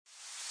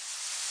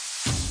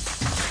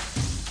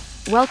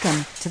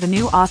Welcome to the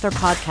New Author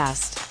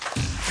Podcast,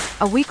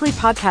 a weekly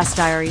podcast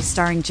diary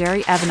starring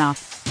Jerry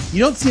Evanoff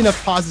You don't see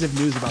enough positive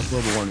news about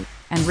global warming.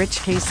 and Rich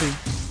Casey.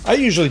 I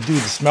usually do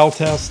the smell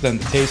test and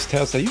the taste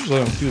test. I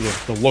usually don't do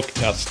the look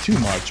test too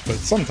much, but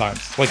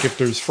sometimes, like if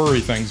there's furry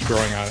things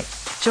growing on it.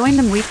 Join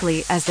them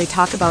weekly as they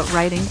talk about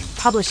writing,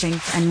 publishing,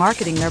 and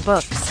marketing their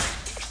books.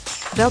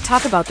 They'll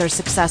talk about their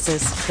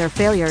successes, their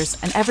failures,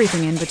 and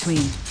everything in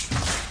between.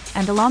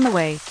 And along the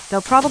way,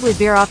 they'll probably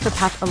veer off the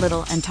path a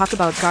little and talk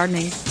about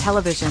gardening,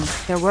 television,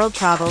 their world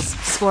travels,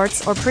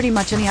 sports, or pretty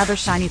much any other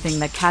shiny thing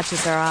that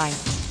catches their eye.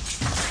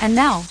 And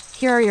now,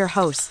 here are your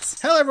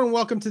hosts. Hello, everyone.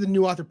 Welcome to the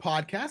New Author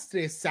Podcast.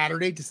 Today is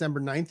Saturday, December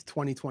 9th,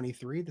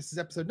 2023. This is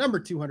episode number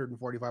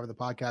 245 of the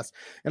podcast.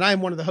 And I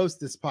am one of the hosts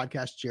of this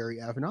podcast, Jerry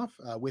Evanoff.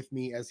 With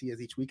me, as he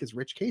is each week, is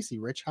Rich Casey.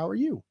 Rich, how are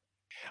you?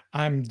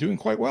 I'm doing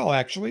quite well,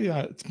 actually.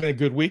 It's been a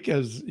good week,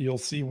 as you'll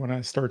see when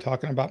I start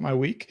talking about my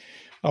week.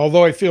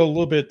 Although I feel a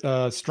little bit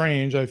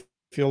strange. I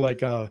feel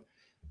like in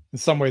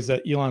some ways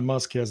that Elon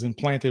Musk has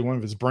implanted one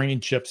of his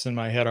brain chips in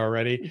my head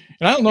already.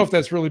 And I don't know if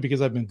that's really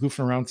because I've been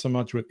goofing around so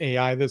much with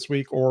AI this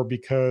week or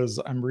because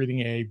I'm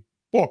reading a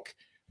book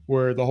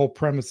where the whole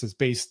premise is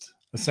based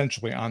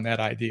essentially on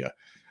that idea.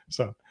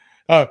 So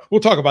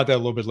we'll talk about that a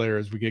little bit later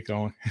as we get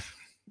going.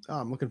 Oh,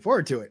 I'm looking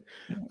forward to it.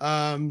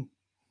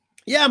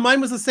 Yeah, mine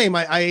was the same.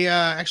 I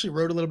actually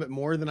wrote a little bit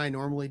more than I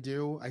normally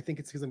do. I think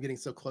it's because I'm getting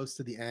so close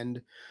to the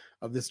end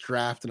of this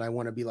draft and I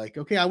want to be like,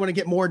 okay, I want to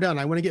get more done.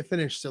 I want to get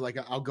finished. So like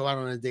I'll go out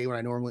on a day when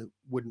I normally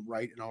wouldn't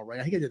write and I'll write.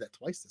 I think I did that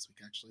twice this week,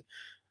 actually.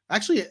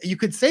 Actually, you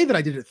could say that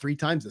I did it 3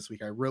 times this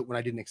week. I wrote when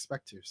I didn't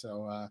expect to.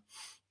 So,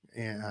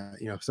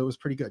 so it was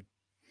pretty good.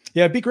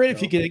 Yeah, it'd be great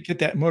if you could get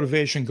that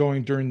motivation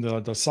going during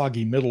the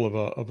soggy middle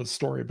of a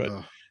story,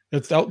 but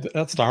that's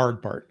the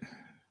hard part.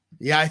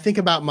 Yeah, I think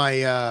about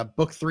my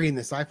book 3 in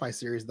the sci-fi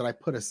series that I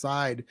put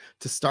aside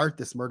to start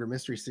this murder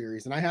mystery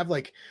series. And I have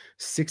like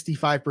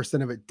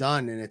 65% of it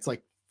done. And it's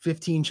like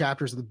 15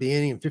 chapters at the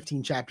beginning and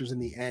 15 chapters in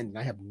the end. And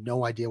I have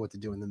no idea what to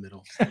do in the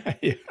middle.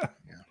 Yeah.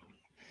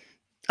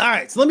 All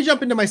right, so let me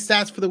jump into my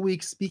stats for the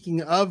week.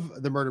 Speaking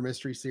of the murder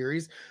mystery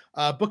series,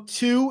 book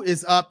 2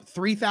 is up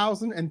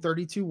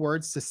 3,032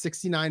 words to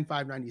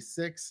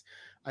 69,596.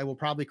 I will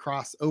probably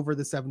cross over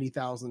the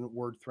 70,000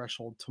 word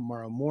threshold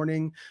tomorrow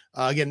morning.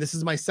 Again, this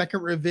is my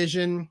second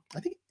revision.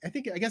 I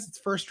guess it's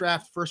first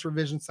draft, first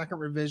revision, second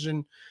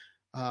revision.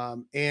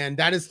 And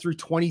that is through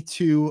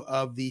 22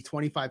 of the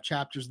 25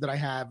 chapters that I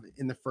have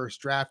in the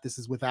first draft. This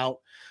is without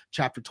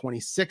chapter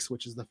 26,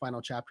 which is the final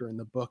chapter in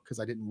the book because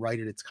I didn't write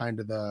it. It's kind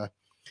of the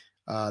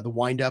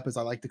wind up, as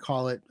I like to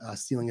call it,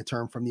 stealing a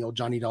term from the old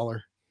Johnny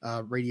Dollar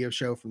radio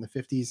show from the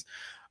 50s.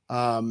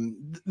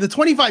 The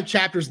 25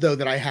 chapters though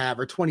that I have,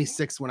 or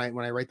 26 when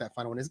I write that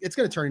final one, it's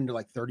going to turn into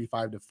like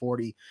 35 to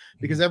 40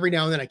 because every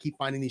now and then I keep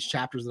finding these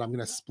chapters that I'm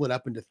going to split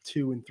up into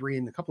 2 and 3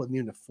 and a couple of them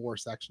into 4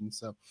 sections.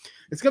 So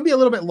it's going to be a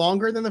little bit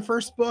longer than the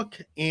first book,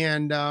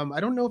 and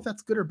I don't know if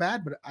that's good or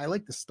bad, but I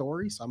like the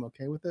story, so I'm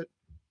okay with it.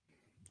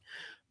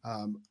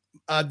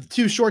 The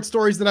 2 short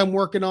stories that I'm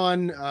working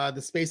on,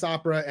 the space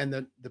opera and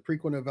the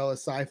prequel novella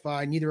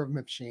sci-fi, neither of them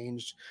have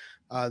changed.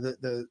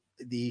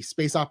 The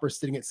space opera is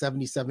sitting at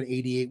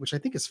 7788, which I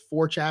think is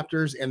 4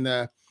 chapters, and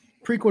the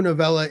prequel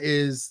novella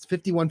is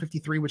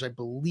 5153, which I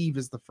believe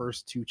is the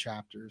first 2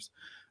 chapters.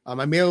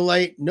 My Mailer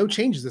Lite, no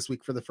changes this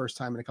week for the first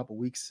time in a couple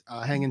weeks,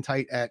 hanging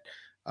tight at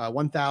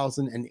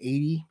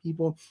 1,080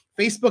 people.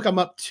 Facebook, I'm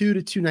up 2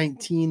 to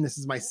 219. This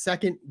is my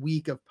second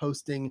week of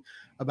posting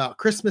about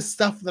Christmas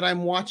stuff that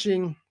I'm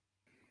watching.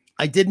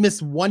 I did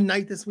miss one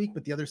night this week,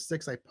 but the other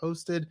 6 I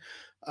posted.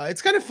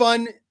 It's kind of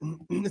fun.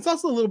 It's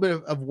also a little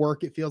bit of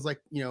work. It feels like,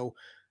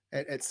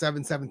 at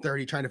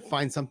 7:30, trying to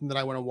find something that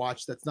I want to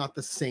watch that's not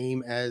the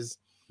same as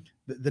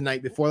the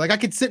night before. Like I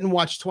could sit and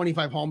watch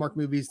 25 Hallmark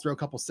movies, throw a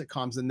couple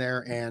sitcoms in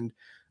there, and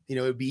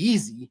it'd be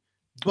easy.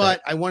 But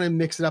right. I want to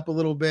mix it up a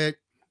little bit.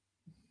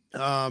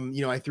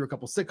 I threw a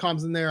couple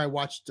sitcoms in there. I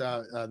watched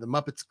the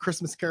Muppets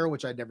Christmas Carol,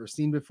 which I'd never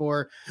seen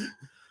before.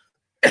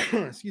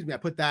 Excuse me. I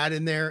put that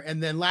in there.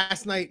 And then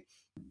last night,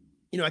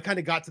 I kind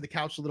of got to the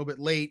couch a little bit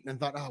late and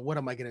thought, what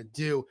am I going to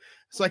do?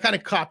 So I kind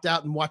of copped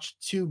out and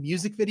watched 2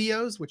 music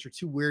videos, which are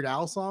 2 Weird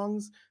Al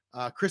songs,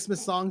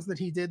 Christmas songs that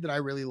he did that I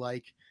really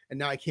like. And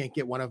now I can't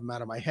get one of them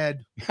out of my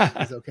head.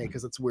 It's okay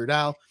because it's Weird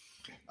Al.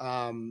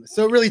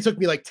 So it really took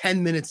me like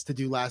 10 minutes to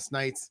do last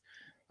night's.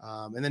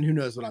 And then who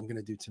knows what I'm going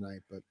to do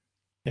tonight. But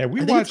yeah, I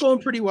think it's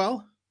going pretty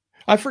well.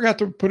 I forgot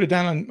to put it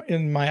down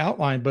in my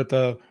outline, but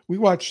we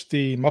watched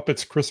the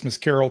Muppets Christmas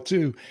Carol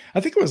too.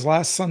 I think it was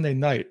last Sunday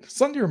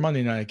or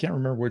Monday night. I can't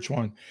remember which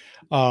one.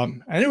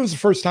 And it was the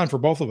first time for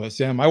both of us.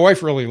 Yeah, my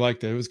wife really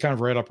liked it. It was kind of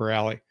right up her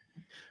alley.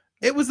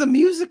 It was a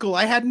musical.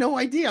 I had no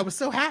idea. I was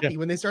so happy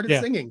when they started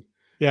singing.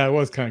 Yeah, it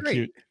was kind of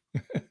cute.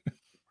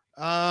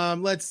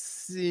 Let's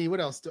see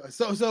what else.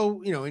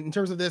 So in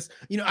terms of this,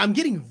 I'm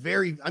getting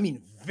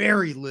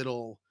very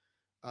little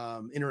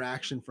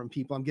interaction from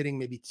people. I'm getting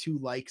maybe 2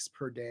 likes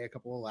per day, a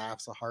couple of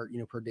laughs, a heart,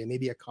 per day,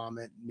 maybe a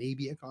comment.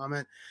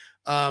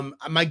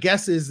 My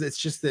guess is it's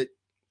just that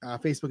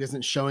Facebook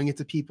isn't showing it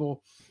to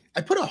people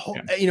I put a whole,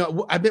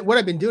 what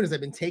I've been doing is I've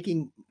been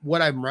taking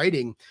what I'm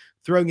writing,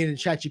 throwing it in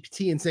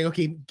ChatGPT and saying,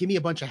 okay, give me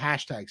a bunch of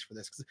hashtags for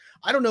this. Because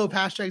I don't know if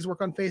hashtags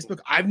work on Facebook.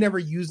 I've never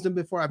used them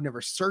before. I've never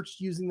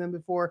searched using them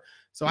before.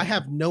 So I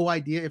have no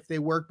idea if they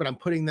work, but I'm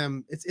putting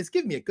them, it's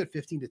giving me a good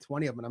 15 to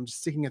 20 of them. And I'm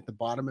just sticking at the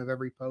bottom of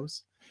every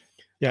post.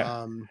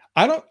 Yeah.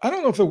 I don't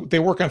know if they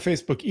work on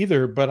Facebook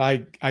either, but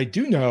I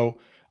do know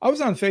I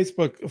was on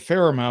Facebook a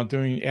fair amount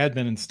doing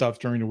admin and stuff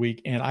during the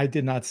week, and I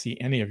did not see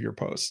any of your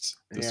posts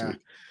this week.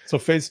 So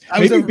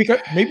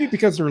maybe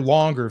because they're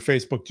longer,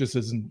 Facebook just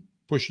isn't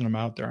pushing them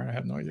out there. I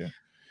have no idea.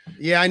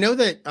 Yeah, I know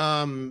that.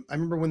 I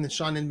remember when the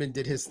Sean Inman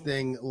did his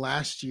thing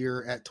last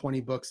year at 20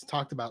 Books,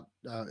 talked about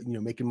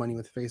making money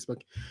with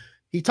Facebook.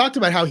 He talked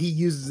about how he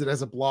uses it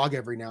as a blog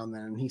every now and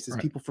then. And he says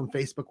people from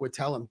Facebook would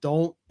tell him,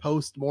 don't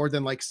post more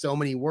than like so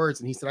many words.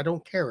 And he said, I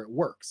don't care. It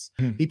works.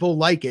 People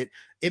like it.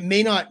 It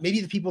may not,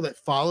 maybe the people that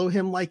follow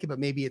him like it, but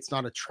maybe it's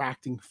not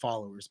attracting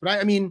followers. But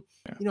I mean,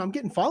 I'm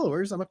getting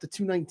followers. I'm up to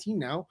 219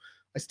 now.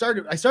 I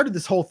started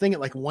this whole thing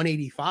at like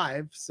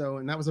 185. So,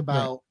 and that was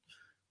about,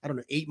 I don't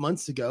know, 8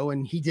 months ago.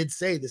 And he did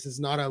say, this is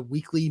not a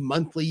weekly,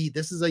 monthly,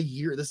 this is a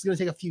year. This is going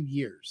to take a few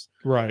years.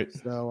 Right.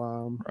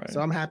 So,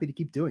 so I'm happy to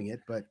keep doing it,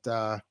 but,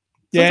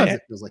 sometimes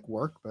it feels like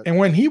work. But and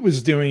when he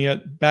was doing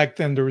it back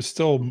then, there was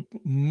still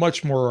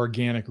much more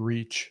organic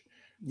reach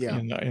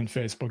in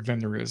Facebook than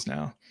there is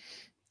now.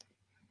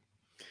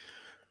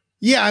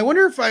 Yeah, I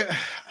wonder if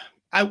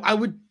I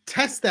would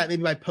test that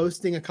maybe by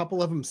posting a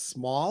couple of them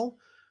small,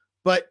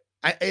 but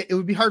it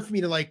would be hard for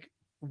me to like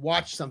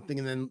watch something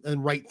and then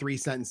write 3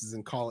 sentences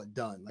and call it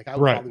done. Like I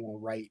would probably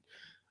want to write.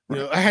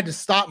 I had to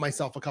stop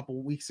myself a couple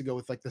of weeks ago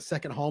with like the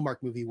second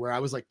Hallmark movie where I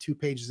was like 2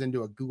 pages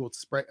into a Google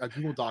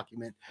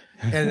document.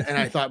 And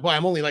I thought, boy,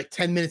 I'm only like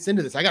 10 minutes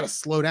into this. I got to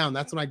slow down.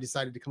 That's when I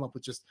decided to come up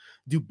with just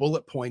do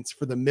bullet points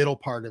for the middle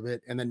part of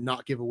it and then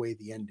not give away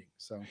the ending.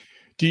 So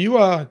do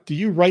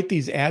you write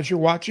these as you're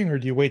watching, or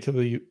do you wait till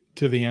the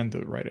end to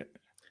write it?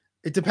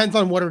 It depends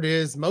on what it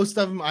is. Most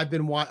of them I've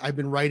been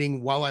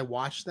writing while I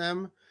watch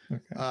them.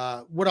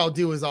 Okay. What I'll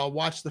do is I'll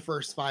watch the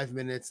first 5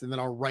 minutes and then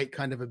I'll write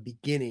kind of a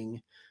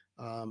beginning.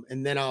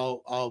 And then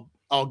I'll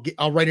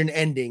write an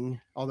ending.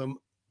 Although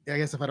I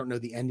guess if I don't know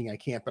the ending, I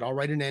can't, but I'll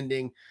write an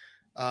ending.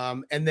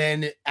 And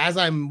then as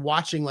I'm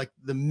watching like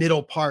the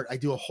middle part, I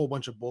do a whole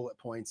bunch of bullet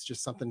points.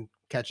 Just something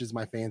catches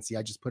my fancy,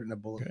 I just put it in a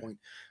bullet point.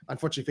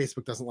 Unfortunately,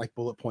 Facebook doesn't like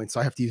bullet points, so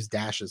I have to use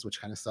dashes, which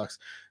kind of sucks.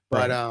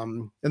 But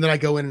and then I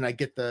go in and I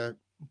get the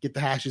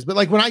hashes. But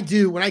like when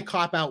I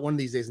cop out one of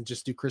these days and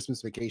just do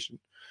Christmas Vacation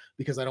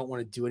because I don't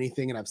want to do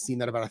anything, and I've seen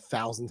that about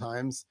 1,000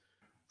 times.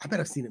 I bet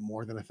I've seen it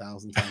more than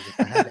 1,000 times if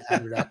I had to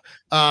add it up.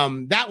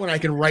 That one I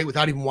can write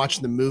without even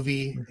watching the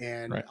movie,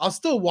 and I'll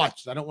still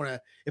watch it. I don't want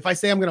to, if I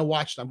say I'm going to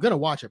watch it, I'm going to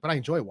watch it, but I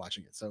enjoy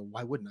watching it. So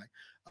why wouldn't I?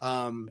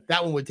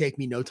 That one would take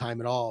me no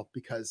time at all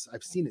because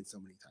I've seen it so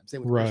many times.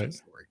 Same with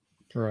Christmas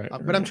Story.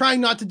 But I'm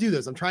trying not to do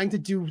those. I'm trying to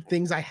do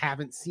things I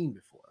haven't seen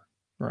before.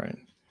 Right.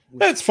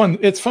 That's fun.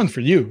 It's fun for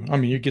you. I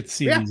mean, you get to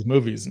see these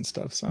movies and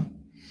stuff. So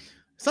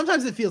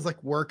sometimes it feels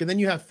like work, and then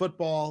you have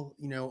football,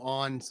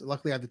 on. So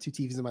luckily I have the 2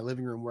 TVs in my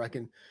living room where I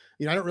can,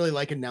 I don't really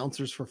like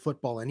announcers for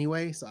football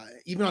anyway. So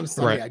even on a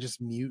Sunday, I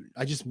just mute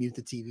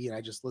the TV and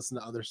I just listen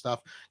to other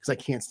stuff because I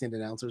can't stand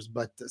announcers.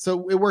 But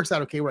so it works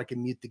out okay where I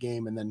can mute the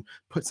game and then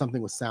put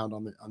something with sound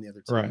on the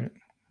other TV.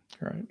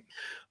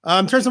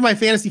 Right. In terms of my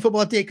fantasy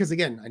football update, because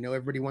again, I know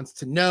everybody wants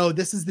to know,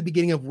 this is the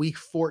beginning of week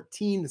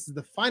 14. This is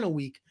the final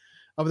week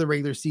of the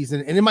regular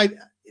season. And in my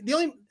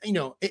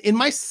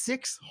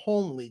 6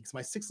 home leagues,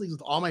 my 6 leagues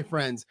with all my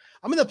friends,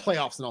 I'm in the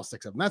playoffs in all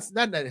 6 of them.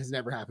 That has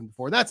never happened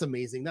before. That's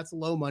amazing. That's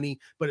low money,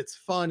 but it's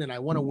fun. And I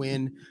want to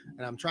win,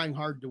 and I'm trying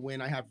hard to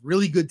win. I have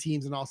really good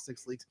teams in all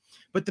 6 leagues,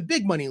 but the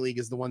big money league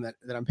is the one that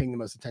I'm paying the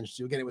most attention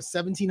to. Again, it was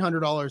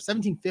 $1,700,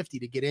 $1,750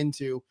 to get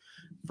into.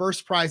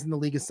 First prize in the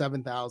league is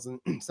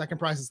 $7,000. Second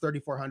prize is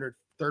 $3,400.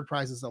 Third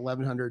prize is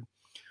 $1,100.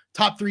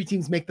 Top 3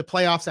 teams make the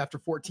playoffs after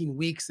 14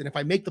 weeks. And if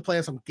I make the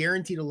playoffs, I'm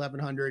guaranteed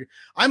 1,100.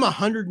 I'm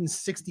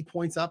 160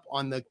 points up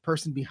on the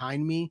person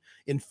behind me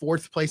in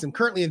 4th place. I'm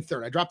currently in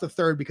 3rd. I dropped the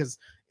 3rd because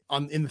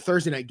in the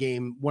Thursday night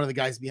game, one of the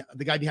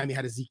guy behind me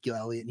had Ezekiel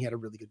Elliott and he had a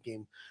really good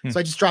game. So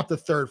I just dropped the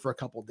 3rd for a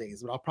couple of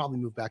days, but I'll probably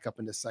move back up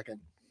into 2nd.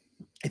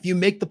 If you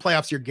make the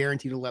playoffs, you're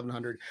guaranteed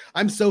 1,100.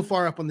 I'm so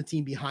far up on the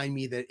team behind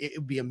me that it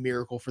would be a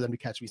miracle for them to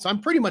catch me. So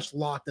I'm pretty much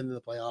locked into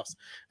the playoffs,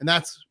 and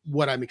that's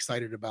what I'm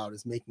excited about,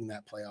 is making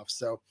that playoff.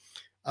 So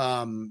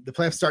the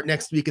playoffs start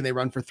next week and they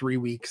run for 3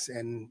 weeks.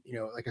 And,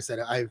 like I said,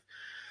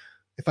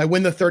 if I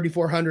win the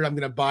 3,400, I'm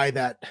going to buy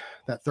that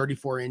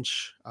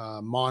 34-inch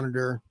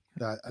monitor,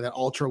 that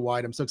ultra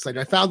wide. I'm so excited.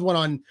 I found one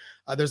on,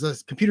 there's a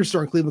computer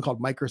store in Cleveland called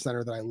Micro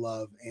Center that I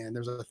love. And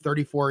there's a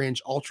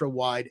 34-inch ultra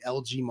wide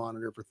LG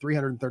monitor for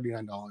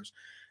 $339.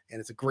 And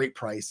it's a great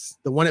price.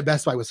 The one at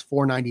Best Buy was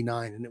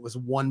 $499, and it was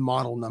one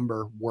model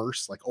number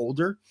worse, like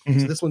older.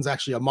 So this one's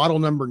actually a model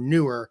number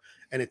newer,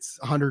 and it's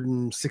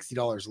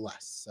 $160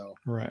 less. So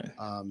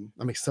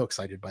I'm so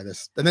excited by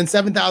this. And then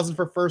 $7,000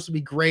 for first would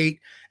be great.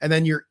 And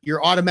then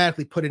you're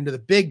automatically put into the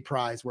big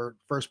prize, where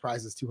first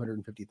prize is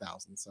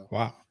 $250,000. So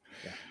wow.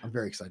 Yeah, I'm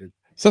very excited.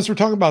 Since we're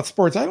talking about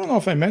sports, I don't know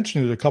if I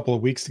mentioned it a couple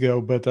of weeks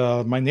ago, but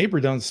my neighbor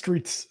down the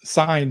street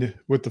signed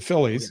with the Oh, yeah.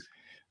 Phillies,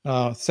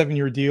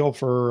 7-year deal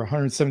for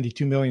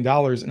 $172 million.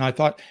 And I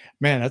thought,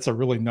 man, that's a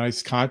really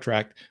nice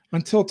contract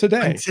until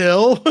today.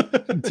 Until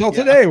Until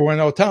yeah. today, when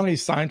Otani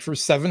signed for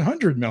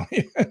 700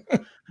 million.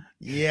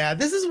 Yeah,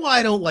 this is why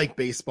I don't like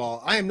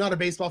baseball. I am not a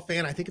baseball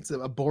fan. I think it's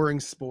a boring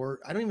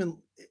sport. I don't even,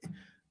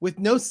 with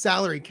no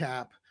salary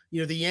cap,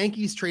 the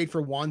Yankees trade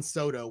for Juan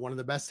Soto, one of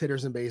the best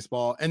hitters in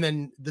baseball, and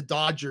then the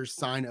Dodgers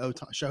sign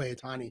Shohei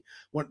Ohtani,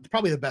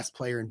 probably the best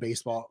player in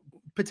baseball,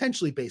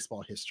 potentially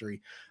baseball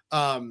history.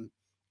 And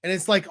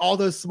it's like all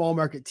those small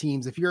market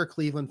teams. If you're a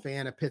Cleveland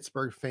fan, a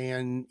Pittsburgh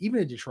fan,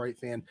 even a Detroit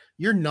fan,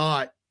 you're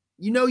not.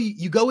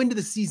 You go into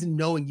the season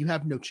knowing you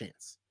have no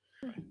chance,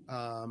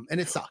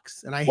 and it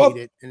sucks, and I hate Well,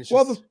 it. And it's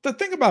well, just the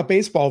thing about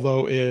baseball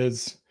though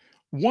is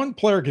one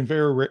player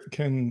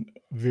can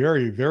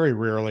very very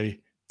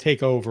rarely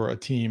take over a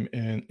team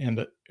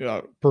and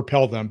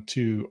propel them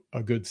to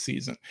a good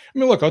season. I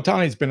mean, look,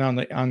 Otani's been on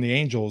the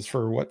Angels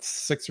for what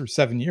 6 or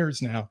 7 years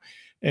now,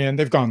 and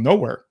they've gone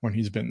nowhere when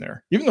he's been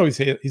there, even though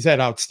he's had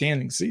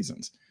outstanding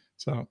seasons.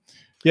 So,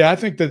 yeah, I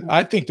think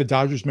the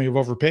Dodgers may have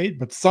overpaid,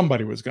 but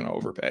somebody was going to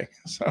overpay.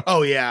 So,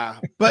 oh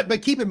yeah,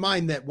 but keep in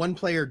mind that one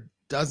player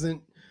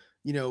doesn't,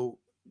 you know,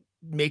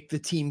 make the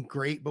team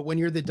great. But when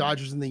you're the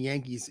Dodgers and the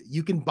Yankees,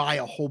 you can buy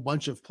a whole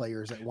bunch of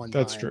players at one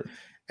that's time. true.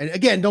 And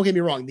again, don't get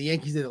me wrong, the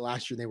Yankees did it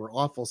last year; they were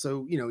awful.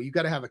 So you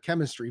got to have a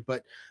chemistry.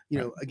 But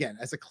Right. again,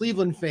 as a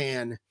Cleveland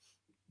fan,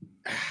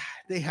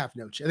 they have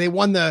no chance. They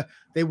won the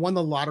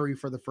lottery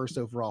for the first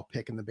overall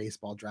pick in the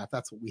baseball draft.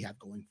 That's what we have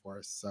going for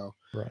us. So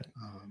Right.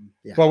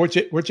 yeah, Well, what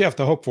you have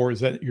to hope for is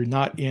that you're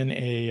not in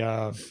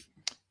a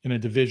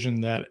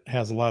division that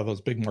has a lot of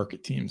those big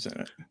market teams in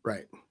it.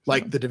 right. So,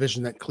 Like the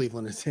division that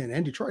Cleveland is in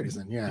and Detroit is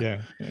in. Yeah.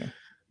 yeah, yeah,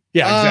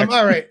 yeah, exactly.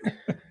 All right.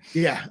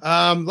 Yeah.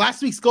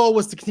 Last week's goal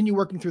was to continue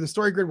working through the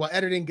story grid while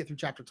editing, get through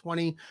chapter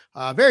 20.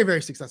 Very,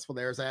 very successful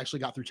there, as I actually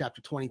got through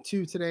chapter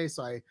 22 today.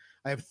 So I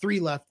have 3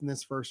 left in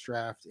this first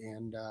draft.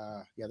 And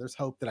yeah, there's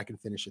hope that I can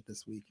finish it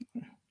this week.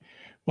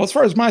 Well, as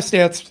far as my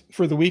stats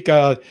for the week,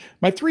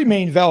 my 3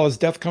 main values: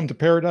 Death Come to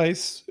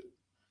Paradise,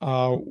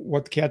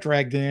 What the Cat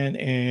Dragged In,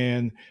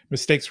 and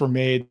Mistakes Were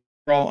Made.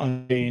 They're all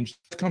unchanged.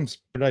 Death Comes to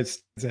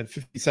Paradise is at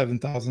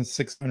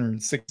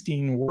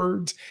 57,616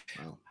 words.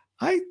 Wow.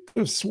 I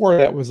swore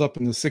that was up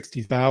in the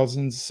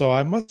 60,000s, so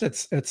I must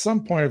at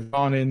some point have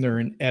gone in there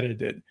and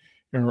edited,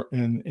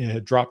 and it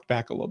had dropped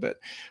back a little bit.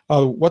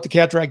 What the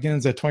Cat Dragged In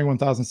is at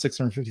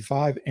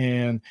 21,655,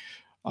 and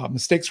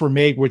Mistakes Were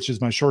Made, which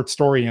is my short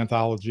story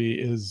anthology,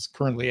 is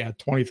currently at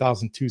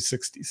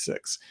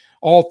 20,266.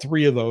 All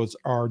 3 of those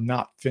are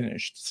not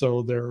finished,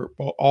 so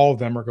all of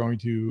them are going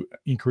to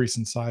increase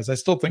in size. I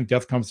still think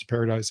Death Comes to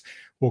Paradise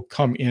will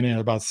come in at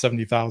about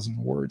 70,000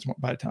 words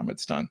by the time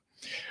it's done.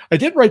 I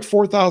did write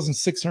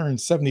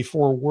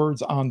 4,674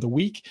 words on the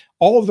week.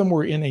 All of them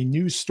were in a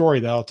news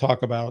story that I'll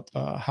talk about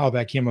how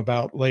that came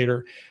about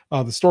later.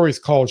 The story is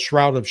called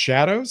Shroud of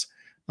Shadows.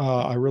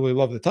 I really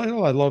love the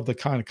title. I love the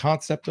kind of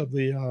concept of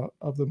the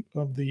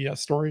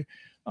story,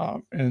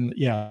 and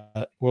yeah,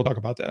 we'll talk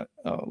about that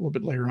a little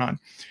bit later on.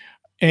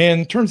 And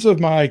in terms of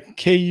my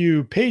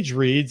KU page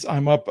reads,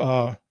 I'm up,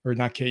 or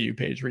not KU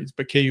page reads,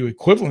 but KU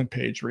equivalent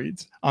page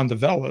reads on the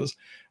Velas.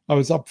 I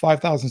was up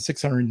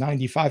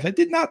 5,695. I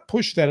did not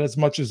push that as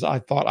much as I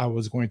thought I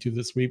was going to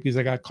this week because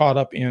I got caught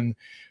up in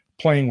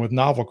playing with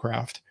novel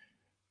crafter.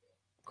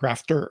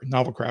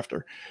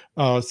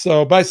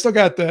 But I still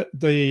got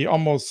the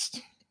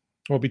almost,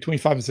 well, between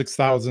 5,000 and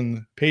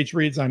 6,000 page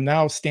reads. I'm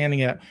now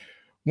standing at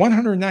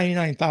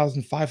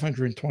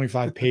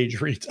 199,525 page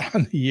reads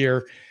on the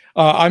year.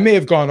 I may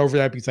have gone over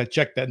that because I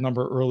checked that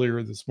number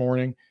earlier this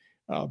morning.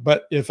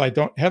 But if I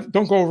don't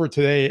go over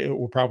today, it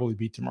will probably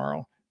be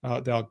tomorrow.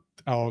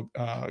 I'll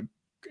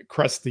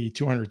crest the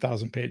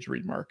 200,000 page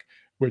read mark,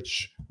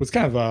 which was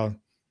kind of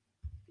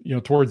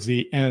towards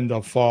the end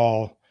of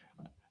fall.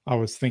 I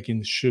was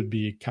thinking should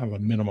be kind of a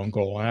minimum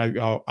goal, and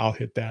I'll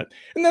hit that.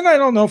 And then I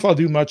don't know if I'll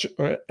do much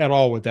at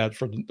all with that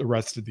for the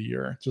rest of the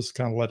year. Just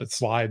kind of let it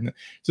slide and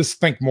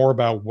just think more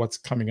about what's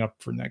coming up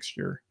for next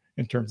year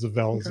in terms of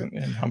Vels Okay.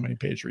 and how many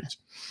page reads.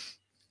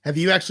 Have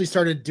you actually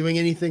started doing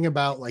anything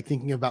about like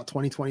thinking about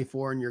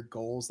 2024 and your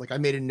goals? Like I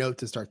made a note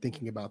to start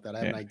thinking about that. I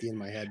have an idea in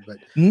my head, but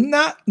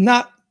Not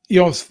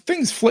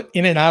things flit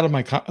in and out of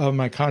my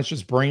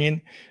conscious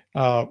brain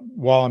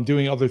while I'm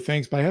doing other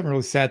things, but I haven't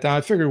really sat down.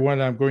 I figured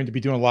when I'm going to be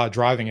doing a lot of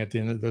driving at the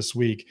end of this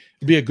week,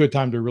 it'd be a good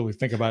time to really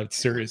think about it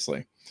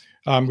seriously.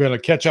 I'm going to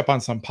catch up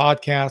on some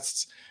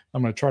podcasts.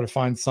 I'm going to try to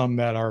find some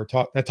that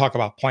talk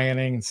about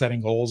planning and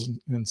setting goals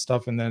and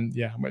stuff, and then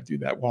I'm going to do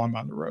that while I'm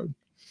on the road.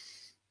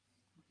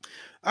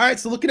 all right,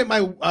 so looking at my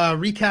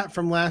recap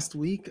from last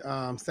week,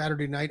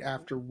 Saturday night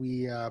after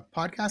we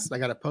podcasted, I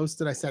got it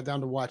posted. I sat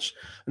down to watch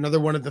another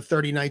one of the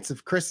 30 Nights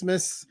of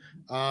Christmas.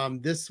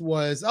 This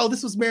was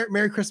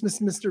Merry Christmas,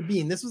 Mr.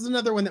 Bean. This was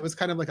another one that was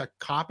kind of like a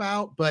cop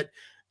out, but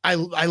I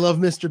love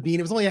Mr.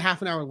 Bean. It was only a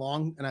half an hour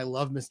long, and I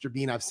love Mr.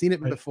 Bean. I've seen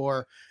it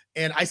before,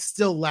 and I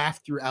still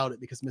laugh throughout it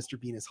because Mr.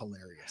 Bean is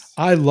hilarious.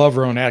 I love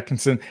Rowan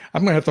Atkinson.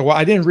 I'm gonna have to.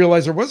 I didn't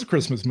realize there was a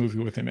Christmas movie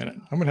with him in it.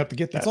 I'm gonna have to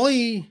get that. It's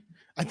only,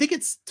 I think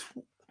it's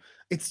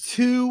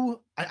two.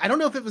 I don't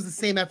know if it was the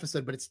same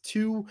episode, but it's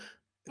two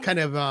kind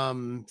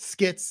of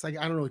skits. Like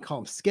I don't know what we call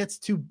them, skits.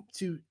 Two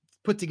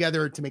put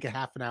together to make a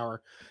half an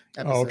hour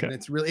episode. Oh, okay. And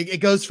it's really, it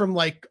goes from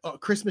like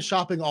Christmas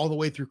shopping all the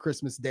way through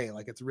Christmas Day.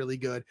 Like it's really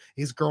good.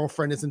 His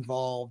girlfriend is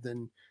involved,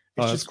 and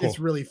it's cool. it's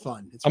really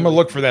fun. I'm gonna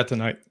look for that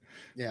tonight.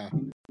 Yeah.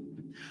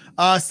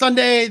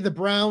 Sunday, the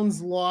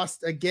Browns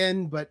lost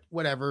again, but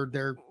whatever.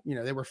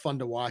 They were fun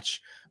to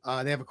watch.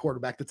 They have a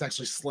quarterback that's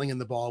actually slinging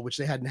the ball, which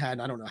they hadn't had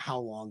in I don't know how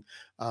long.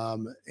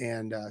 So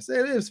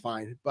it was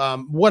fine.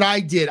 What I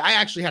did, I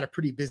actually had a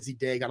pretty busy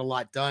day, got a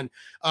lot done.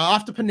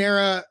 Off to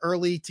Panera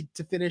early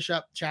to finish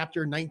up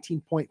chapter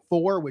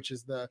 19.4, which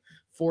is the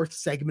fourth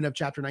segment of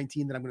chapter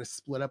 19 that I'm going to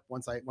split up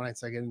once I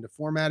get into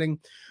formatting.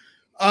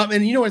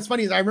 And you know what's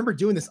funny is I remember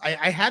doing this.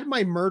 I had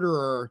my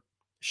murderer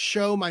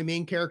show my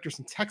main character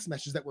some text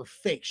messages that were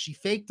fake. She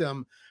faked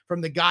them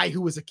from the guy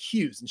who was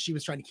accused, and she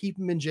was trying to keep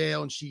him in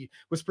jail, and she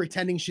was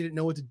pretending she didn't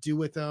know what to do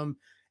with him.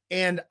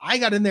 And I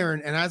got in there,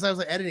 and as I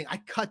was editing, I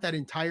cut that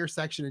entire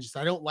section and just,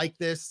 I don't like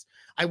this.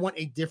 I want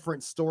a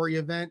different story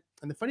event.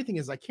 And the funny thing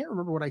is, I can't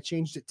remember what I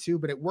changed it to,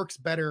 but it works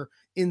better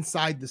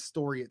inside the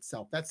story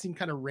itself. That seemed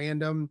kind of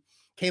random,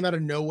 came out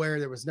of nowhere.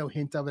 There was no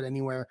hint of it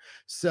anywhere.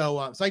 So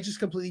I just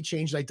completely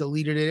changed it. I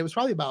deleted it. It was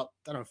probably about,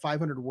 I don't know,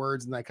 500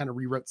 words. And I kind of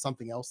rewrote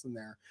something else in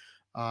there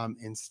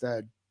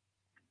instead.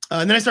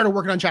 And then I started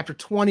working on chapter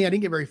 20. I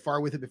didn't get very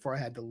far with it before I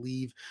had to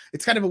leave.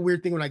 It's kind of a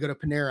weird thing when I go to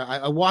Panera.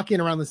 I walk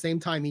in around the same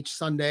time each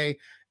Sunday,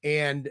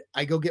 and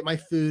I go get my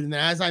food. And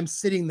then as I'm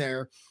sitting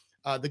there,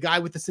 the guy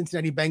with the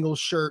Cincinnati Bengals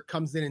shirt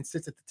comes in and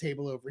sits at the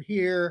table over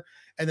here.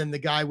 And then the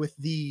guy with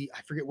I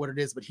forget what it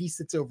is, but he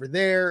sits over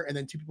there. And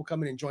then two people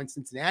come in and join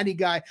Cincinnati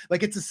guy.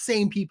 Like it's the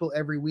same people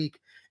every week.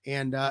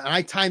 And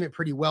I time it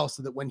pretty well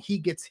so that when he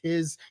gets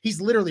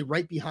he's literally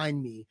right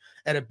behind me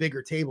at a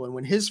bigger table. And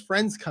when his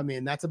friends come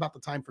in, that's about the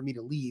time for me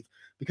to leave,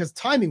 because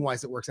timing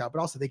wise, it works out, but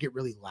also they get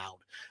really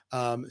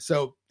loud.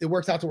 So it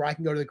works out to where I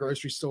can go to the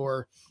grocery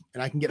store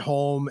and I can get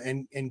home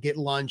and get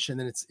lunch. And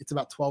then it's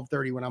about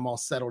 12:30 when I'm all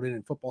settled in,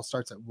 and football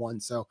starts at 1.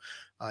 So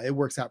it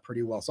works out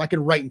pretty well. So I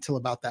can write until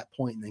about that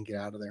point and then get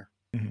out of there.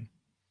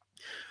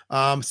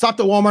 Mm-hmm. Stopped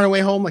at Walmart on the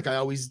way home, like I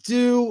always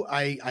do.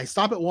 I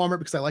stop at Walmart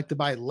because I like to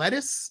buy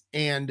lettuce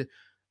and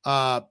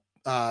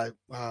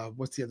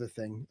what's the other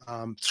thing?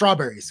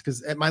 Strawberries,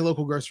 because at my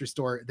local grocery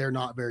store they're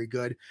not very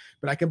good,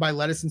 but I can buy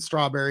lettuce and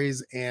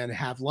strawberries and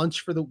have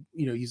lunch for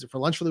use it for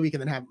lunch for the week,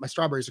 and then have my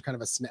strawberries are kind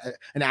of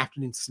an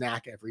afternoon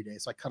snack every day.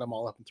 So I cut them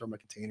all up and throw them in a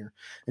container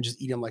and just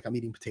eat them like I'm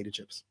eating potato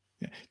chips.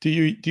 Yeah. Do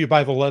you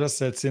buy the lettuce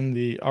that's in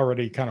the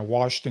already kind of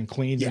washed and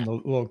cleaned in the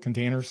little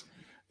containers?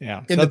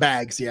 Yeah. In the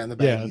bags. Yeah. In the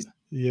baggies.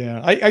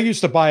 Yeah. I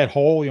used to buy it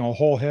whole,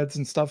 whole heads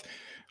and stuff.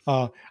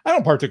 I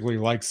don't particularly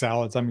like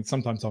salads. I mean,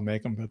 sometimes I'll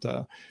make them,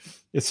 but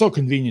it's so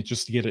convenient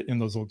just to get it in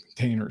those little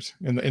containers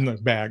in the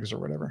bags or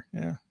whatever.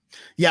 Yeah.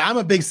 Yeah. I'm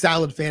a big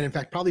salad fan. In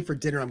fact, probably for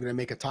dinner, I'm going to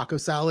make a taco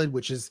salad,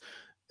 which is,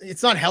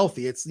 it's not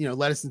healthy. It's,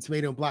 lettuce and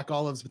tomato and black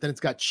olives, but then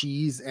it's got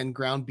cheese and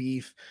ground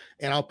beef,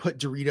 and I'll put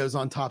Doritos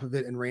on top of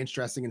it and ranch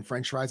dressing and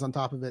French fries on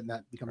top of it. And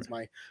that becomes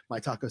my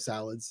taco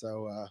salad.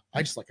 So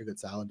I just like a good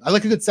salad. I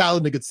like a good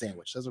salad and a good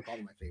sandwich. Those are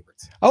probably my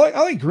favorites. I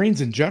like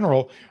greens in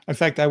general. In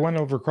fact, I went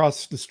over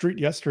across the street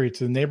yesterday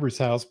to the neighbor's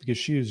house because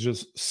she was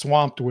just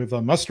swamped with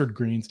mustard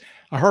greens.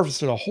 I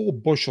harvested a whole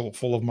bushel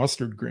full of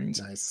mustard greens.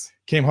 Nice.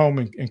 Came home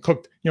and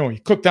cooked, you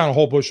cook down a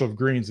whole bushel of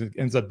greens. It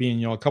ends up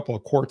being, a couple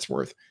of quarts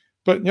worth.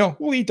 But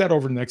we'll eat that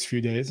over the next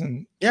few days,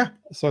 and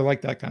so I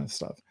like that kind of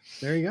stuff.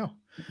 There you go.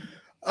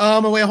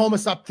 On my way home, I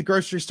stopped at the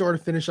grocery store to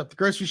finish up the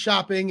grocery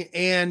shopping,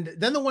 and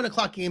then the 1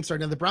 o'clock game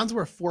started. Now the Browns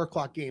were a 4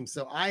 o'clock game,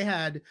 so I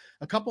had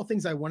a couple of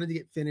things I wanted to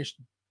get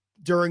finished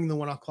during the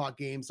 1 o'clock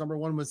games. Number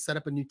one was set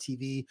up a new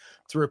TV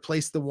to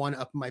replace the one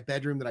up in my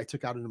bedroom that I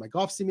took out into my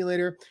golf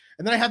simulator,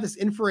 and then I have this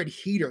infrared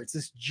heater. It's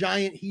this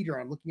giant heater.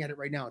 I'm looking at it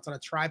right now. It's on a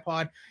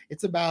tripod.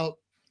 It's about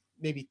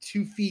maybe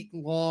 2 feet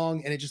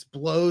long, and it just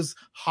blows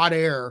hot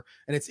air,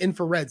 and it's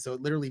infrared. So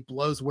it literally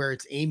blows where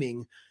it's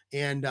aiming,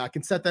 and I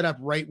can set that up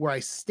right where I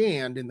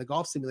stand in the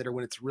golf simulator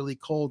when it's really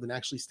cold and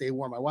actually stay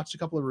warm. I watched a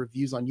couple of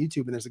reviews on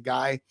YouTube, and there's a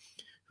guy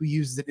who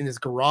uses it in his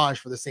garage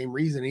for the same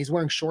reason. And he's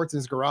wearing shorts in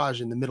his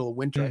garage in the middle of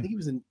winter. I think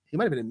he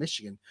might've been in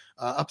Michigan,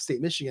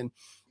 upstate Michigan.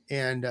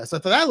 And so I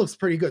thought that looks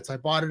pretty good. So I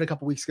bought it a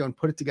couple weeks ago and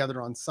put it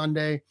together on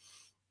Sunday.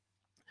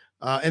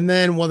 And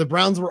then while the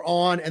Browns were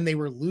on and they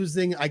were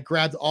losing, I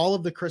grabbed all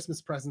of the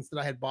Christmas presents that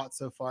I had bought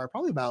so far,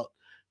 probably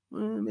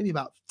maybe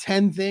about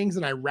 10 things,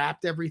 and I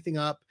wrapped everything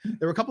up.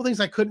 There were a couple things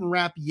I couldn't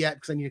wrap yet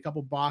because I need a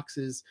couple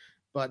boxes,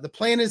 but the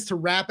plan is to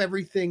wrap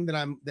everything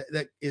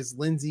that is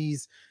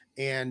Lindsay's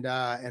and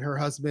her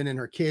husband and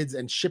her kids,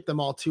 and ship them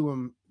all to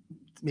them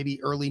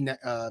maybe early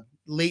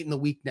late in the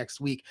week next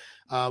week.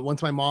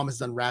 Once my mom has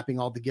done wrapping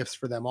all the gifts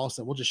for them,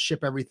 also we'll just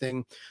ship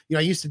everything.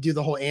 I used to do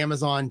the whole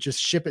Amazon,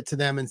 just ship it to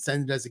them and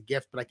send it as a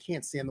gift, but I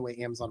can't stand the way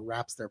Amazon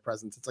wraps their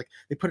presents. It's like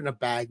they put it in a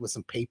bag with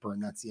some paper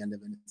and that's the end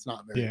of it. It's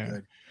not very Yeah.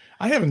 good.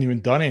 I haven't even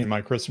done any of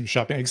my Christmas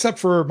shopping except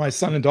for my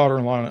son and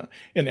daughter-in-law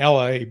in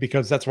LA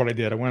because that's what I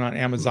did. I went on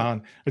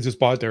Amazon. I just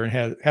bought it there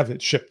and have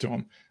it shipped to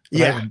them.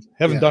 But I Yeah,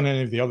 haven't yeah. done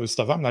any of the other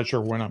stuff. I'm not sure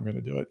when I'm going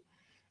to do it.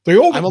 I'm The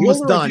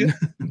almost older I done.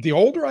 get, the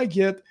older I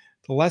get,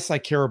 the less I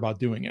care about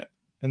doing it.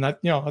 And that,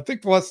 I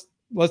think the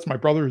less my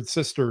brother and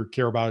sister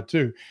care about it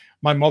too.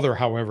 My mother,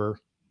 however,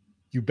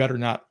 you better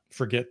not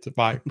forget to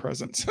buy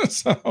presents.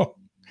 So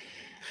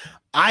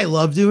I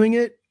love doing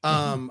it.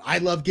 I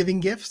love giving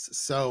gifts.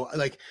 So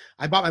like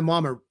I bought my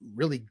mom a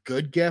really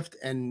good gift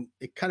and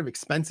it kind of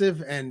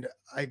expensive. And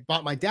I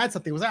bought my dad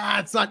something. It was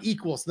it's not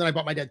equal. So then I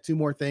bought my dad 2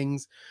 more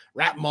things,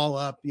 wrap them all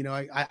up.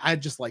 I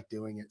just like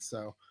doing it.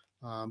 So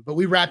but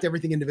we wrapped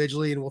everything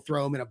individually and we'll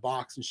throw them in a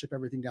box and ship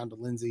everything down to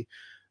Lindsay.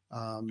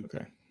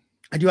 okay.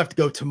 I do have to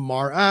go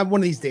tomorrow.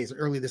 One of these days,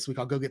 early this week,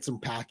 I'll go get some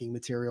packing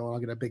material and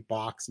I'll get a big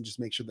box and just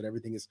make sure that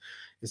everything is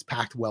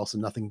packed well so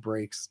nothing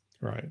breaks.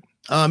 Right.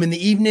 In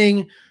the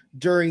evening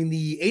during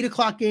the 8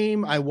 o'clock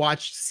game, I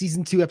watched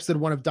season 2, episode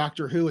 1 of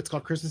Doctor Who. It's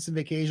called Christmas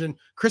Invasion.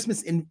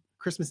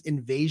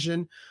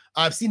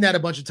 I've seen that a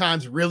bunch of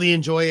times. Really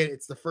enjoy it.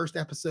 It's the first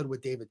episode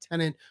with David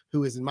Tennant,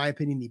 who is, in my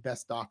opinion, the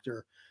best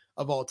Doctor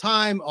of all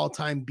time. All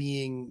time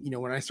being,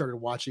 when I started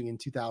watching in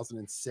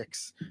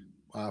 2006.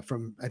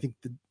 From I think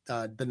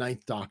the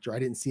ninth Doctor. I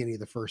didn't see any of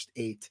the first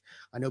 8.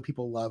 I know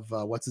people love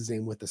what's his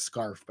name with the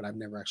scarf, but I've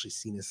never actually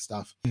seen his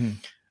stuff.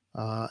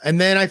 And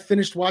then I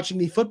finished watching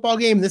the football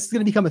game. This is going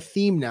to become a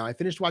theme now. I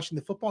finished watching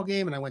the football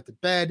game and I went to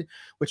bed,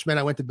 which meant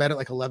I went to bed at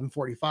like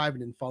 11:45 and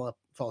didn't fall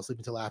asleep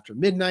until after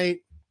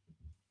midnight.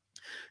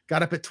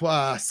 Got up at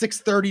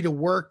 6:30 to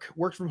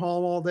worked from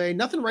home all day.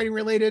 Nothing writing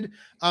related.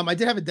 I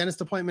did have a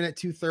dentist appointment at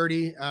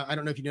 2:30. I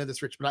don't know if you know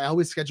this, Rich, but I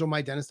always schedule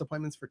my dentist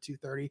appointments for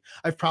 2:30.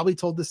 I've probably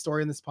told this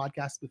story in this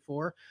podcast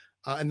before.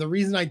 And the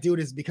reason I do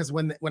it is because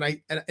when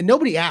I and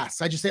nobody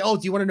asks, I just say, "Oh,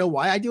 do you want to know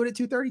why I do it at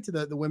 2:30?" to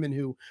the women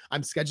who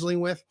I'm scheduling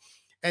with,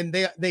 and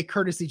they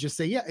courtesy just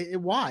say, "Yeah,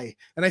 why?"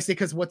 And I say,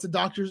 "Because what's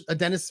a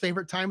dentist's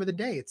favorite time of the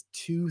day? It's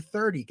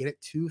 2:30. Get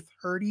it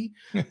 2:30."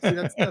 See,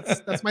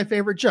 that's my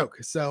favorite joke.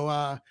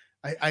 So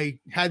I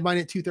had mine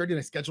at 2:30 and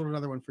I scheduled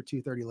another one for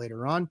 2:30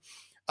 later on.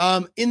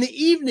 In the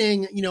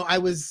evening, I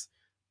was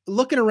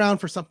looking around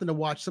for something to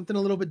watch, something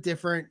a little bit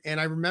different, and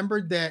I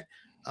remembered that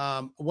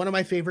one of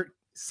my favorite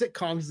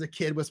sitcoms as a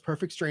kid was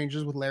Perfect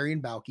Strangers with Larry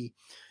and Balky.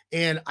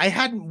 And I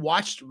hadn't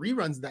watched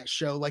reruns of that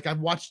show. Like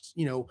I've watched,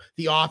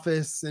 The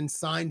Office and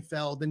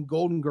Seinfeld and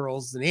Golden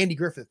Girls and Andy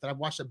Griffith that I've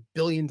watched a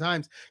billion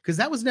times because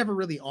that was never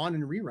really on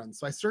in reruns.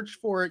 So I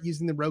searched for it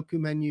using the Roku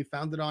menu,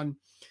 found it on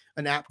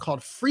an app called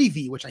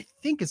Freevee, which I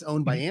think is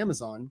owned by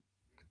Amazon.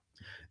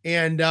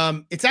 And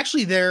it's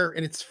actually there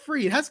and it's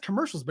free. It has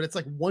commercials, but it's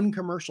like one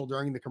commercial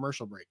during the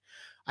commercial break.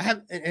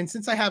 And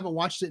since I haven't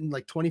watched it in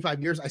like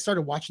 25 years, I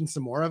started watching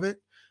some more of it.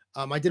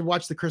 I did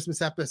watch the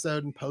Christmas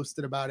episode and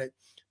posted about it,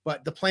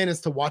 but the plan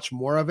is to watch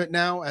more of it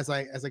now as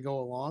I go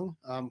along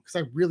because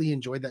I really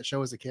enjoyed that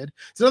show as a kid.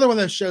 It's another one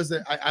of those shows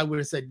that I would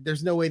have said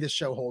there's no way this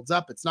show holds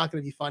up. It's not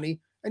going to be funny,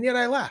 and yet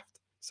I laughed.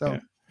 So Yeah.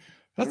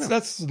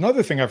 That's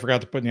another thing I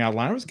forgot to put in the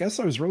outline. I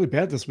was really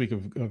bad this week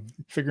of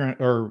figuring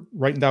or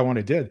writing down what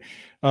I did.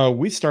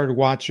 We started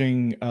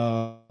watching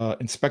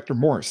Inspector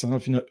Morse. I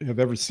don't know if have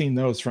ever seen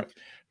those from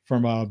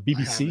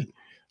BBC.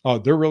 Oh,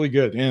 they're really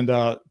good, and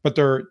but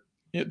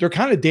they're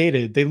kind of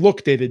dated. They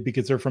look dated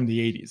because they're from the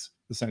 80s,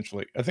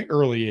 essentially. I think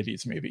early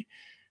 80s, maybe,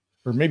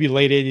 or maybe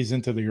late 80s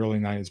into the early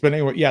 90s. But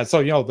anyway, yeah.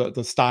 So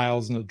the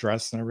styles and the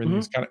dress and everything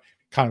is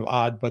kind of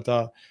odd, but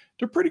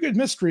they're pretty good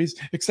mysteries,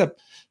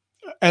 except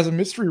as a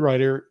mystery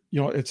writer,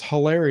 it's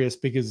hilarious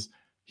because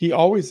he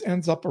always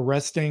ends up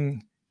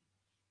arresting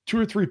 2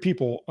 or 3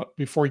 people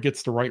before he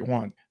gets the right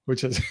one,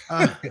 which is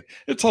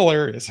it's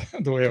hilarious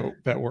the way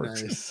that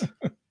works. Nice.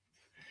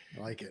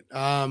 I like it.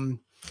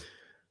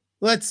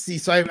 Let's see.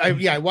 So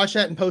I watched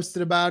that and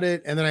posted about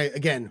it, and then I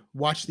again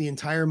watched the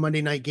entire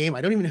Monday night game.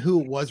 I don't even know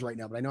who it was right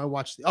now, but I know I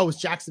watched. It was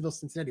Jacksonville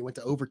Cincinnati. Went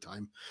to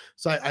overtime,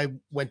 so I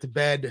went to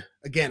bed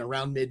again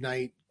around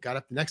midnight. Got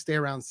up the next day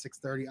around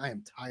 6:30. I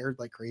am tired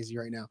like crazy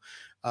right now.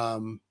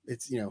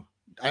 It's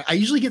I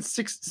usually get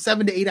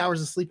 7 to 8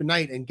 hours of sleep a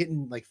night, and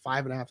getting like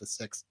 5.5 to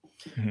 6,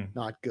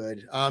 not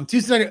good.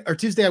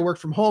 Tuesday I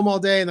worked from home all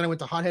day, and then I went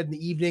to Hothead in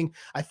the evening.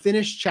 I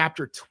finished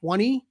chapter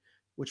 20.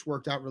 Which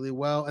worked out really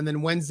well. And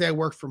then Wednesday, I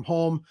worked from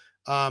home.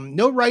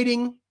 No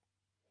writing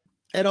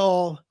at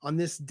all on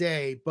this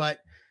day, but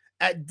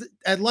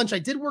at lunch, I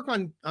did work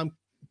on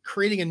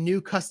creating a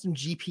new custom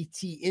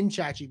GPT in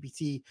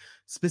ChatGPT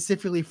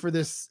specifically for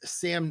this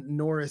Sam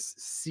Norris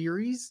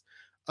series.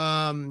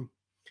 And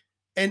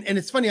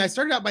it's funny, I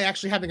started out by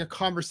actually having a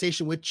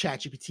conversation with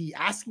ChatGPT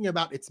asking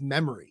about its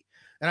memory.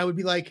 And I would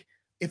be like,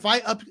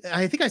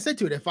 I think I said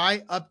to it, if I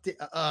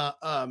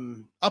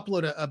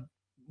upload a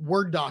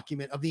Word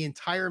document of the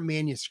entire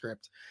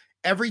manuscript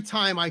every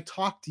time I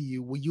talk to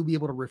you, will you be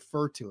able to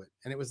refer to it?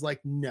 And it was like,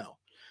 no,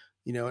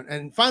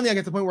 and finally I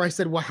got to the point where I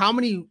said, well, how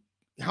many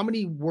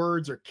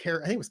words or I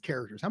think it was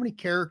characters. How many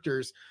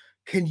characters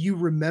can you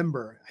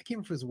remember? I can't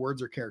remember if it was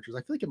words or characters. I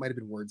feel like it might have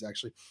been words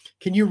actually.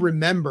 Can you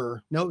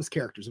remember? No, it was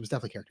characters. It was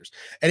definitely characters.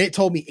 And it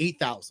told me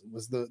 8,000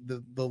 was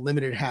the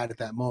limit it had at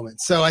that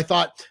moment. So I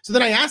thought, so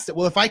then I asked it,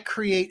 well, if I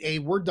create a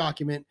Word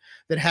document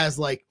that has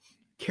like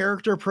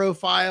character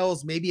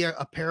profiles, maybe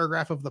a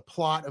paragraph of the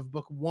plot of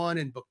book 1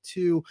 and book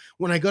 2,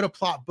 when I go to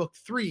plot book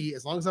 3,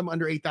 as long as I'm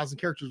under 8,000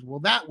 characters, will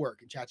that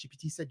work? And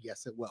ChatGPT said,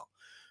 yes, it will.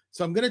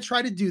 So I'm going to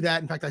try to do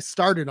that. In fact, I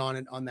started on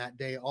it on that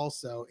day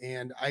also.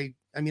 And I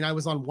mean, I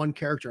was on one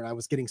character and I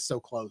was getting so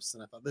close,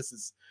 and I thought this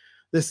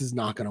is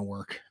not going to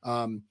work.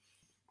 And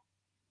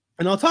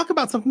I'll talk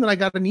about something that I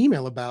got an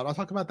email about. I'll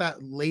talk about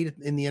that late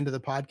in the end of the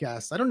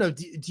podcast. I don't know.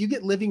 Do you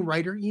get living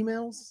writer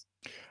emails?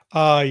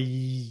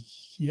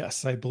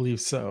 Yes, I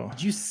believe so.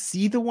 Did you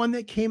see the one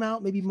that came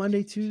out maybe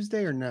Monday,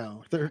 Tuesday, or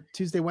no?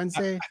 Tuesday,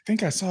 Wednesday? I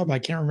think I saw it, but I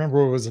can't remember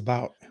what it was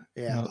about.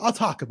 Yeah, I'll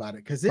talk about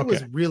it because it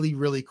was really,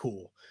 really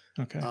cool.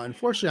 Okay.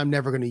 Unfortunately, I'm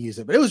never going to use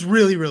it, but it was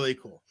really, really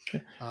cool.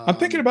 Okay. I'm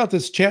thinking about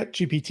this Chat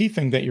GPT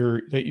thing that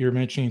you're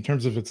mentioning in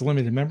terms of its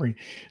limited memory.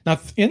 Now,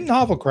 in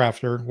Novel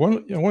Crafter,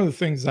 one of the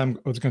things I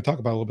was going to talk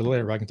about a little bit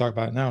later, but I can talk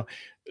about it now.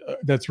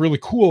 That's really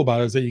cool about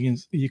it is that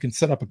you can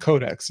set up a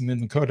codex, and in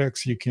the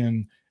codex you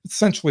can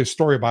essentially a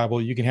story Bible.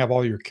 You can have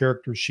all your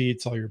character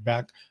sheets, all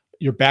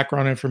your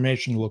background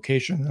information,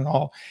 location, and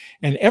all.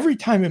 And every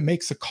time it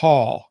makes a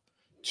call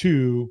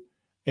to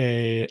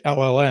a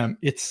LLM,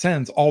 it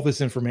sends all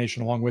this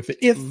information along with it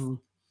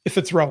if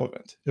it's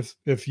relevant,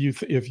 if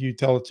you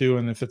tell it to,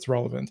 and if it's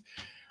relevant,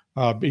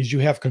 because you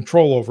have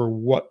control over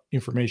what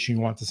information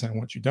you want to send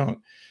and what you don't.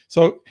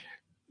 So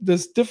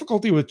this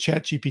difficulty with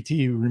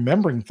ChatGPT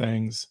remembering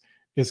things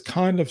is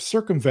kind of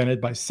circumvented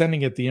by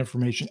sending it the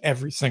information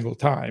every single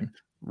time,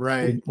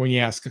 right? When you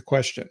ask a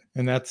question,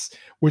 and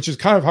which is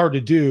kind of hard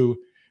to do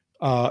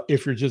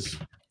if you're just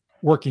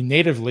working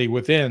natively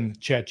within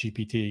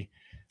ChatGPT.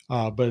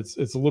 But it's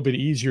a little bit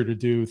easier to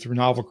do through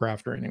Novel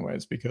Crafter,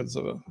 anyways, because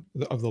of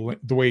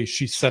the way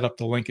she set up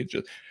the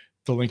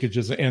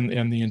linkages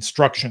and the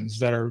instructions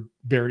that are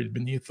buried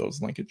beneath those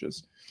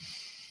linkages.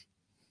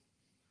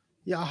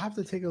 Yeah, I'll have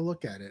to take a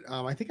look at it.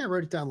 I think I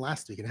wrote it down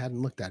last week and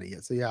hadn't looked at it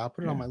yet. So yeah, I'll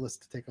put it on my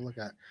list to take a look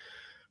at.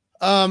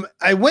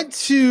 I went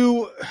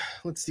to,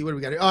 let's see, what do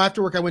we got? Oh,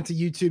 after work, I went to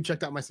YouTube,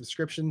 checked out my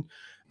subscription.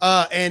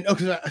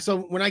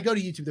 So when I go to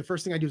YouTube, the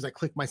first thing I do is I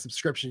click my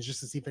subscriptions just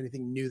to see if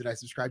anything new that I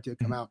subscribed to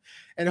come out.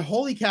 And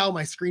holy cow,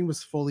 my screen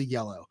was fully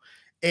yellow.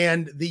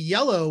 And the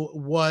yellow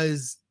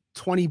was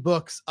 20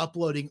 books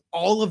uploading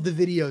all of the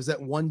videos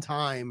at one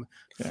time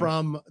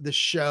from the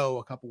show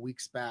a couple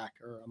weeks back,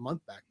 or a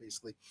month back,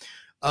 basically.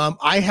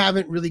 I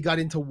haven't really got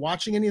into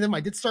watching any of them.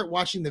 I did start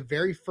watching the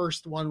very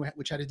first one,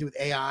 which had to do with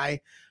AI.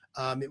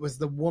 It was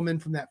the woman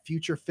from that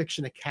Future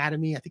Fiction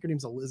Academy. I think her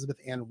name's Elizabeth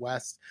Ann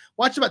West.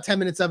 Watched about 10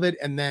 minutes of it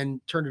and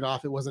then turned it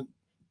off. It wasn't,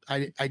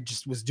 I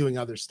just was doing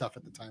other stuff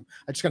at the time.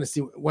 I just kind of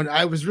see when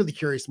I was really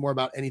curious more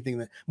than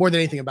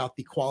anything about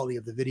the quality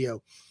of the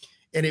video.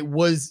 And it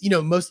was,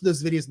 most of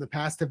those videos in the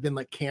past have been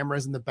like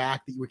cameras in the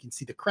back that you can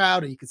see the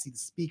crowd and you can see the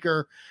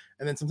speaker.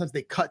 And then sometimes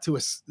they cut to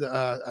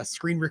a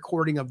screen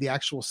recording of the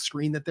actual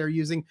screen that they're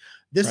using.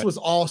 This was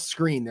all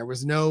screen. There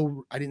was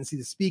I didn't see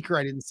the speaker.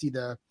 I didn't see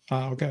the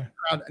okay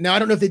crowd. Now, I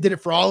don't know if they did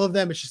it for all of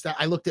them. It's just that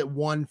I looked at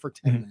one for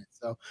 10 minutes.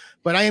 So,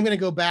 but I am going to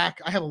go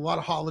back. I have a lot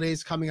of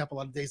holidays coming up, a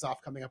lot of days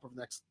off coming up over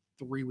the next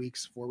 3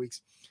 weeks, 4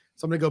 weeks.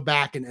 So I'm going to go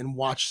back and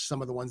watch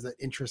some of the ones that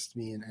interest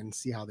me and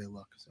see how they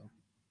look. So.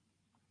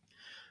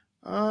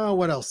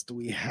 What else do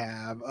we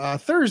have?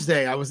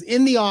 Thursday, I was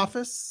in the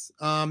office.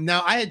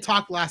 Now I had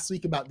talked last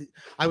week about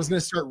I was going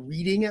to start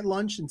reading at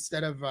lunch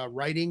instead of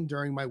writing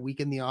during my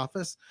week in the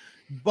office,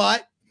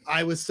 but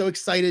I was so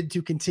excited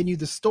to continue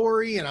the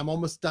story and I'm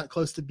almost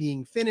close to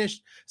being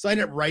finished. So I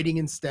ended up writing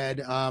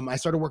instead. I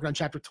started working on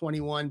chapter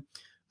 21.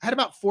 I had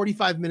about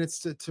 45 minutes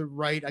to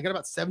write. I got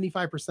about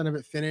 75% of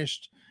it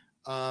finished.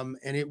 And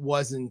it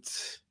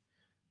wasn't,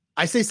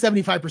 I say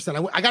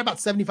 75%. I got about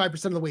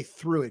 75% of the way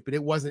through it, but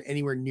it wasn't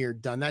anywhere near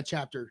done. That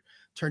chapter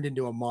turned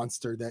into a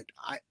monster that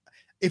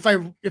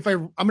I'm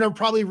going to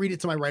probably read it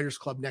to my writers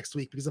club next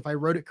week, because if I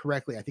wrote it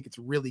correctly, I think it's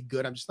really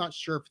good. I'm just not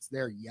sure if it's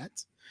there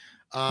yet.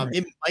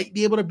 It might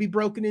be able to be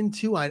broken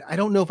into. I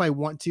don't know if I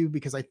want to,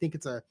 because I think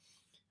it's a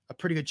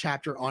pretty good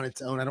chapter on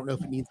its own. I don't know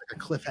if it needs like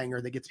a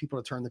cliffhanger that gets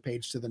people to turn the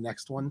page to the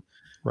next one.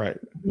 Right.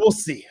 We'll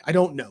see. I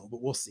don't know,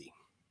 but we'll see.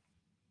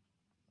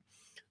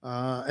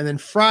 And then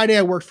Friday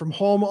I worked from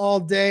home all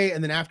day.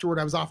 And then afterward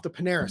I was off to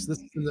Panera. So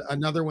this is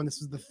another one. This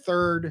was the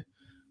third.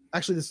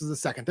 Actually, this was the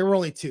second. There were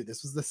only two.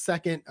 This was the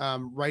second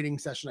writing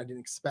session I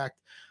didn't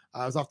expect.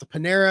 I was off to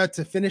Panera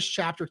to finish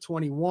chapter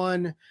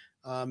 21.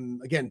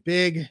 Again,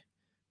 big,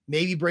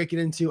 maybe break it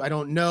into, I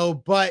don't know,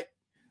 but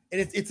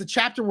it's a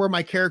chapter where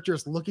my character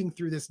is looking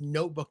through this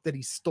notebook that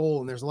he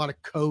stole. And there's a lot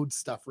of code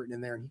stuff written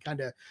in there. And he kind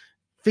of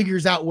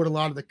figures out what a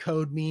lot of the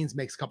code means,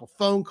 makes a couple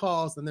phone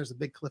calls, then there's a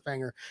big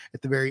cliffhanger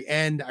at the very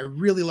end. I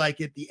really like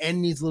it. The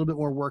end needs a little bit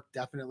more work,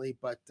 definitely,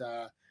 but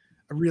I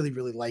really,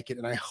 really like it,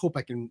 and I hope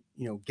I can,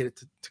 get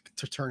it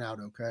to turn out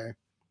okay.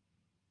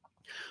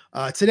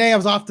 Today I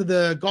was off to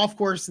the golf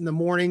course in the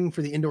morning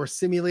for the indoor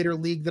simulator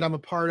league that I'm a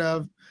part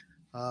of.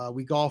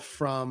 We golf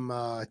from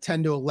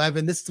 10 to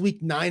 11. This is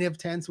week 9 of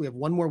 10, so we have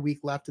one more week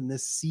left in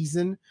this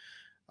season.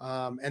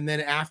 And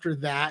then after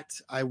that,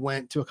 I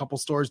went to a couple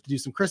stores to do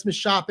some Christmas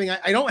shopping.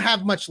 I don't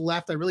have much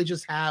left. I really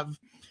just have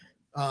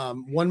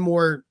one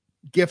more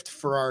gift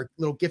for our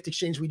little gift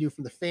exchange we do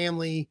from the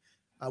family.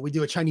 We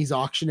do a Chinese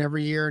auction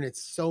every year, and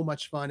it's so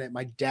much fun at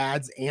my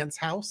dad's aunt's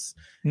house.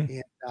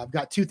 And I've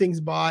got 2 things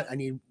bought. I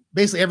need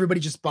basically everybody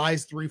just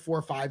buys 3,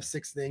 4, 5,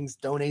 6 things,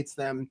 donates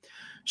them.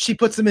 She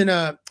puts them in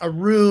a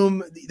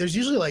room. There's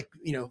usually like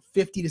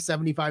 50 to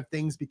 75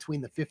 things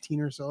between the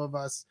 15 or so of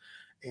us.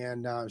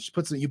 And she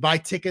puts it, you buy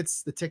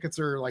tickets. The tickets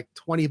are like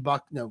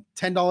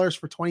 $10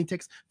 for 20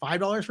 tickets,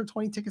 $5 for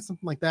 20 tickets,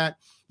 something like that.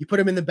 You put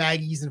them in the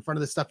baggies in front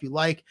of the stuff you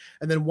like.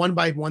 And then one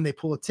by one, they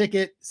pull a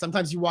ticket.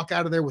 Sometimes you walk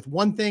out of there with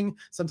one thing.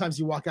 Sometimes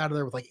you walk out of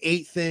there with like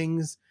 8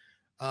 things.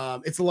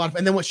 It's a lot of,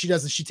 and then what she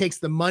does is she takes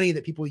the money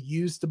that people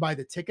use to buy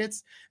the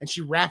tickets and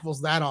she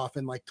raffles that off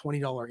in like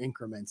 $20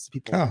 increments.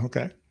 People. Oh,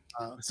 okay.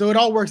 So it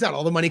all works out.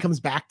 All the money comes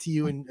back to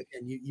you, and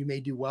you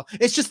may do well.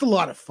 It's just a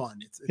lot of fun.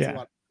 It's a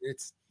lot.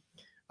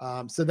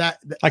 So that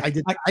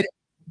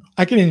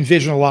I can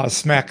envision a lot of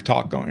smack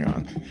talk going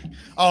on.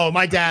 Oh,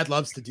 my dad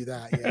loves to do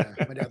that. Yeah,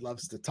 my dad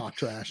loves to talk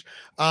trash.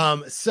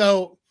 But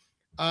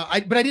I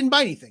didn't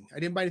buy anything. I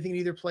didn't buy anything in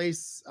either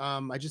place.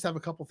 I just have a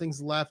couple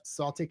things left,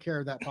 so I'll take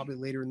care of that probably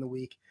later in the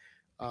week.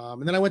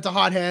 And then I went to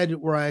Hothead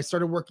where I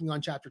started working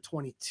on chapter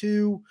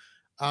 22.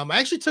 I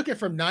actually took it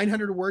from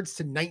 900 words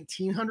to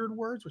 1900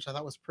 words, which I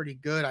thought was pretty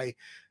good.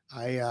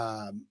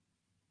 I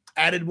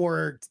added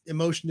more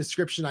emotion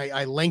description.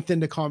 I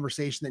lengthened a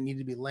conversation that needed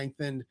to be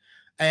lengthened.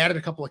 I added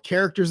a couple of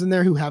characters in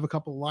there who have a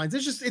couple of lines.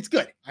 It's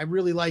good. I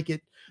really like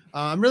it.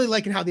 I'm really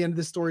liking how the end of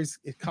this story is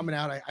coming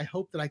out. I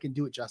hope that I can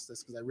do it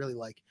justice because I really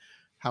like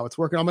how it's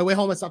working. On my way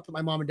home, I stopped at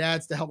my mom and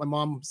dad's to help my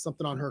mom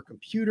something on her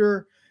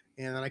computer.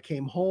 And then I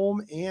came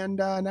home and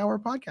now we're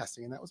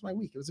podcasting, and that was my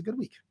week. It was a good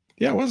week.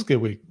 Yeah, it was a good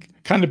week.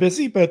 Kind of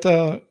busy, but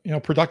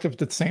productive at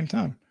the same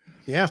time.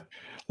 Yeah.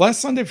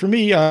 Last Sunday for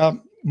me,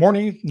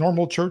 morning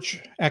normal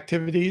church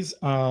activities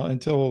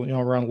until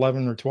around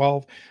 11 or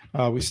 12.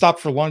 We stopped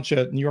for lunch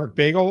at New York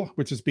Bagel,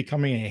 which is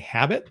becoming a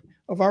habit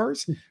of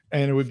ours,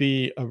 and it would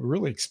be a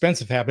really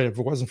expensive habit if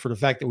it wasn't for the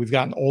fact that we've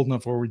gotten old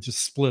enough where we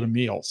just split a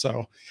meal.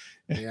 So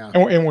yeah,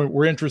 and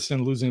we're interested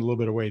in losing a little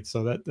bit of weight,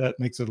 so that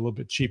makes it a little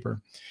bit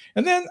cheaper.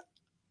 And then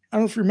I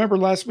don't know if you remember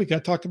last week I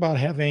talked about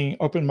having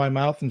opened my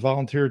mouth and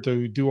volunteered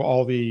to do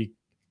all the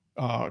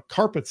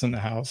carpets in the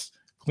house,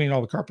 clean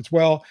all the carpets.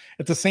 Well,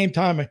 at the same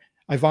time,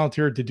 I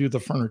volunteered to do the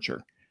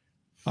furniture.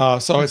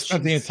 So I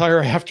spent the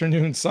entire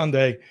afternoon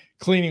Sunday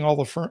cleaning all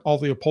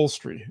the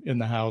upholstery in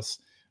the house,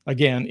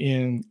 again,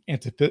 in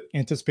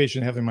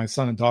anticipation of having my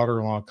son and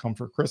daughter-in-law come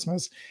for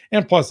Christmas.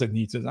 And plus it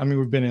needs it. I mean,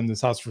 we've been in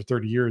this house for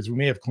 30 years. We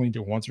may have cleaned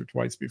it once or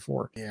twice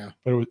before. Yeah.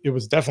 But it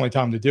was definitely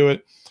time to do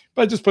it.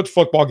 But I just put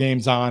football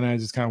games on and I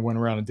just kind of went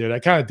around and did it. I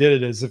kind of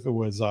did it as if it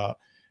was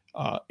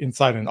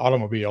inside an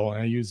automobile,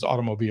 and I used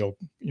automobile,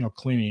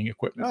 cleaning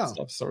equipment and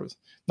stuff. So it was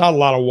not a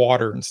lot of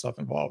water and stuff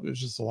involved. It was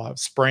just a lot of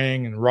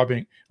spraying and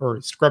rubbing or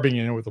scrubbing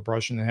it in with a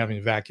brush and then having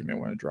to vacuum it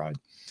when it dried.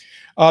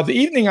 The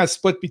evening I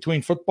split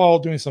between football,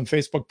 doing some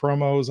Facebook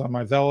promos on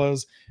my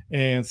Velas,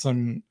 and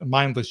some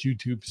mindless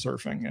YouTube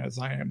surfing, as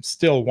I am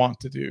still want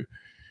to do.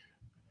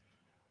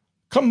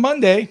 Come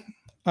Monday,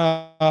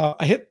 I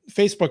hit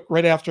Facebook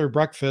right after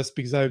breakfast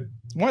because I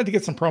wanted to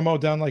get some promo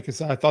done. Like I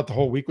said, I thought the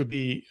whole week would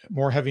be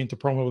more heavy into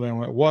promo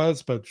than it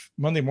was, but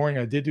Monday morning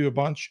I did do a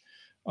bunch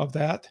of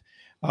that.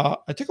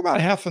 I took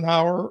about half an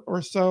hour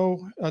or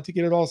so to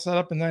get it all set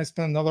up, and then I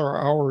spent another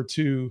hour or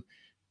two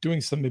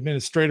doing some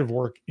administrative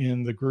work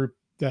in the group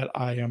that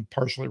I am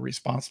partially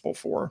responsible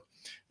for.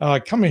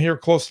 Coming here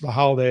close to the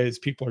holidays,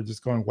 people are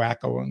just going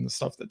wacko in the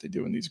stuff that they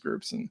do in these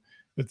groups, and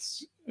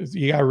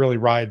you got to really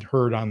ride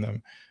herd on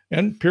them,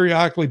 and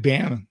periodically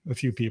ban a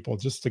few people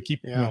just to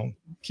keep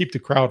keep the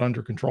crowd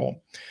under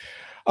control.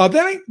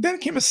 Then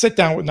came a sit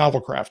down with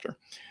Novel Crafter,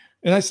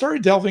 and I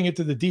started delving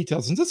into the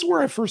details. And this is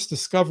where I first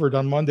discovered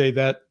on Monday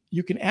that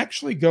you can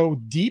actually go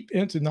deep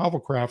into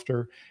Novel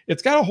Crafter.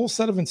 It's got a whole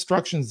set of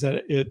instructions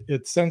that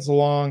it sends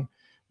along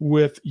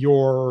with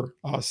your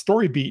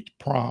story beat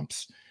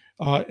prompts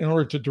in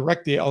order to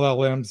direct the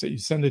LLMs that you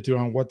send it to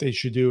on what they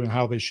should do and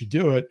how they should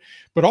do it.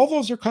 But all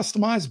those are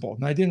customizable,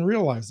 and I didn't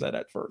realize that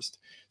at first.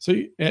 So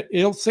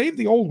it'll save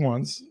the old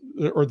ones,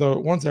 or the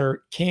ones that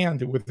are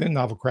canned within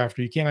Novel Crafter.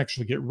 You can't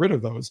actually get rid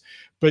of those,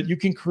 but you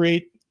can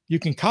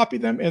copy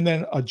them and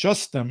then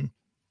adjust them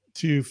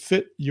to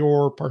fit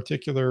your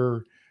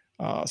particular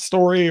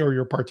story or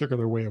your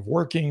particular way of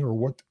working,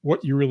 or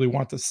what you really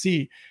want to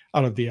see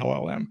out of the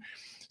LLM.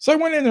 So I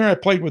went in there and I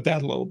played with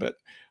that a little bit.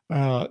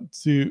 And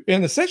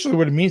essentially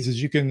what it means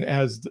is you can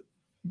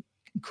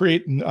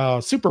create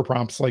super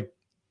prompts like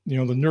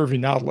the nervy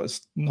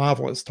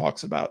novelist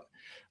talks about,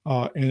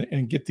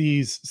 and get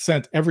these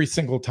sent every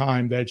single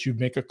time that you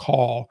make a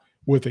call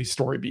with a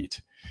story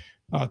beat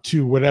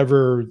to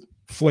whatever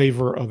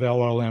flavor of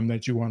LLM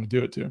that you want to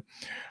do it to.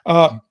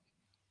 I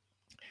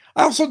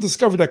also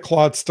discovered that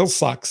Claude still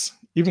sucks,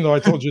 even though I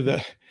told you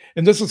that.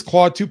 And this is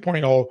Claude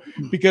 2.0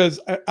 because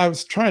I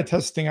was trying to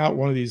testing out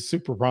one of these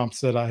super prompts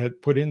that I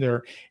had put in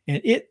there,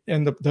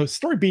 and the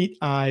story beat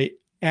I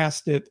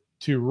asked it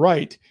to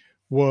write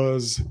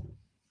was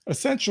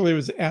essentially, it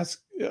was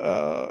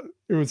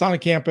it was on a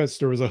campus.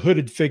 There was a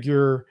hooded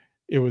figure.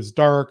 It was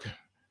dark.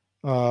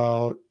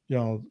 Uh,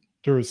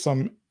 there was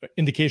some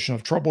indication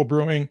of trouble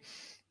brewing.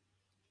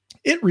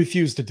 It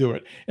refused to do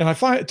it. And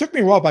it took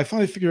me a while, but I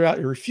finally figured out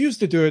it refused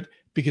to do it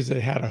because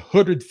it had a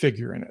hooded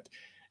figure in it.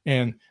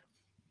 And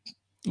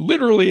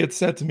literally it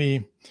said to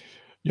me,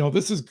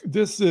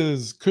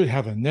 this could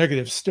have a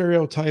negative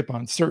stereotype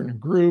on certain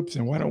groups.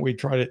 And why don't we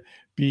try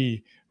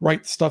to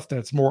write stuff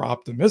that's more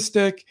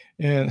optimistic?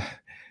 And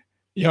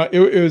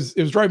it was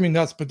driving me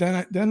nuts. But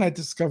then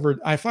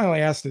I finally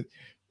asked it,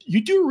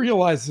 you do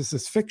realize this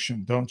is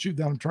fiction, don't you,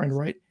 that I'm trying to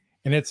write?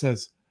 And it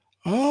says,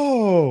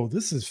 oh,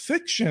 this is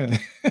fiction.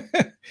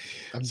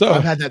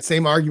 I've had that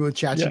same argument with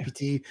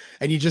ChatGPT, Yeah.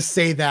 and you just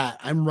say that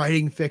I'm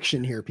writing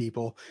fiction here,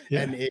 people,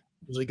 Yeah. and it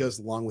usually goes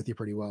along with you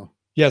pretty well.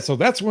 Yeah, so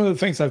that's one of the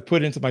things I've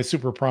put into my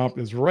super prompt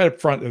is right up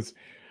front is,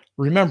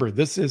 remember,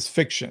 this is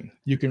fiction.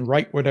 You can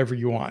write whatever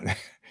you want.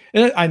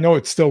 And I know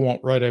it still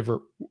won't write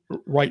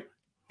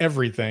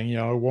everything,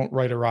 it won't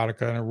write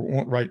erotica, and it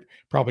won't write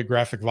probably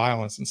graphic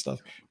violence and stuff.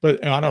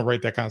 But I don't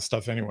write that kind of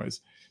stuff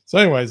anyways. So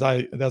anyways,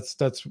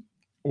 that's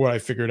what I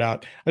figured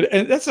out.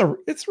 And it's a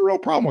real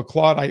problem with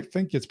Claude. I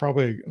think it's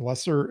probably a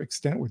lesser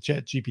extent with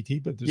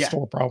ChatGPT, but there's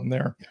still a problem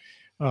there.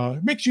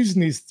 It makes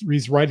using these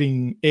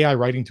AI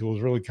writing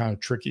tools really kind of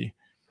tricky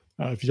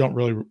if you don't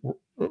really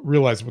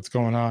realize what's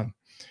going on.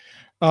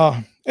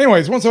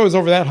 Anyways, once I was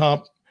over that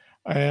hump,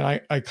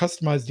 and I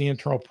customized the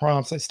internal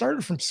prompts, I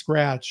started from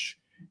scratch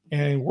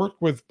and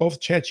worked with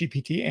both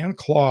ChatGPT and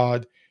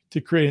Claude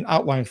to create an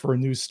outline for a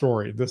new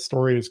story. This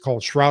story is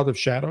called Shroud of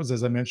Shadows,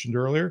 as I mentioned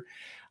earlier.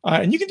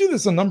 And you can do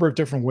this a number of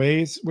different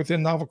ways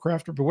within Novel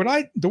Crafter. But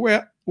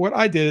what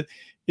I did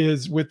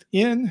is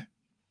within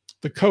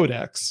the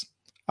codex,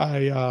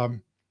 I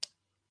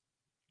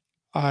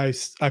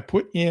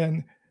put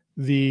in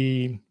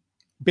the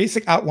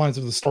basic outlines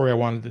of the story I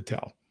wanted to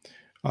tell.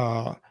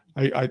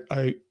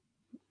 I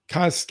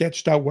kind of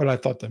sketched out what I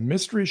thought the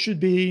mystery should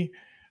be.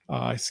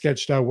 I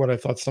sketched out what I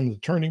thought some of the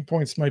turning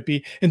points might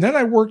be. And then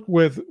I worked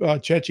with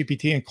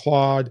ChatGPT and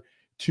Claude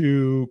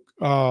to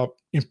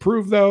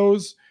improve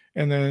those.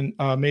 And then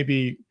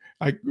maybe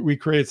we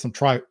created some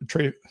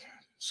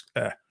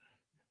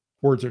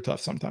words are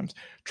tough sometimes.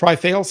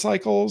 Try-fail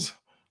cycles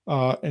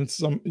and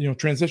some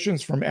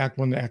transitions from Act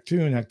 1 to Act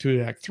 2 and Act 2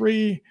 to Act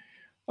 3.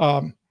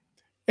 And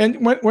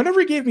whenever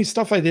he gave me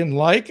stuff I didn't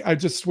like, I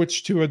just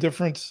switched to a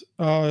different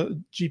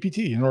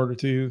GPT in order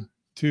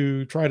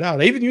to try it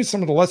out. I even used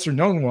some of the lesser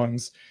known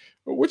ones,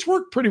 which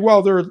worked pretty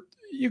well.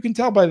 You can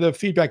tell by the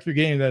feedback you're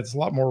getting that it's a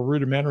lot more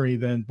rudimentary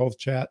than both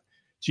Chat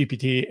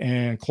GPT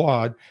and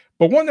Claude.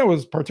 But one that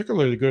was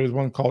particularly good is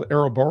one called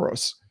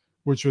Ouroboros,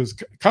 which was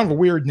kind of a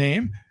weird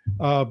name,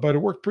 but it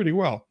worked pretty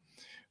well.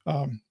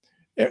 And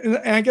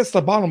I guess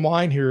the bottom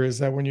line here is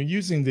that when you're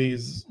using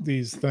these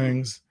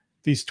things,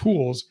 these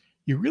tools,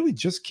 you really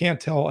just can't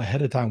tell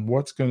ahead of time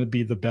what's going to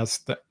be the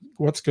best,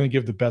 what's going to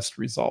give the best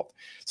result.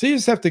 So you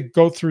just have to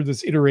go through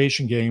this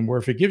iteration game where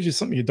if it gives you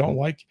something you don't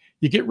like,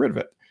 you get rid of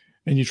it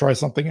and you try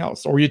something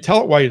else, or you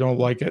tell it why you don't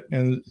like it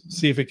and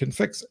see if it can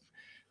fix it.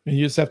 And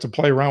you just have to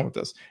play around with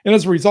this. And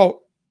as a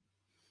result,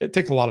 it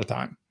takes a lot of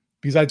time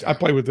because I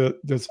played with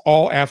this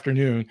all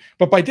afternoon.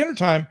 But by dinner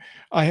time,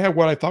 I had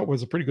what I thought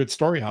was a pretty good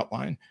story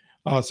outline.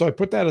 So I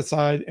put that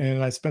aside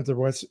and I spent the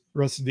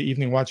rest of the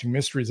evening watching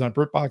mysteries on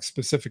BritBox,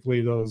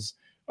 specifically those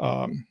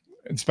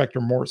Inspector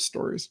Morse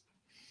stories.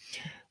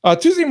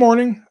 Tuesday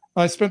morning,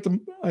 I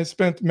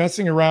spent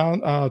messing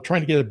around trying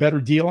to get a better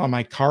deal on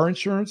my car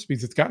insurance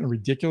because it's gotten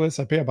ridiculous.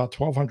 I pay about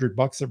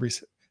 $1,200 every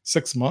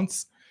 6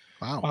 months.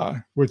 Wow.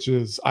 Which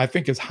I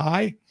think is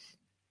high.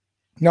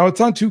 Now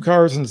it's on 2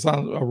 cars and it's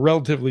on a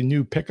relatively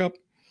new pickup.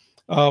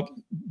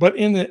 But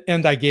in the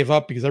end, I gave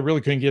up because I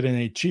really couldn't get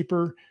any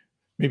cheaper.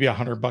 Maybe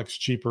 $100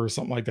 cheaper or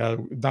something like that.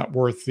 Not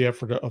worth the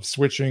effort of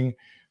switching.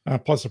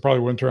 Plus, it probably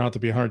wouldn't turn out to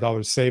be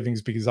 $100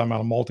 savings because I'm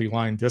on a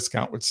multi-line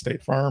discount with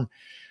State Farm.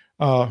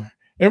 And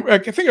I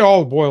think it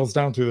all boils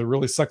down to it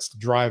really sucks to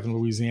drive in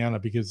Louisiana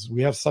because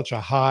we have such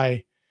a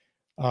high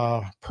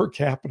per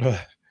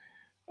capita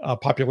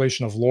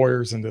population of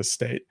lawyers in this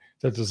state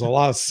that there's a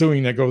lot of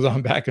suing that goes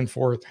on back and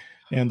forth.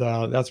 And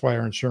that's why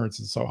our insurance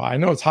is so high. I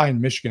know it's high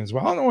in Michigan as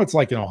well. I don't know what it's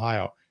like in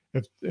Ohio,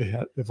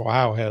 if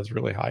Ohio has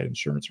really high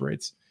insurance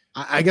rates.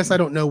 I guess I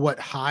don't know what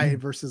high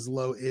versus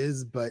low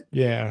is, but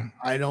yeah,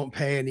 I don't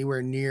pay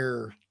anywhere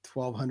near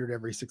 $1,200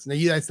 every 6. Now,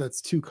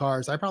 that's 2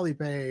 cars. I probably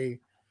pay,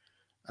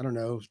 I don't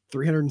know,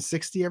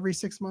 $360 every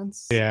 6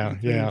 months. Yeah,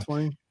 yeah.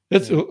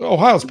 $320.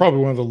 Ohio's probably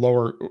one of the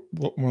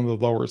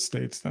lower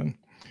states then.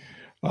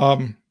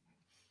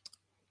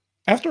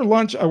 After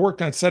lunch, I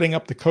worked on setting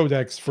up the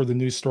codex for the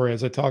new story.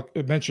 As I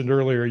mentioned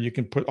earlier, you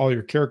can put all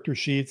your character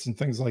sheets and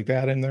things like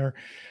that in there,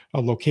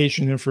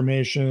 location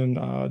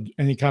information,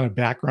 any kind of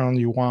background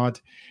you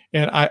want,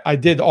 and I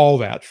did all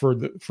that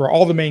for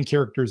all the main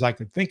characters I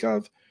could think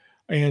of,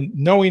 and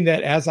knowing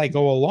that as I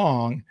go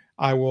along,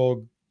 I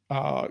will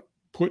uh,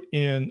 put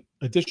in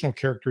additional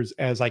characters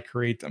as I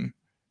create them.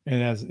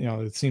 And as you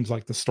know, it seems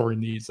like the story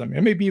needs them,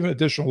 and maybe even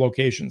additional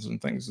locations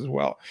and things as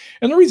well.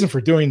 And the reason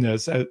for doing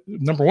this,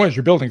 number one, is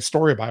you're building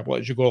story Bible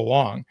as you go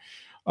along,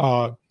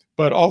 uh,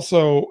 but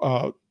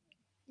also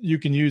you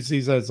can use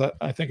these, as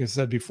I think I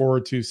said before,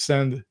 to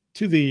send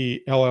to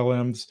the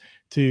LLMs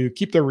to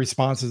keep their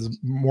responses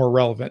more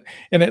relevant.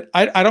 And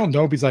I don't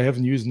know, because I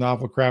haven't used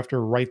Novel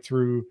Crafter right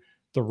through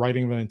the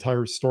writing of an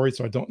entire story,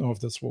 so I don't know if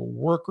this will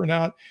work or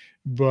not.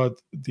 But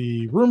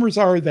the rumors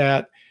are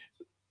that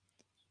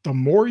the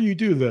more you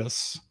do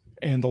this,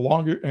 and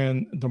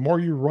the more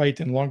you write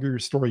and longer your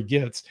story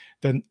gets,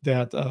 then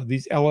that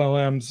these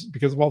LLMs,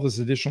 because of all this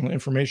additional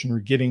information we're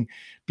getting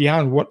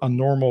beyond what a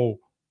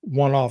normal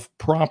one-off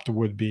prompt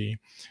would be,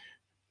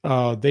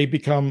 they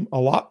become a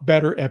lot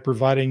better at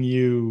providing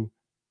you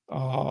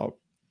uh,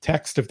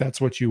 text, if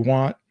that's what you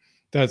want,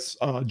 that's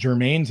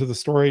germane to the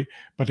story.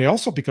 But they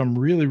also become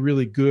really,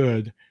 really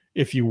good,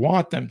 if you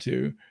want them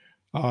to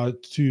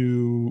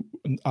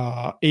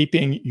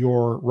aping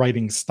your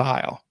writing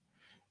style.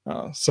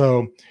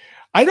 So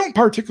I don't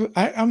particularly,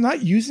 I'm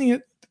not using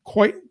it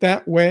quite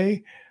that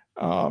way.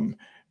 Um,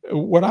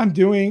 what I'm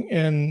doing,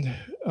 and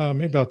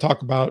maybe I'll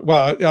talk about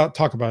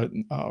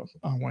it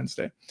on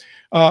Wednesday.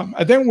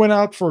 I then went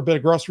out for a bit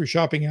of grocery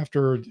shopping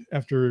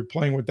after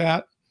playing with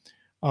that,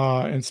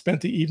 and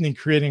spent the evening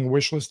creating a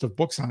wish list of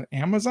books on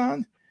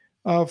Amazon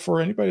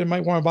for anybody that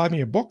might want to buy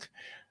me a book.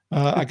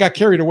 I got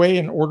carried away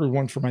and ordered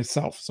one for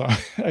myself, so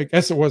I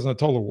guess it wasn't a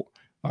total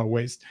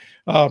waste.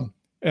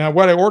 And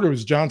what I ordered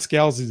was John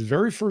Scalzi's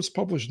very first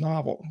published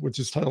novel, which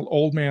is titled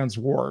Old Man's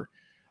War,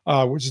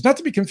 which is not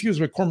to be confused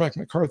with Cormac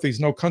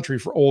McCarthy's No Country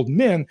for Old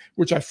Men,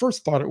 which I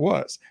first thought it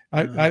was.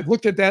 I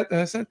looked at that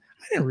and I said,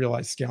 I didn't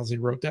realize Scalzi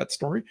wrote that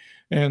story.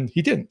 And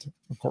he didn't,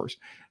 of course.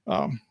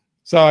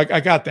 So I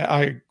got that.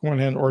 I went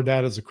ahead and ordered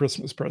that as a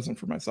Christmas present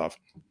for myself.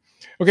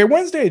 Okay,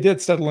 Wednesday I did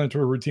settle into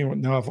a routine with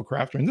Novel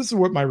Crafter, and this is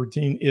what my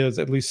routine is,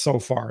 at least so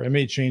far. It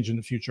may change in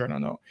the future, I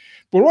don't know.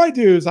 But what I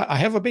do is I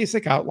have a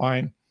basic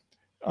outline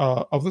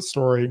of the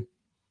story.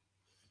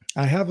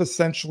 I have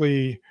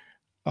essentially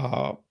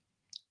uh,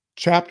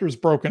 chapters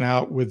broken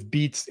out with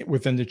beats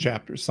within the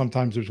chapters.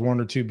 Sometimes there's one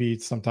or two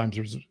beats. Sometimes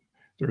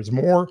there's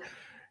more.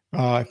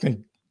 I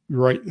think you're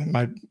right.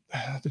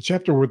 The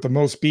chapter with the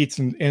most beats,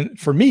 and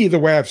for me, the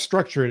way I've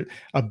structured it,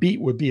 a beat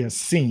would be a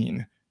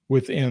scene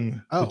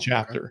within the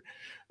chapter. Okay.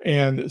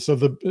 And so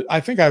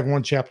I think I have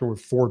one chapter with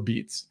 4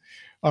 beats.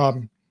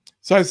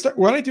 So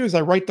what I do is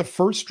I write the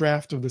first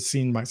draft of the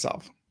scene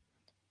myself.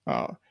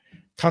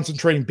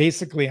 Concentrating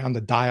basically on the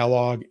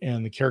dialogue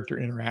and the character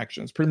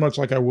interactions, pretty much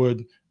like I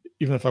would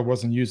even if I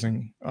wasn't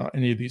using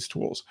any of these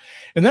tools.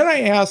 And then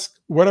I ask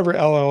whatever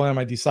LLM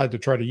I decide to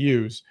try to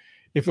use,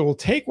 if it will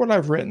take what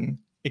I've written,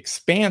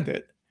 expand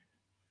it.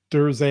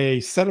 There's a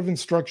set of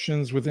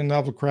instructions within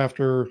Novel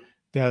Crafter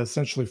that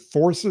essentially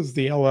forces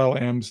the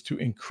LLMs to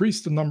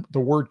increase the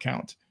word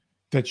count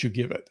that you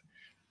give it.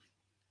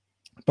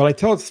 But I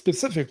tell it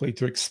specifically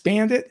to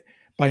expand it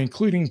by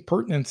including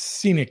pertinent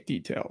scenic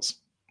details.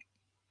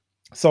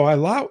 So I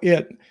allow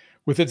it,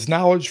 with its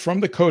knowledge from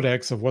the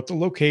codex of what the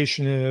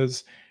location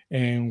is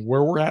and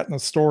where we're at in the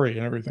story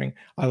and everything,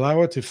 I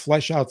allow it to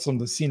flesh out some of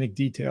the scenic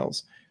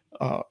details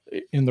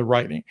in the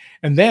writing.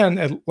 And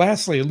then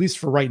lastly, at least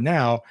for right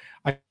now,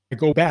 I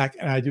go back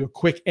and I do a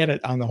quick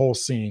edit on the whole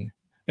scene.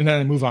 And then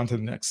I move on to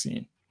the next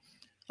scene.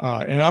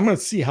 And I'm going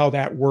to see how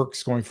that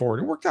works going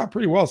forward. It worked out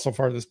pretty well so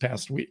far this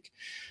past week.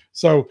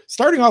 So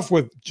starting off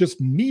with just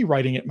me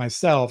writing it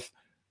myself,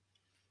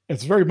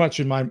 it's very much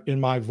in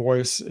my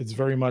voice. It's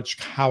very much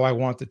how I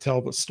want to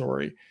tell the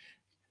story.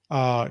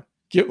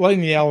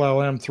 Letting the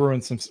LLM throw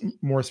in some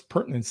more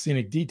pertinent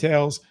scenic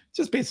details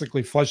just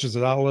basically fleshes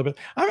it out a little bit.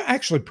 I'm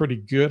actually pretty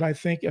good, I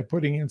think, at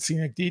putting in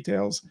scenic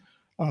details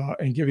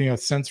and giving a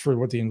sense for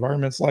what the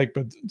environment's like,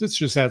 but this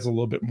just adds a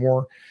little bit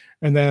more.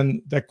 And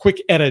then that quick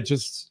edit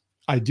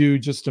I do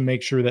just to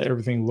make sure that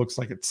everything looks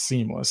like it's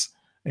seamless.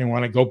 And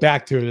when I go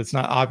back to it, it's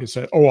not obvious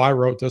that, oh, I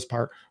wrote this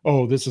part.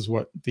 Oh, this is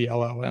what the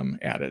LLM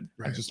added.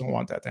 Right. I just don't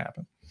want that to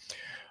happen.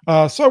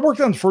 So I worked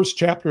on the first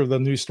chapter of the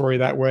new story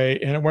that way,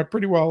 and it went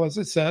pretty well, as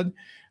I said.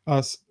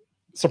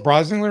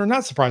 Surprisingly or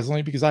not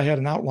surprisingly, because I had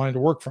an outline to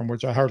work from,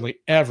 which I hardly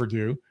ever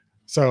do.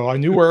 So I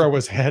knew where I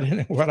was headed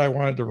and what I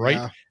wanted to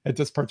write at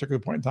this particular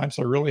point in time.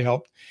 So it really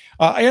helped.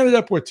 I ended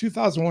up with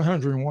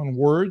 2,101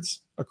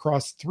 words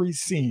across 3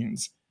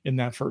 scenes in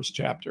that first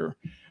chapter.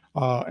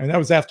 And that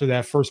was after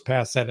that first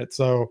pass edit.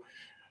 So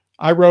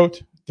I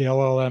wrote, the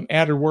LLM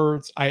added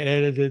words, I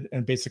edited,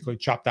 and basically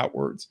chopped out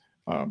words.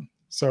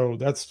 So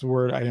that's the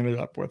word I ended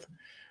up with.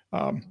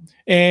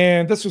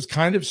 And this was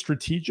kind of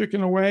strategic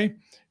in a way,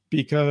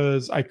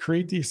 because I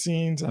create these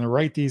scenes and I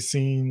write these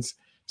scenes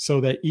so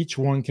that each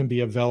one can be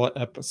a Vela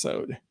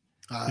episode.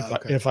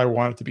 Okay. if I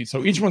want it to be.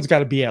 So each one's got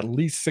to be at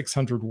least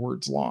 600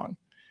 words long.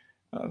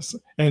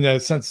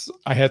 Since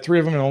I had 3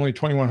 of them and only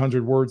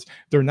 2,100 words,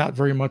 they're not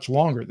very much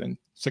longer than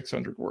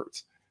 600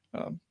 words.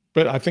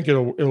 But I think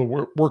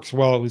works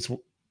well, at least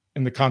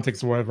in the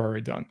context of what I've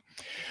already done.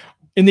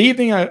 In the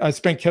evening, I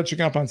spent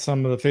catching up on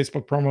some of the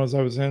Facebook promos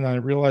I was in. I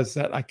realized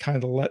that I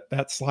kind of let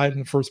that slide in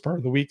the first part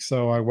of the week,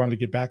 so I wanted to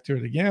get back to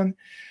it again.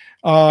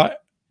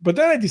 But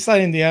then I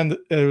decided in the end,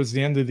 it was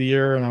the end of the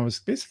year, and I was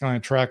basically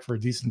on track for a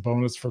decent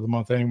bonus for the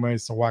month anyway,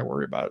 so why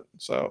worry about it?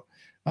 So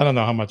I don't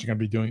know how much I'm going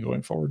to be doing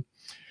going forward.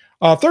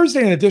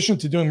 Thursday, in addition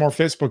to doing more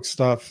Facebook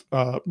stuff,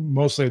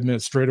 mostly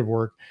administrative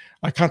work,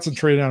 I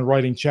concentrated on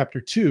writing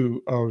chapter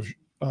 2 of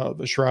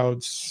the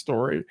Shroud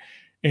story.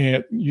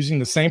 And using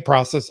the same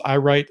process, I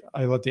let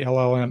the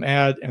LLM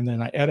add, and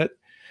then I edit.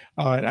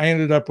 And I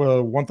ended up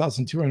with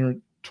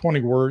 1,220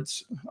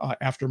 words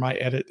after my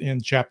edit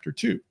in chapter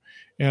 2.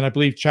 And I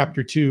believe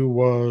chapter 2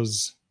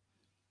 was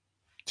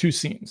 2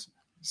 scenes.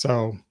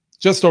 So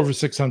just over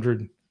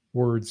 600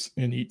 words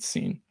in each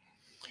scene.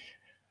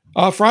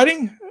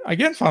 Friday,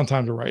 again, found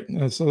time to write.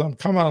 So I'm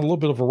coming on a little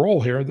bit of a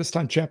roll here. This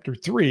time, chapter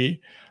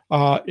 3.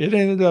 It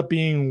ended up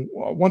being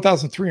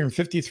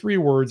 1,353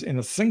 words in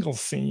a single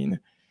scene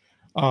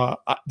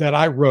that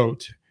I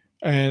wrote.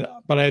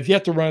 But I've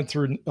yet to run it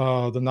through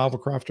the Novel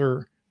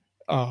Crafter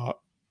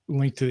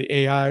link to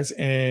the AIs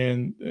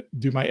and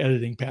do my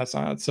editing pass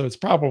on it. So it's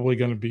probably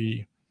going to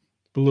be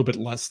a little bit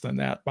less than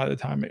that by the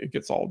time it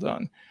gets all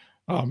done.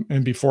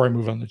 And before I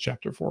move on to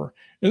chapter 4.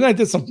 And then I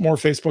did some more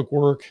Facebook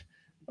work.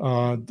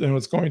 Then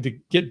was going to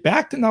get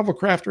back to Novel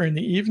Crafter in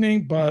the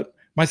evening, but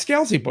my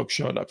Scalzi book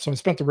showed up. So I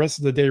spent the rest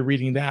of the day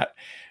reading that.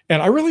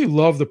 And I really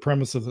love the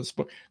premise of this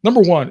book.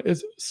 Number one,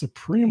 it's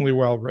supremely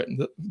well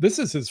written. This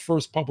is his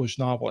first published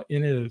novel,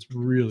 and it is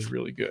really,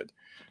 really good.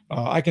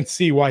 I can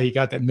see why he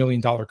got that $1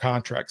 million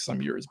contract some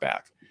years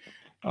back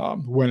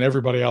when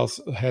everybody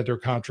else had their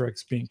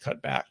contracts being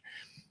cut back.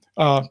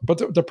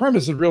 But the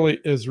premise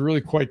is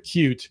really quite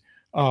cute.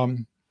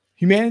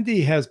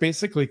 Humanity has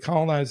basically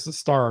colonized the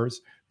stars,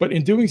 but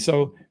in doing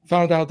so,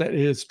 found out that it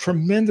is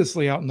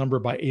tremendously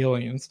outnumbered by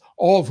aliens,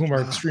 all of whom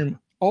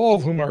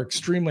are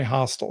extremely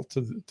hostile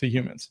to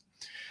humans.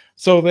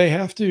 So they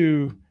have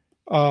to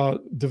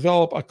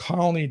develop a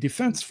colony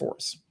defense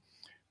force.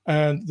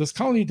 And this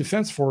colony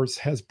defense force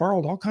has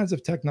borrowed all kinds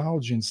of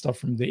technology and stuff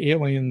from the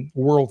alien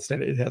worlds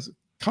that it has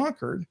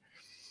conquered.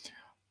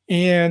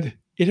 And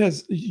it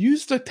has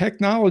used the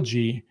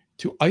technology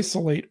to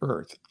isolate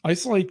Earth.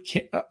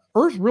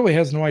 Earth really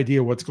has no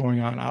idea what's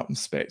going on out in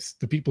space,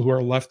 the people who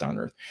are left on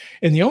Earth.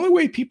 And the only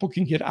way people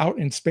can get out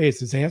in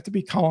space is they have to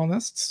be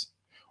colonists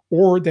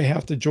or they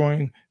have to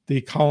join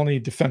the colony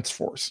defense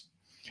force.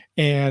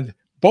 And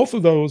both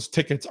of those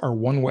tickets are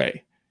one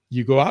way.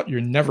 You go out, you're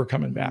never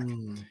coming back.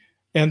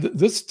 And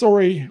this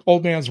story,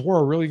 Old Man's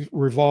War, really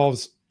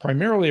revolves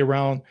primarily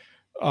around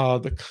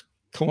the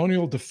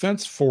Colonial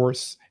Defense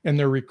Force and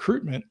their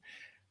recruitment.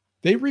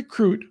 They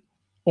recruit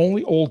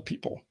only old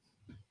people.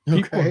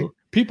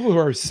 People who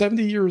are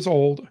 70 years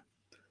old.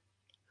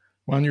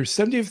 On your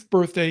 70th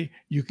birthday,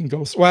 you can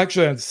go. Well,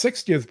 actually, on the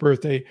 60th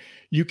birthday,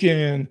 you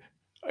can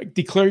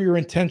declare your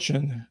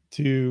intention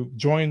to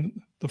join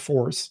the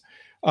force,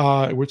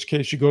 in which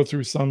case you go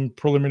through some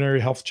preliminary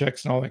health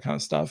checks and all that kind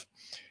of stuff.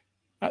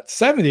 At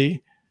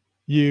 70,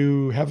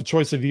 you have a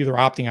choice of either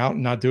opting out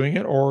and not doing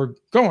it or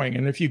going.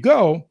 And if you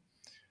go,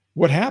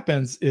 what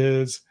happens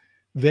is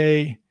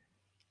in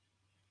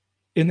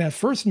that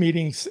first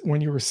meeting when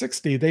you were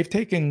 60, they've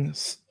taken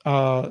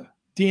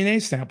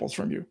DNA samples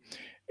from you.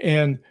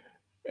 And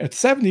at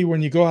 70,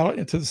 when you go out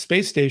into the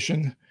space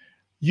station,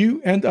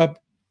 you end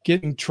up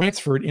getting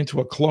transferred into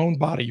a cloned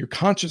body. Your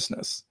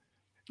consciousness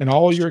and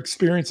all your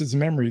experiences and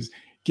memories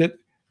get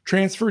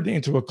transferred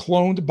into a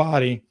cloned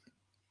body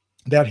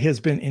that has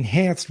been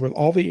enhanced with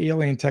all the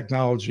alien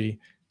technology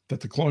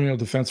that the Colonial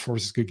Defense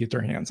Forces could get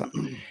their hands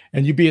on.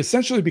 And you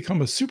essentially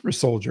become a super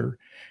soldier.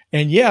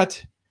 And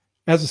yet,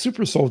 as a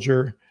super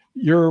soldier,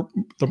 the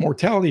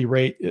mortality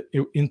rate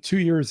in 2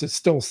 years is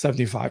still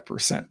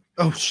 75%.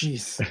 Oh,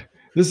 jeez.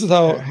 This is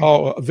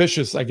how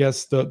vicious, I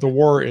guess, the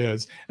war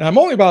is. And I'm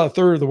only about a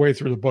third of the way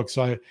through the book.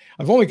 So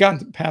I've only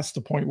gotten past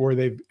the point where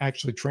they've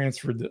actually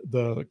transferred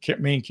the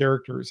main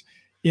characters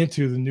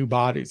into the new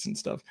bodies and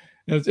stuff.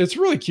 And it's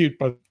really cute,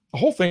 but the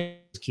whole thing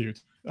is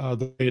cute.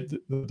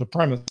 The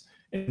premise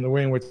and the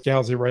way in which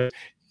Scalzi writes.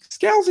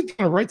 Scalzi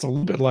kind of writes a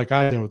little bit like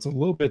I do. It's a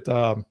little bit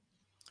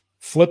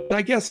flipped,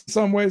 I guess, in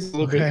some ways. A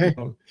little bit,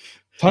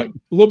 a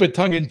little bit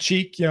tongue in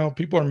cheek.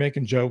 People are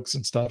making jokes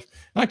and stuff.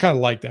 And I kind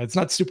of like that. It's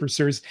not super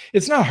serious.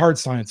 It's not hard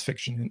science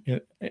fiction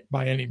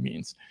by any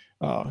means.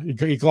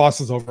 He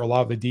glosses over a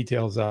lot of the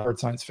details that hard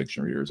science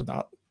fiction readers are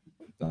not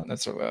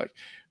necessarily like.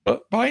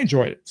 But I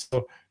enjoyed it.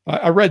 So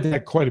I read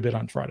that quite a bit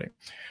on Friday.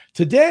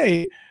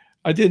 Today,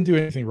 I didn't do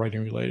anything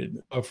writing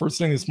related. First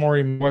thing this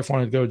morning, my wife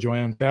wanted to go to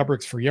Joanne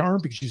Fabrics for yarn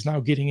because she's now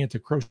getting into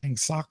crocheting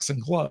socks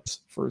and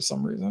gloves for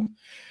some reason.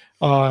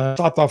 I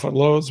stopped off at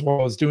Lowe's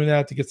while I was doing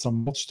that to get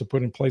some mulch to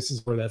put in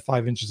places where that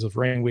 5 inches of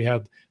rain we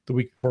had the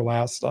week before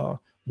last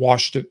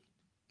washed it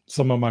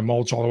some of my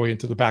mulch all the way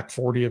into the back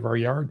 40 of our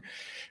yard.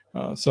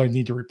 So I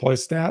need to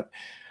replace that.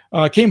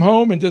 Came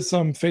home and did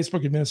some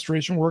Facebook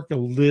administration work, a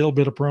little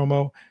bit of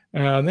promo,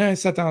 and then I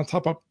sat down and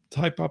type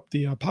up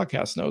the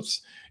podcast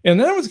notes. And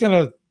then I was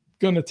gonna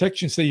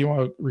text you and say you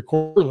want to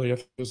record early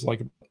if it was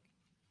like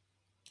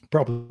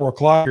probably 4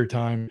 o'clock your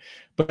time,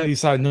 but I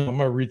decided no, I'm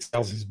gonna read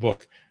Scalzi's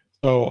book.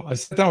 So I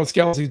sat down with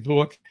Scalzi's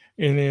book,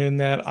 and in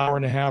that hour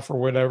and a half or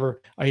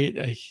whatever, I ate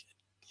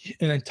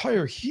an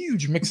entire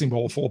huge mixing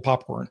bowl full of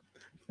popcorn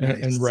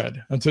and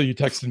read until you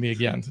texted me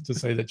again to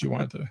say that you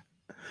wanted to.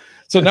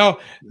 So now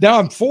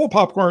I'm full of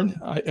popcorn.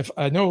 If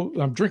I know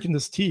I'm drinking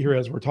this tea here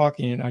as we're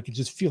talking, and I can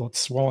just feel it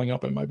swelling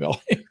up in my belly.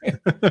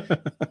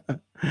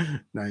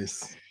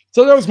 Nice.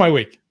 So that was my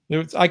week.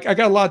 I got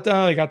a lot done.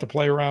 I got to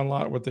play around a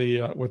lot with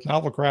the with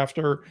Novel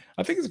Crafter.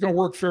 I think it's going to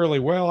work fairly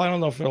well. I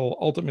don't know if it'll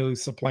ultimately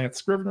supplant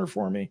Scrivener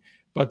for me,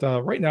 but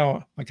right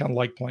now I kind of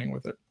like playing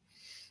with it.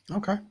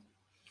 Okay.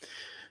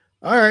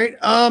 All right.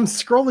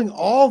 Scrolling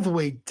all the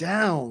way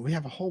down, we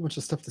have a whole bunch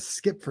of stuff to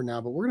skip for now,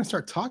 but we're going to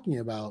start talking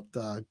about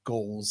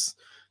goals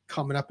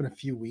coming up in a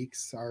few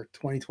weeks, our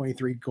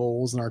 2023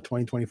 goals and our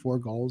 2024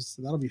 goals.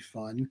 So that'll be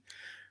fun.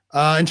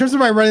 In terms of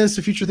my running list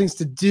of future things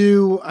to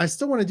do, I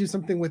still want to do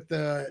something with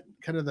the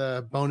kind of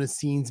the bonus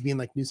scenes being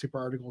like newspaper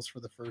articles for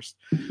the first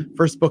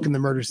book in the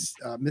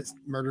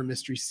murder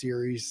mystery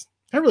series.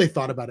 I haven't really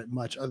thought about it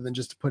much other than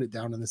just to put it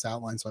down in this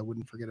outline so I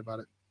wouldn't forget about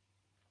it.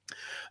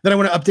 Then I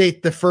want to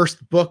update the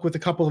first book with a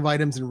couple of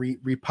items and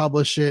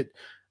republish it.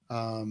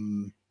 A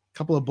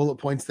couple of bullet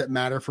points that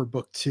matter for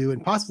book 2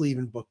 and possibly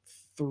even book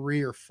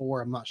 3 or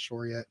 4. I'm not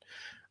sure yet.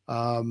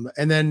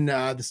 And then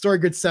the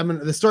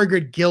Story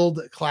Grid Guild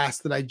class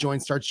that I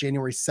joined starts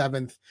January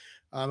 7th.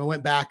 I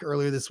went back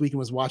earlier this week and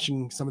was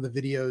watching some of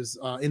the videos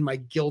in my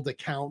guild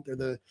account.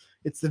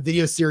 It's the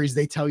video series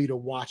they tell you to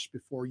watch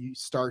before you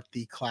start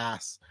the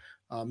class.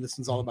 This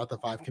one's all about the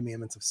 5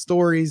 commandments of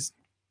stories.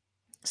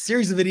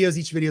 Series of videos.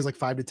 Each video is like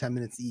 5 to 10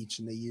 minutes each,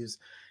 and they use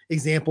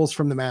examples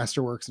from the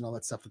masterworks and all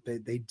that stuff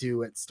that they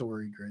do at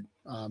Story Grid.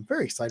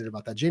 Very excited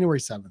about that.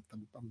 January 7th.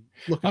 I'm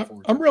looking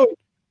forward to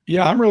it.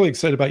 I'm really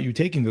excited about you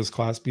taking this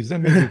class because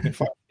then maybe you can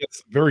find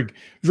very,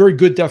 very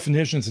good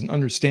definitions and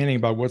understanding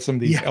about what some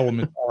of these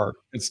elements are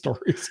in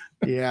stories.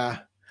 Yeah.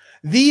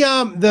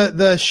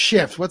 The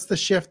shift. What's the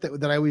shift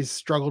that I always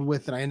struggled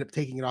with, and I ended up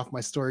taking it off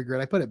my Story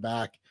Grid. I put it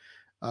back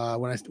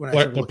when I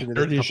started looking at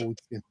it a couple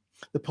weeks ago.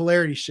 The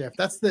polarity shift.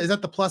 Is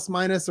that the plus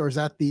minus, or is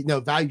that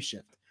value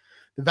shift?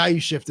 The value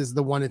shift is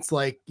the one. It's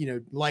like,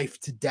 life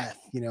to death,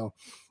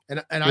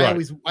 and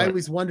right. I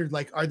always wondered,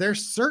 like, are there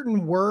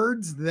certain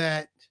words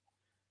that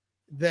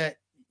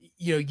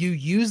you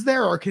use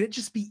there, or could it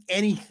just be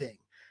anything?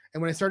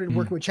 And when I started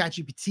working with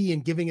ChatGPT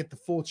and giving it the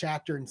full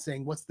chapter and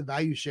saying, what's the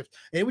value shift?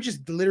 And it would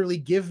just literally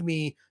give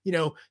me,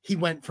 he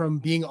went from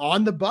being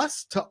on the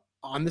bus to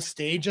on the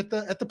stage at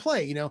the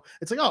play.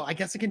 It's like, oh, I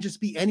guess it can just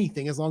be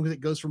anything as long as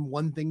it goes from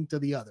one thing to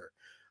the other.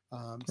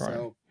 Right.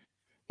 So,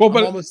 well,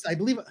 but I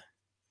believe.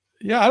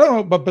 Yeah, I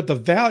don't know, but the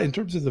value, in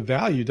terms of the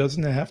value,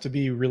 doesn't it have to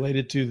be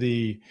related to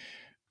the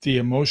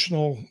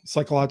emotional,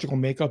 psychological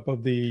makeup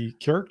of the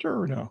character,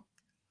 or no?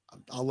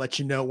 I'll let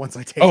you know once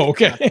I take. Oh,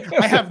 okay.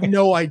 I have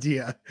no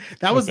idea.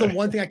 That was the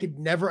one thing I could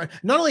never.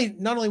 Not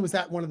only was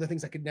that one of the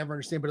things I could never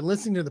understand, but in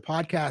listening to the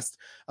podcast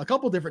a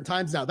couple different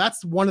times now,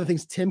 that's one of the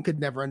things Tim could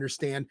never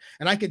understand.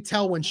 And I could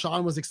tell when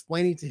Sean was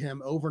explaining to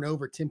him over and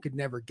over, Tim could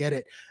never get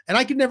it, and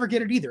I could never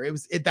get it either.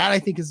 That I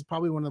think is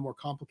probably one of the more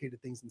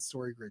complicated things in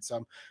Story Grid.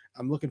 So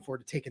I'm looking forward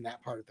to taking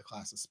that part of the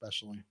class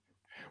especially.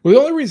 Well, the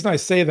only reason I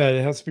say that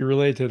it has to be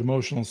related to the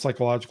emotional and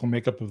psychological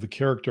makeup of the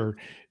character,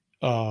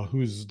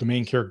 who's the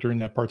main character in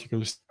that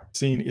particular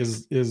scene,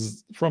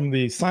 is from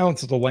the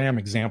Silence of the Lamb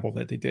example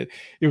that they did.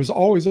 It was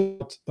always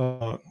what's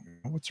her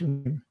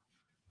name?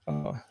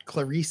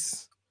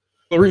 Clarice.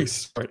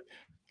 Clarice, right?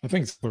 I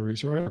think it's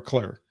Clarice, right? Or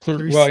Claire.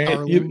 Clarice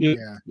well,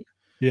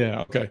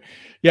 yeah. Okay.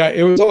 Yeah.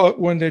 It was all,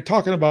 when they're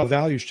talking about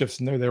value shifts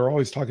in there, they were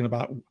always talking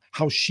about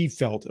how she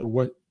felt,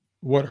 or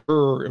what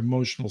her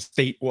emotional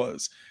state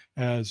was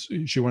as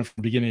she went from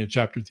the beginning of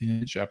chapter to the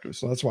end of chapter.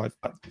 So that's why I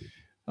thought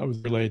that was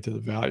related to the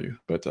value.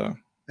 But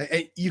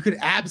you could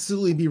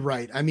absolutely be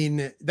right. I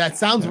mean, that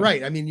sounds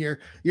right. I mean,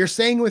 you're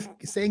saying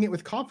it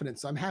with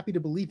confidence. So I'm happy to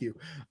believe you.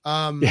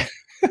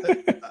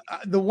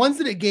 The ones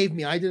that it gave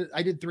me, I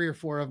did 3 or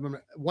 4 of them.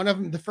 One of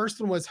them, the first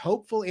one was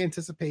hopeful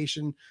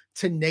anticipation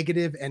to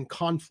negative and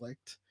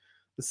conflict.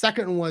 The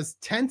second one was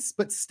tense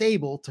but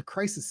stable to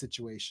crisis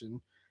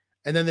situation.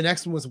 And then the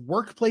next one was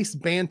workplace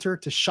banter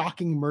to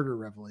shocking murder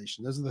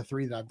revelation. Those are the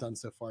 3 that I've done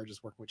so far,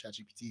 just working with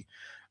ChatGPT.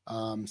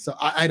 So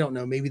I don't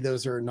know. Maybe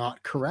those are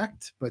not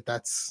correct, but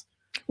that's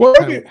well.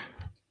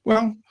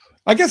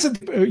 I guess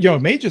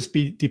it may just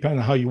depend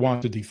on how you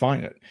want to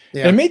define it.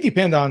 Yeah. And it may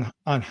depend on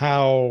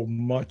how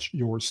much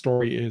your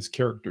story is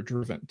character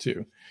driven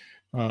too.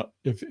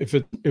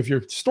 If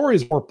your story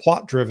is more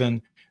plot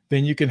driven,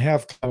 then you can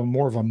have kind of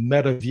more of a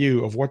meta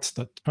view of what's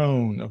the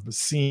tone of the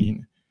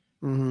scene.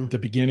 At the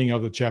beginning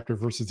of the chapter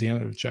versus the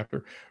end of the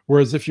chapter.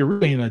 Whereas if you're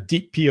really in a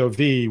deep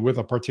POV with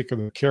a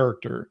particular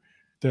character,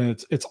 then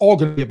it's all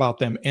going to be about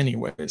them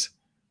anyways,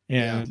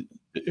 Yeah. and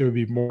it would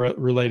be more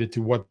related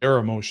to what their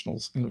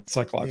emotional and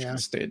psychological Yeah.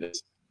 state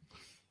is.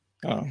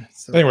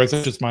 So Anyways,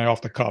 that's just my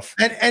off the cuff.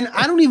 and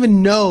I don't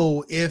even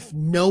know if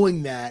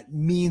knowing that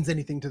means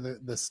anything to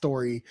the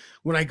story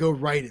when I go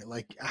write it.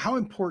 Like, how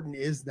important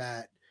is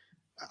that?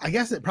 I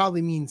guess it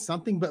probably means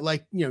something, but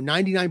like,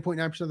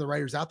 99.9% of the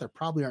writers out there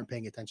probably aren't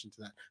paying attention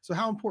to that. So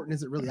how important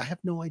is it really? I have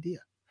no idea.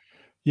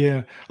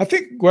 Yeah, I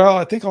think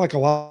like a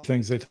lot of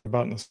things they talk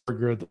about in the story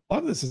grid, a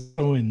lot of this is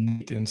so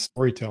innate in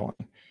storytelling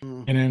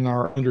Mm, and in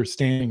our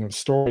understanding of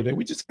story that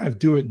we just kind of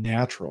do it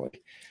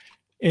naturally.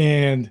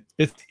 And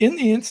it's in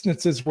the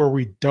instances where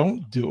we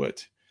don't do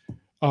it,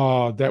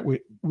 that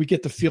we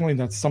get the feeling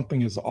that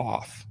something is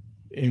off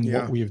in what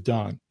yeah. we have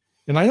done.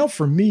 And I know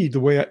for me, the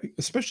way,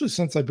 especially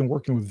since I've been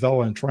working with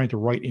Vela and trying to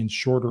write in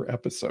shorter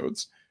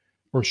episodes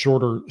or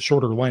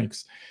shorter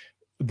lengths,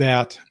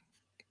 that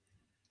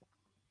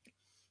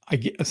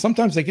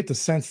sometimes I get the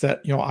sense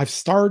that I've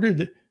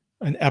started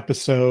an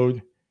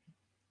episode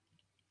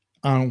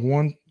on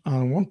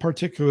one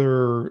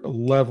particular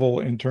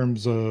level in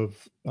terms of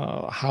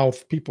how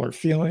people are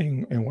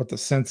feeling and what the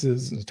sense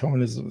is and the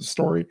tone is of the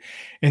story,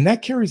 and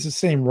that carries the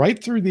same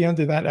right through the end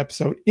of that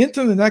episode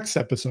into the next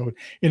episode,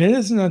 and it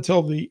isn't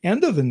until the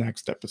end of the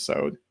next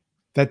episode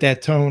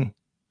that tone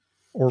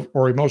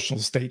or emotional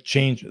state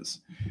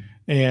changes.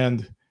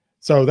 And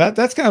so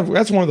that's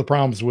one of the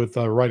problems with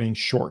writing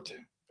short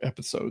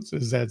episodes,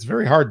 is that it's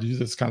very hard to do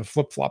this kind of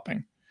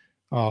flip-flopping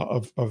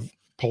of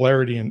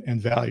polarity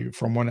and value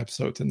from one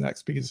episode to the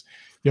next, because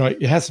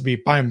it has to be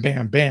bam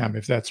bam bam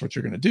if that's what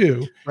you're going to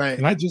do. Right.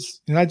 And I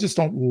just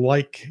don't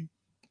like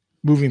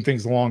moving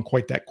things along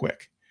quite that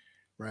quick.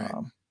 Right.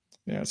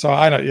 Yeah, so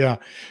I don't. Yeah,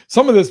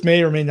 some of this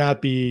may or may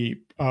not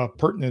be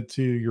pertinent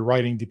to your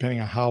writing,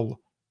 depending on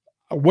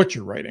what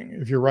you're writing.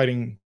 If you're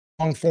writing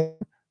long form,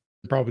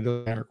 it probably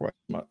doesn't matter quite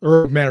much,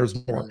 or it matters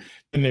more Right.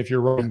 than if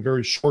you're Yeah. writing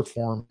very short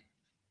form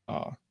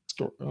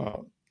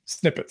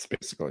snippets,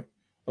 basically,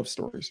 of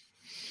stories.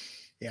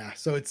 Yeah.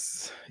 So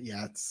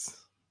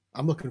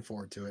I'm looking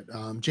forward to it.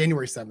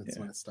 January 7th is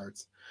Yeah. when it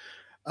starts.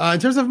 In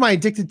terms of my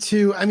addicted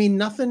to, I mean,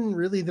 nothing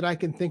really that I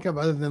can think of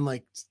other than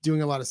like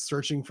doing a lot of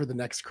searching for the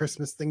next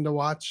Christmas thing to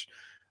watch.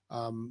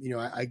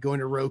 I go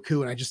into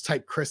Roku and I just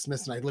type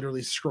Christmas and I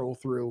literally scroll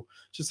through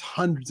just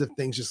hundreds of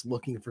things, just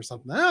looking for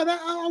something.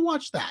 I'll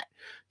watch that.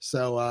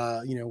 So,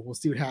 we'll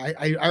see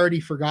I already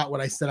forgot what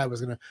I said I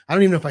was gonna. I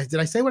don't even know if did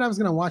I say what I was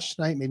gonna watch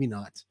tonight. Maybe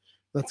not.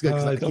 That's good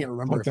because I can't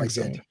remember if I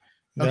so. did.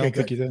 I Okay, don't think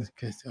good. you did.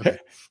 Okay.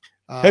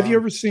 Have you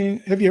ever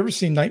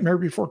seen Nightmare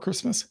Before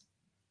Christmas?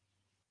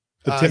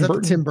 The Is Tim that the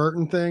Burton? Tim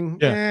Burton thing?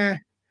 Yeah,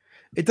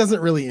 It doesn't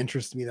really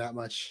interest me that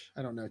much.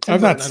 I don't know. Tim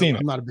I've not Burton, seen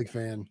I'm it. not a big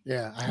fan.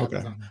 Yeah,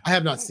 Okay. I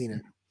have not seen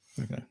it.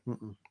 Okay.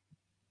 Mm-mm.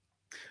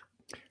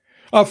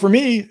 For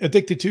me,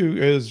 addicted to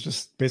is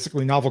just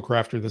basically novel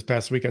crafter. This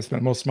past week, I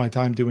spent most of my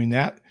time doing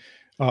that,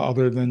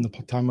 other than the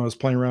time I was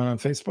playing around on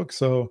Facebook.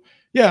 So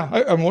yeah,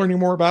 I'm learning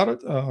more about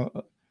it.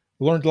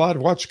 Learned a lot.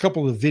 I've watched a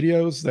couple of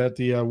videos that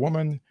the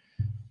woman,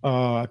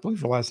 I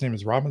believe her last name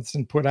is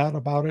Robinson, put out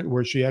about it,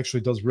 where she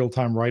actually does real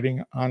time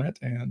writing on it,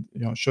 and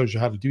shows you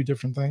how to do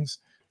different things,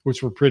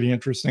 which were pretty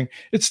interesting.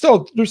 There's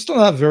still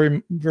not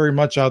very very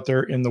much out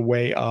there in the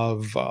way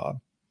of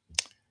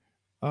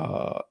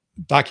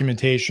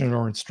documentation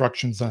or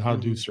instructions on how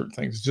to do certain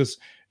things. Just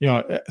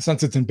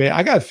since it's in beta,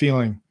 I got a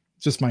feeling,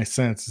 just my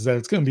sense is that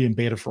it's going to be in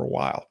beta for a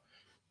while.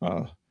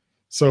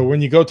 So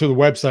when you go to the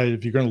website,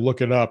 if you're going to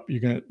look it up, you're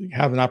going to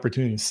have an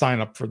opportunity to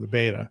sign up for the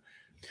beta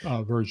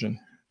version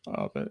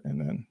of it, and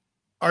then.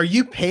 Are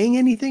you paying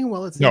anything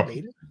while it's in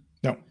beta?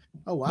 No.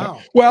 Oh wow.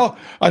 No. Well,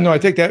 I know. I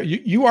think that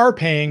you are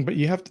paying, but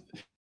you have to.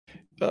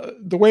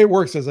 The way it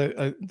works, as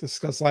I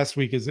discussed last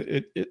week, is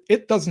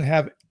it doesn't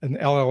have an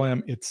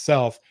LLM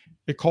itself.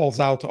 It calls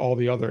out to all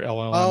the other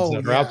LLMs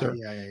that are out there.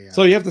 Yeah.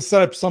 So you have to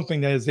set up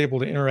something that is able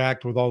to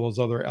interact with all those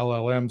other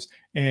LLMs.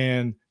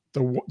 And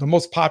the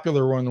most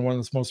popular one, the one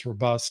that's most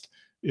robust,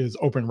 is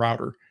Open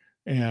Router.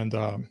 And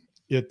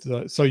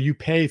so you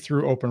pay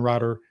through Open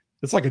Router.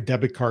 It's like a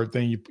debit card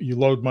thing. You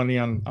load money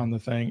on the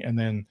thing, and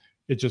then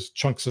it just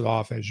chunks it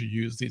off as you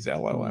use these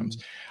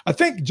LLMs. I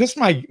think just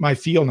my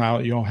feel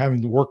now,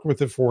 having worked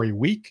with it for a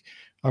week,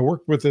 I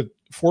worked with it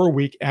for a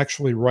week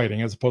actually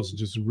writing, as opposed to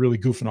just really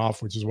goofing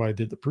off, which is what I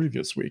did the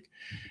previous week.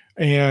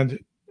 And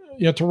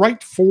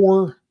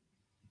to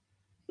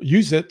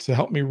use it to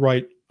help me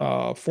write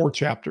 4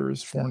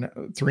 chapters,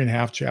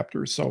 3.5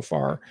 chapters so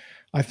far.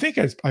 I think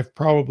I've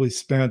probably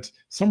spent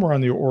somewhere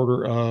on the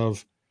order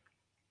of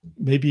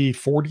maybe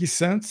 40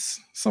 cents,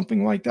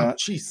 something like that.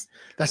 Jeez,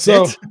 that's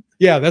it.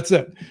 Yeah, that's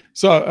it.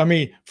 So, I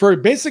mean, for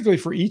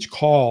each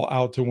call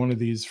out to one of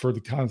these, for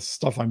the kind of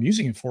stuff I'm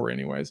using it for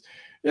anyways,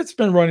 it's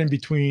been running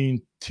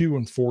between 2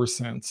 and 4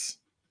 cents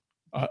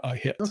a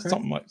hit,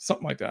 something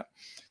like that.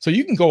 So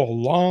you can go a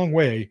long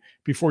way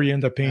before you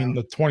end up paying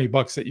the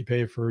 $20 that you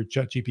pay for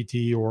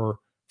ChatGPT or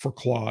for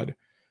Claude.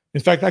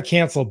 In fact, I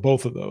canceled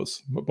both of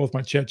those, both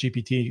my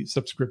ChatGPT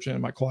subscription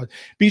and my Claude,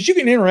 because you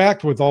can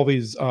interact with all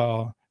these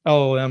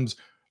LLMs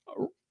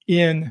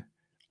in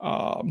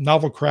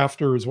Novel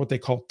Crafter is what they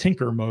call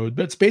Tinker mode,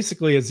 but it's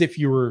basically as if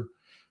you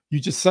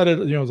just set it,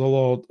 the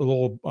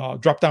little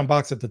drop down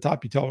box at the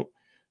top. You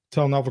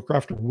tell Novel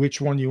Crafter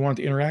which one you want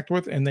to interact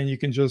with, and then you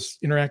can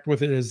just interact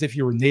with it as if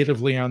you were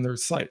natively on their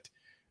site.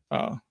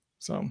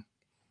 So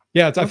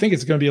yeah, I think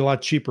it's going to be a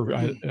lot cheaper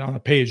on a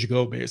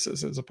pay-as-you-go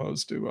basis as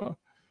opposed to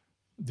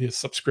the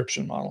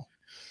subscription model.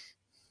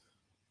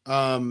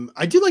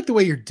 I do like the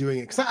way you're doing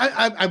it, because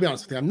I'll be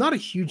honest with you, I'm not a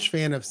huge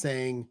fan of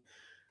saying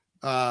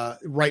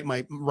write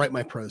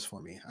my prose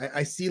for me.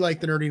 I see like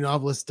the Nerdy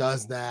Novelist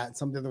does that,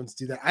 some of the other ones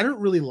do that. I don't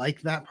really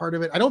like that part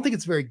of it. I don't think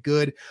it's very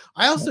good.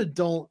 I also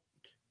don't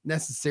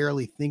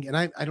necessarily think, and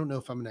I don't know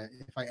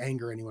if I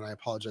anger anyone, I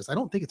apologize. I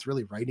don't think it's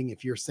really writing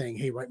if you're saying,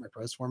 hey, write my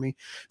prose for me.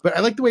 But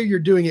I like the way you're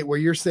doing it, where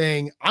you're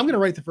saying, I'm going to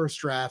write the first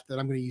draft, then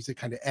I'm going to use it,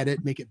 kind of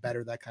edit, make it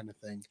better, that kind of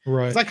thing.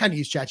 Right. Because I kind of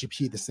use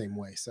ChatGPT the same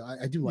way. So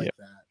I do like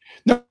that.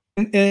 No,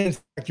 and in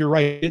fact, you're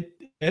right.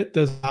 It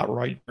does not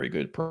write very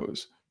good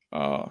prose.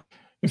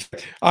 In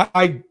fact,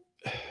 I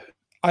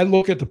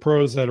look at the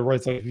prose that it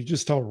writes, like if you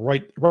just tell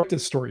write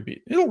this story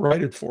beat, it'll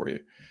write it for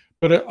you.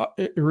 But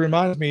it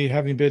reminds me,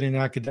 having been in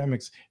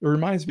academics, it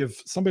reminds me of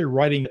somebody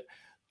writing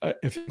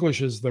if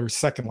English is their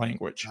second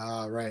language.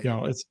 Right.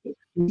 It's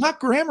not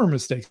grammar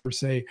mistakes per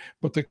se,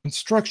 but the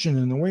construction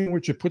and the way in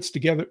which it puts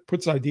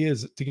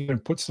ideas together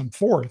and puts them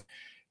forth.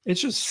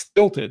 It's just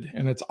stilted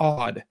and it's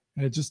odd.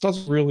 And it just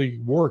doesn't really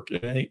work.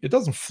 It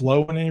doesn't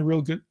flow in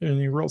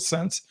any real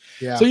sense.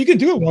 Yeah. So you can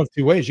do it one of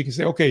two ways. You can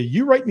say, okay,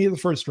 you write me the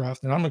first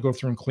draft and I'm going to go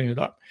through and clean it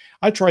up.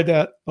 I tried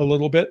that a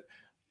little bit.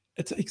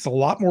 It takes a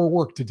lot more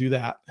work to do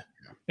that.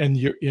 Yeah. And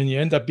you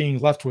end up being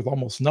left with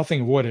almost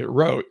nothing of what it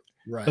wrote,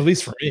 right, at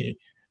least for me,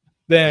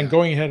 than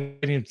going ahead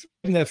and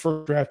writing that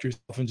first draft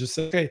yourself and just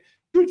say, okay,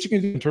 do what you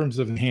can do in terms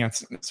of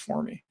enhancing this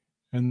for me.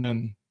 And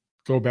then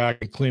go back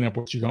and clean up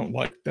what you don't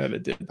like that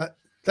it did.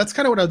 That's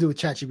kind of what I'll do with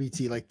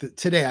ChatGPT. Like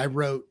today I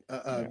wrote,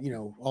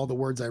 all the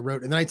words I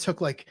wrote, and then I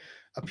took like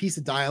a piece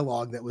of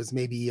dialogue that was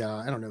maybe,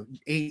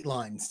 8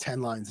 lines,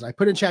 10 lines. And I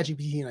put in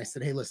ChatGPT and I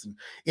said, hey, listen,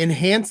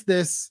 enhance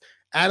this,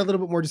 add a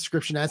little bit more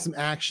description, add some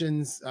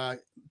actions,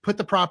 put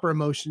the proper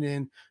emotion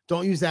in,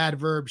 don't use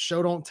adverbs,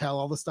 show, don't tell,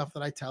 all the stuff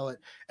that I tell it.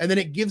 And then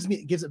it gives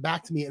it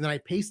back to me. And then I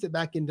paste it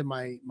back into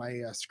my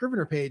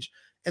Scrivener page.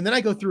 And then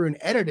I go through and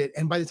edit it.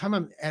 And by the time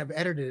I've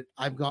edited it,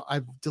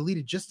 I've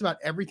deleted just about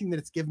everything that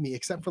it's given me,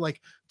 except for like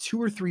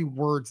 2 or 3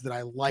 words that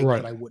I like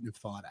that I wouldn't have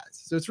thought as.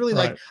 So it's really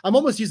like, I'm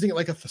almost using it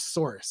like a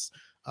thesaurus,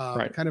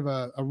 kind of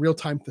a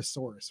real-time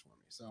thesaurus for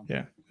me. So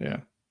yeah.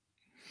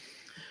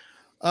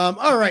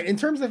 All right. In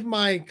terms of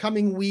my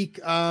coming week,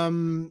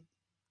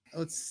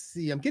 let's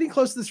see. I'm getting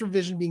close to this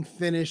revision being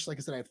finished. Like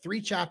I said, I have 3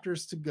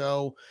 chapters to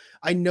go.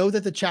 I know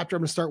that the chapter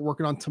I'm going to start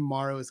working on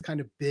tomorrow is kind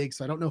of big,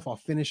 so I don't know if I'll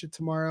finish it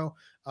tomorrow.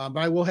 But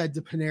I will head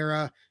to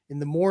Panera in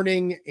the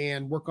morning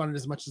and work on it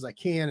as much as I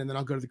can. And then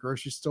I'll go to the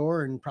grocery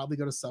store and probably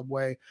go to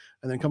Subway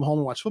and then come home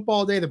and watch football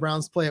all day. The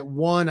Browns play at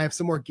 1. I have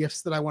some more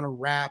gifts that I want to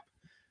wrap.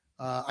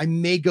 I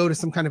may go to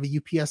some kind of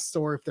a UPS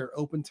store if they're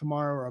open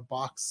tomorrow, or a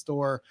box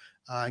store,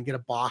 and get a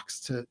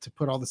box to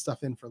put all the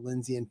stuff in for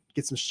Lindsay and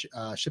get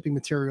some shipping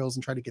materials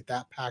and try to get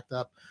that packed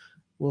up.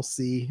 We'll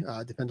see.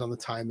 Depends on the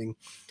timing.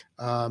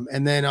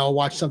 And then I'll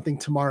watch something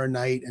tomorrow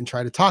night and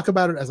try to talk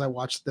about it as I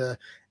watch the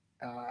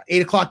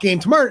 8:00 game.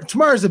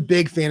 Tomorrow is a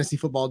big fantasy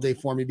football day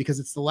for me because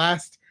it's the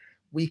last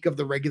week of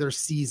the regular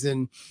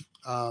season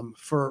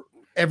for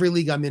every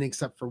league I'm in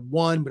except for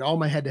one, but all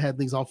my head-to-head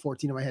leagues, all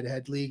 14 of my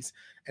head-to-head leagues.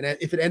 And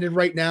if it ended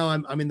right now,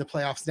 I'm in the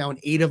playoffs now in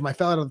 8 of them. I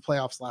fell out of the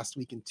playoffs last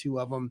week in 2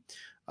 of them.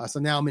 So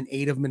now I'm in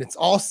 8 of them, and it's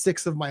all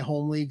 6 of my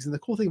home leagues. And the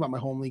cool thing about my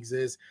home leagues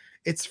is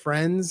it's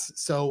friends.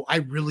 So I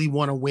really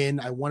want to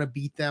win. I want to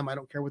beat them. I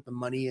don't care what the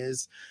money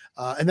is.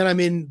 And then I'm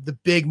in the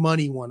big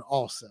money one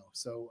also.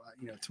 So,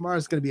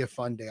 tomorrow's going to be a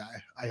fun day.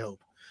 I hope.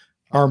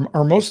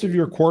 Are most of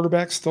your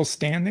quarterbacks still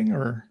standing,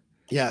 or?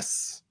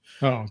 Yes.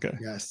 Oh, okay.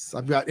 Yes,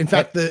 I've got. In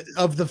fact,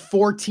 of the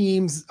 4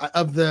 teams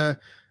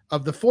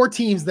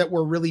that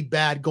were really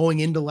bad going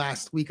into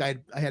last week, I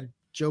had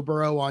Joe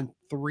Burrow on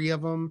 3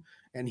 of them,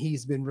 and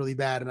he's been really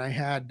bad. And I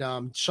had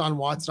Sean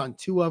Watson on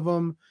 2 of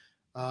them.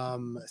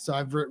 So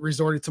I've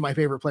resorted to my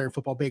favorite player in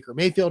football, Baker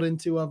Mayfield, in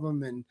 2 of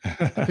them, and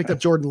I picked up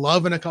Jordan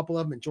Love in a couple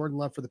of them. And Jordan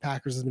Love for the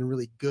Packers has been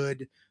really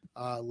good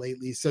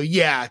lately. So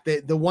yeah,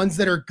 the ones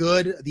that are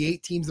good, the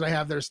 8 teams that I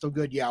have that are still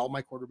good, yeah, all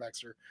my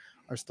quarterbacks are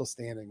still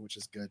standing, which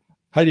is good.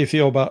 How do you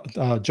feel about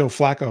Joe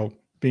Flacco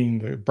being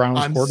the Browns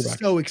quarterback? I'm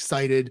so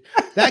excited.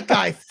 That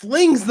guy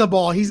flings the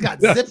ball. He's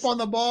got zip on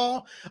the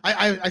ball.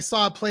 I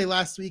saw a play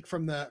last week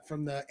from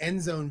the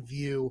end zone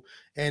view,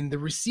 and the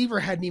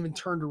receiver hadn't even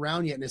turned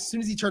around yet. And as soon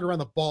as he turned around,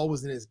 the ball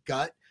was in his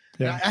gut.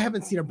 Yeah. I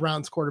haven't seen a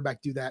Browns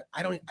quarterback do that.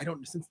 I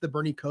don't since the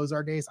Bernie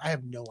Kosar days. I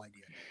have no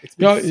idea. It's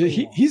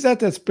been he's at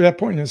that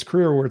point in his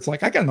career where it's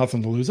like, I got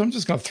nothing to lose. I'm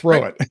just going to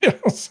throw it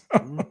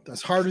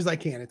as hard as I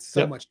can. It's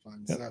so much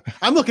fun. So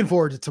I'm looking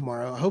forward to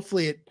tomorrow.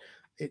 Hopefully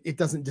it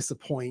doesn't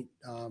disappoint.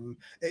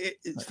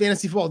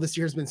 Fantasy football this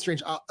year has been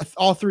strange.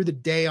 All through the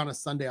day on a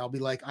Sunday, I'll be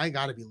like, I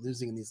got to be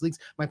losing in these leagues.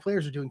 My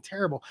players are doing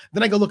terrible.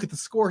 Then I go look at the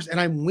scores and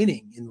I'm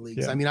winning in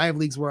leagues. Yeah. I mean, I have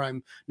leagues where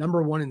I'm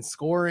number 1 in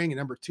scoring and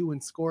number 2 in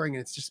scoring.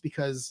 And it's just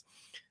because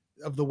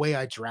of the way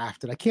I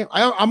drafted.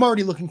 I'm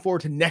already looking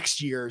forward to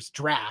next year's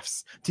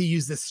drafts to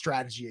use this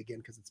strategy again,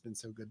 because it's been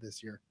so good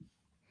this year.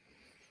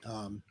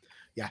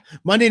 Yeah.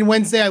 Monday and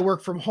Wednesday, I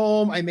work from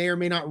home. I may or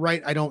may not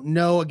write. I don't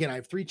know. Again, I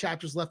have 3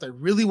 chapters left. I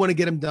really want to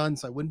get them done.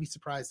 So I wouldn't be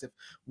surprised if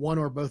one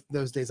or both of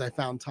those days I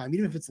found time,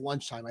 even if it's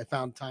lunchtime, I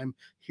found time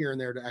here and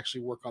there to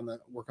actually work on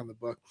the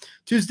book.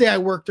 Tuesday, I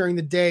work during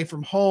the day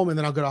from home, and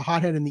then I'll go to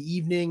Hothead in the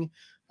evening,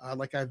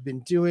 like I've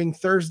been doing.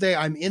 Thursday,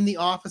 I'm in the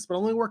office, but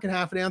only working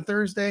half a day on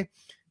Thursday.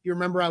 You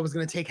remember I was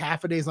going to take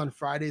half a days on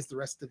Fridays the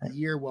rest of the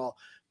year. Well,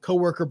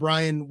 coworker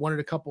Brian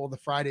wanted a couple of the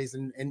Fridays,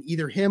 and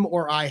either him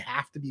or I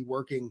have to be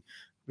working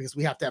because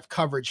we have to have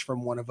coverage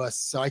from one of us.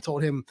 So I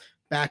told him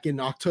back in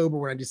October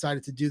when I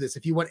decided to do this,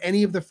 if you want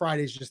any of the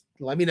Fridays, just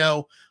let me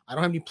know. I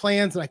don't have any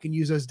plans and I can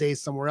use those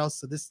days somewhere else.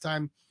 So this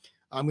time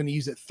I'm going to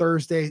use it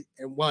Thursday.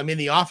 And while I'm in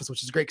the office,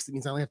 which is great because it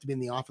means I only have to be in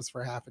the office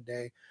for half a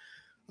day.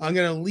 I'm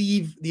going to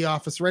leave the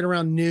office right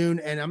around noon,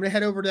 and I'm going to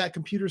head over to that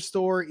computer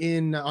store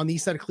on the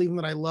east side of Cleveland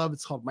that I love.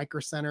 It's called Micro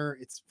Center.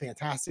 It's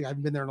fantastic. I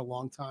haven't been there in a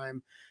long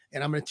time.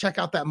 And I'm going to check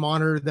out that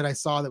monitor that I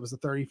saw that was a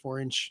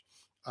 34-inch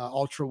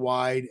ultra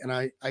wide. And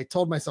I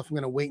told myself I'm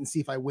going to wait and see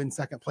if I win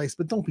second place,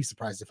 but don't be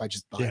surprised if I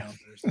just buy it on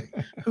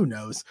Thursday. Who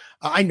knows?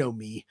 I know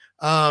me.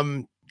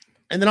 And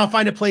then I'll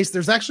find a place.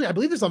 I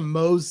believe there's a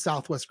Moe's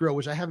Southwest Grill,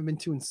 which I haven't been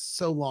to in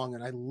so long.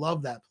 And I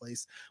love that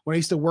place. When I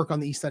used to work on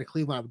the east side of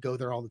Cleveland, I would go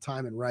there all the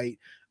time and write.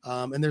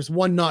 And there's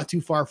one not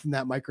too far from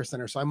that Micro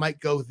Center. So I might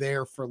go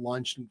there for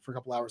lunch and for a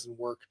couple hours and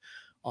work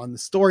on the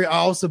story.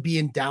 I'll also be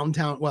in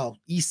downtown,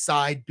 east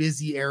side,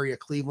 busy area,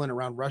 Cleveland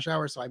around rush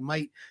hour. So I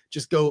might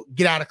just go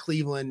get out of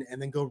Cleveland and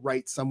then go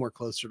write somewhere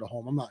closer to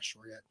home. I'm not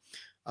sure yet.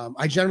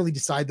 I generally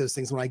decide those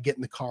things when I get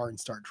in the car and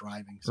start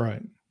driving. So.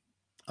 Right.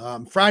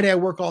 Friday, I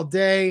work all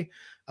day.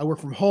 I work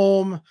from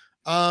home.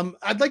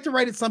 I'd like to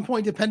write at some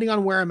point, depending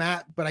on where I'm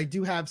at, but I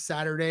do have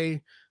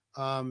Saturday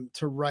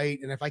to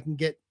write. And if I can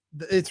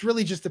it's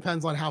really just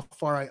depends on how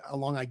far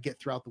along I get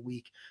throughout the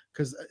week.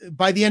 Because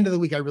by the end of the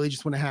week, I really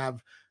just want to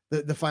have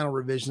the final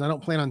revision. I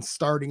don't plan on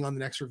starting on the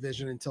next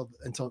revision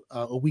until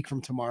a week from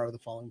tomorrow, the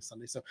following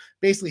Sunday. So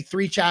basically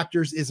 3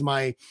 chapters is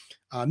my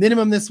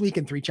minimum this week,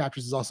 and 3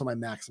 chapters is also my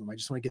maximum. I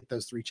just want to get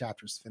those 3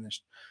 chapters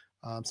finished.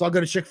 So I'll go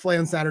to Chick-fil-A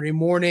on Saturday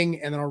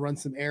morning, and then I'll run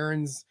some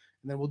errands,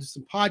 and then we'll do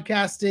some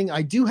podcasting.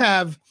 I do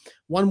have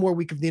one more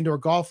week of the Indoor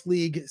Golf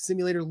League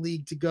Simulator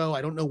League to go.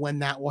 I don't know when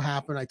that will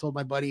happen. I told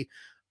my buddy,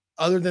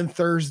 other than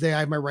Thursday, I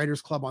have my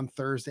Writers Club on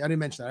Thursday. I didn't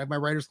mention that. I have my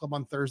Writers Club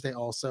on Thursday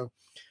also.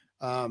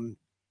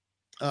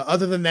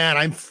 Other than that,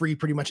 I'm free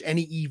pretty much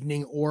any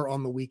evening or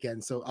on the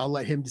weekend. So I'll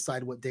let him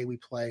decide what day we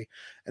play.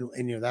 And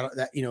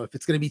that if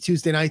it's going to be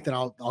Tuesday night, then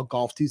I'll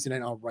golf Tuesday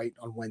night. I'll write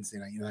on Wednesday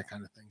night, that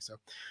kind of thing. So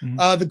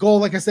the goal,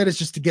 like I said, is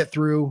just to get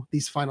through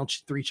these final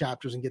 3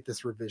 chapters and get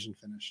this revision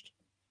finished.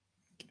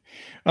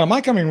 My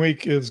coming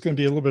week is going to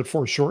be a little bit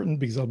foreshortened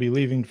because I'll be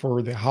leaving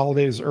for the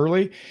holidays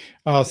early.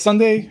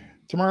 Sunday,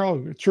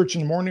 tomorrow, church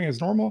in the morning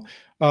as normal.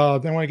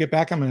 Then when I get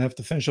back, I'm going to have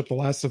to finish up the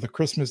last of the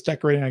Christmas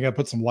decorating. I got to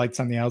put some lights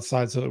on the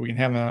outside so that we can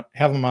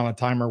have them on a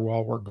timer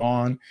while we're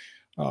gone.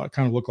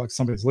 Kind of look like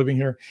somebody's living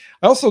here.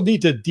 I also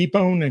need to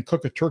debone and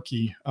cook a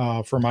turkey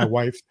for my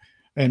wife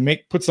and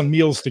put some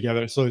meals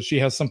together so that she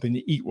has something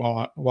to eat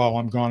while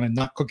I'm gone and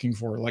not cooking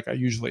for her like I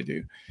usually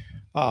do.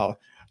 I'll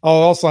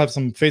also have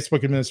some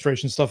Facebook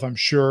administration stuff, I'm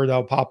sure,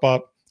 that'll pop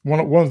up.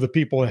 One of the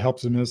people that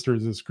helps administer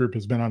this group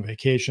has been on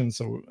vacation,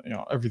 so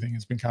everything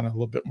has been kind of a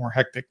little bit more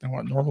hectic than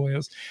what it normally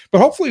is.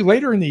 But hopefully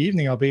later in the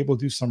evening, I'll be able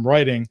to do some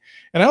writing.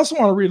 And I also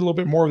want to read a little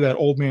bit more of that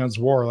Old Man's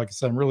War. Like I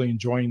said, I'm really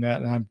enjoying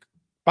that, and I'm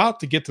about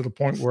to get to the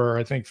point where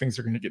I think things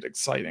are going to get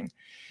exciting.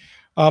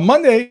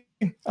 Monday,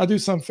 I'll do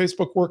some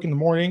Facebook work in the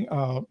morning.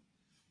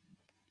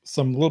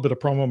 Some little bit of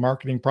promo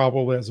marketing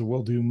probably, as I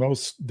will do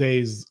most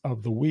days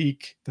of the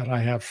week that I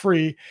have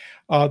free.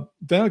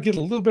 Then I'll get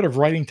a little bit of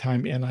writing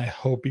time in, I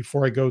hope,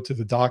 before I go to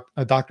the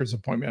doctor's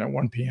appointment at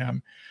 1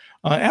 p.m.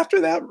 After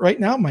that, right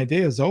now, my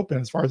day is open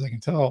as far as I can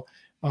tell.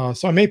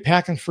 So I may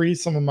pack and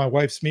freeze some of my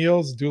wife's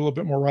meals, do a little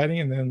bit more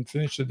writing, and then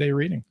finish the day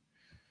reading.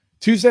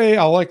 Tuesday,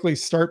 I'll likely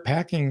start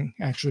packing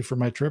actually for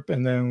my trip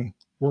and then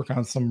work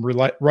on some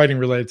writing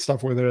related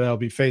stuff, whether that'll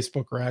be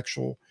Facebook or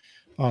actual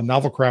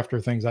novel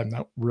crafter things I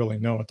don't really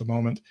know at the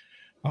moment.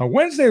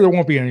 Wednesday, there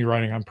won't be any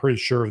writing. I'm pretty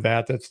sure of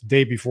that. That's the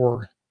day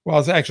before. Well,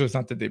 it's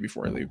not the day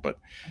before I leave, but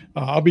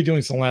I'll be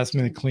doing some last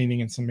minute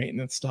cleaning and some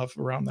maintenance stuff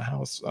around the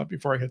house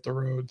before I hit the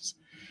roads.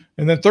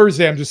 And then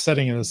Thursday, I'm just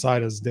setting it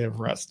aside as a day of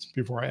rest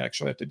before I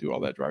actually have to do all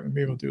that driving.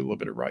 Maybe I'll do a little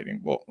bit of writing.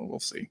 We'll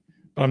see.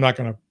 But I'm not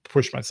going to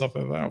push myself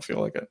if I don't feel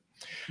like it.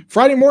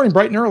 Friday morning,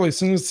 bright and early, as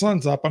soon as the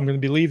sun's up, I'm going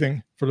to be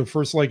leaving for the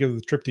first leg of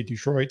the trip to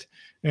Detroit.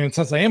 And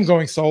since I am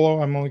going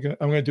solo, I'm going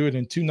to do it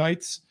in 2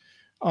 nights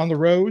on the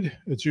road.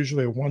 It's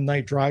usually a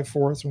 1-night drive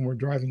for us when we're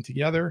driving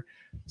together.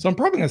 So I'm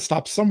probably going to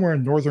stop somewhere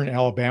in northern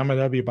Alabama.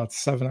 That'd be about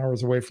 7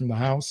 hours away from the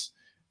house.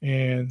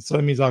 And so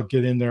that means I'll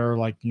get in there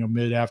like,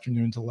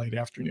 mid-afternoon to late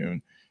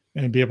afternoon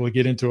and be able to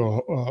get into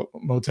a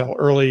motel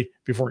early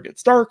before it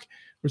gets dark,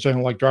 which I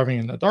don't like driving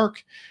in the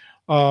dark.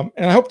 And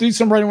I hope to do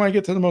some writing when I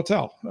get to the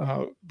motel,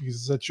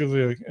 because that's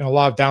usually a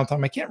lot of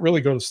downtime. I can't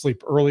really go to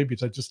sleep early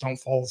because I just don't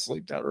fall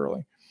asleep that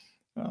early.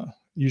 Uh,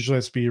 Usually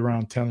has to be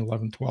around 10,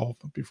 11, 12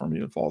 before me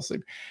to fall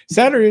asleep.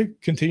 Saturday,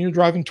 continue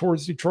driving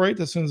towards Detroit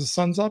as soon as the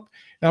sun's up.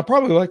 And I'll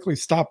probably likely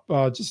stop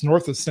just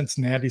north of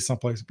Cincinnati,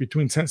 someplace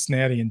between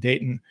Cincinnati and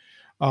Dayton.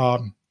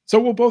 So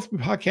we'll both be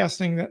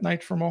podcasting that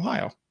night from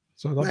Ohio.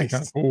 So that'll be kind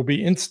of Nice. cool. We'll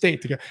be in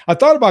state together. I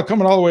thought about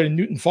coming all the way to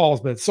Newton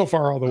Falls, but it's so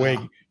far all the way,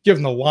 Wow.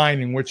 given the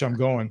line in which I'm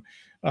going,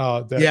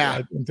 that Yeah.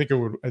 I didn't think it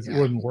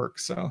wouldn't work.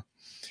 So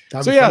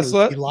That'd so be yeah, funny. so We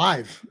that, could be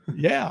live.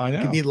 yeah, I We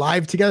could know. be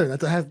live together.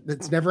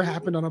 That's never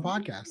happened on a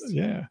podcast.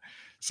 Yeah.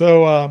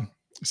 So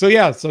so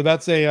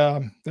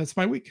that's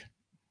my week.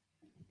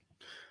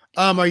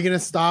 Are you gonna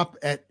stop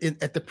at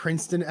the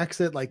Princeton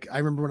exit? Like I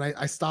remember when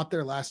I stopped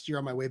there last year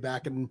on my way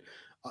back, and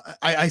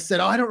I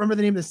said, "Oh, I don't remember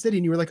the name of the city,"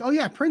 and you were like, "Oh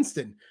yeah,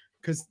 Princeton,"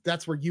 because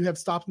that's where you have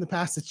stopped in the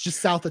past. It's just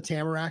south of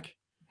Tamarack.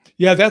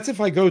 Yeah, that's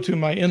if I go to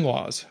my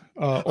in-laws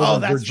over Oh,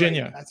 in that's right.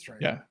 Virginia. That's right.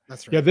 Yeah.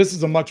 That's Yeah, right. this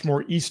is a much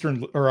more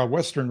eastern or a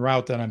western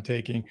route that I'm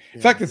taking. In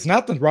Yeah. fact, it's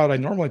not the route I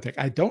normally take.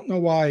 I don't know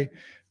why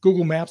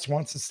Google Maps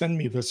wants to send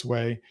me this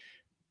way,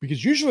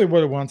 because usually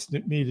what it wants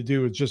me to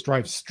do is just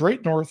drive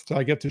straight north till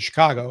I get to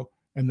Chicago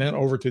and then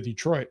over to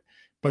Detroit.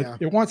 But Yeah.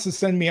 it wants to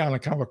send me on a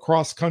kind of a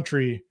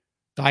cross-country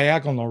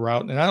diagonal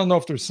route. And I don't know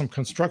if there's some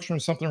construction or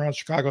something around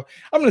Chicago.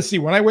 I'm going to see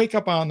when I wake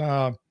up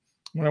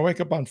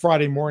on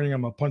Friday morning.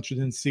 I'm going to punch it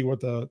in and see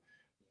what the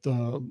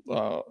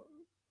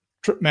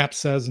trip map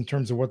says in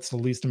terms of what's the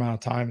least amount of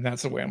time, and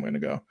that's the way I'm going to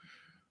go.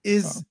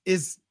 Is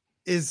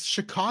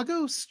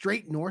Chicago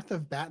straight north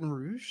of Baton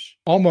Rouge?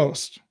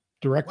 Almost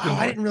directly Wow, I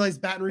north. didn't realize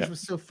Baton Rouge Yep.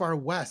 was so far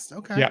west.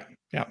 Okay. Yeah,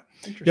 yeah,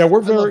 Interesting. yeah.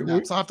 We're I love very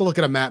maps. I'll have to look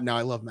at a map now.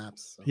 I love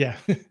maps. So. yeah,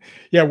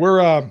 yeah.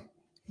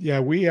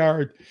 We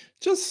are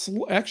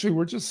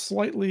we're just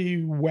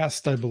slightly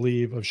west, I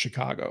believe, of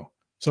Chicago.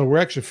 So we're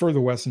actually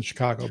further west than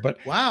Chicago. But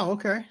Wow.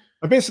 Okay.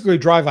 I basically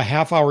drive a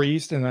half hour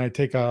east, and I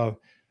take a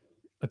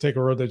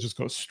road that just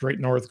goes straight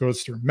north,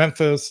 goes through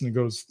Memphis, and it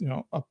goes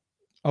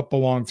up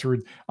along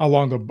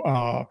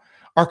the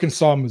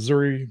Arkansas,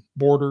 Missouri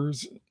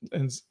borders,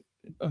 and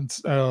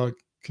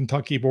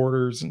Kentucky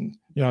borders, and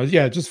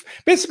just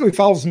basically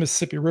follows the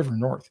Mississippi River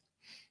north.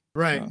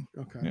 Right.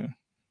 Okay. Yeah.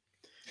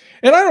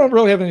 And I don't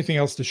really have anything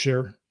else to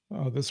share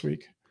this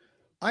week.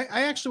 I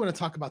actually want to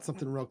talk about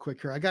something real quick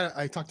here.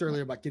 I talked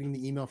earlier about getting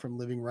the email from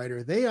Living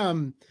Writer. They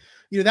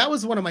that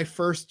was one of my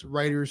first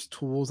writers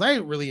tools. I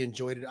really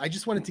enjoyed it. I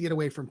just wanted to get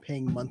away from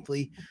paying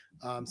monthly.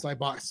 So I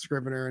bought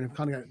Scrivener and have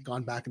kind of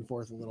gone back and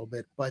forth a little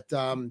bit. But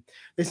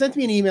they sent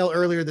me an email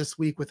earlier this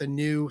week with a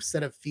new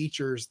set of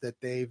features that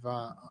they've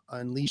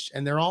unleashed,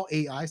 and they're all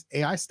AI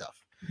stuff.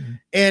 Mm-hmm.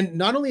 And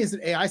not only is it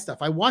AI stuff,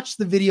 I watched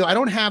the video. I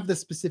don't have the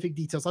specific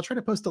details. I'll try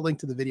to post a link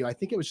to the video. I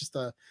think it was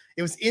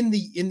it was in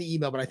the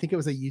email, but I think it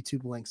was a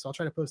YouTube link. So I'll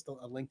try to post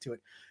a link to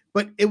it.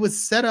 But it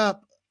was set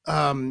up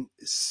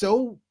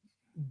so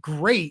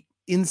great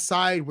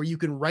inside where you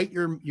can write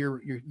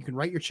you can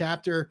write your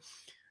chapter.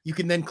 You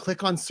can then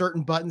click on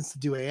certain buttons to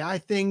do AI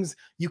things.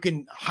 You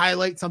can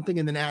highlight something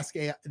and then ask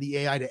the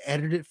AI to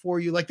edit it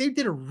for you. Like they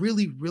did a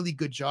really, really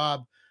good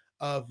job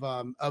of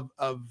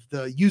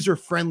the user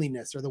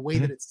friendliness, or the way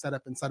that it's set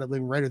up inside of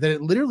Living Writer, that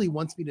it literally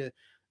wants me to.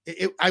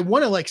 I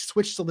want to like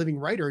switch to Living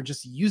Writer and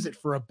just use it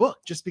for a book,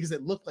 just because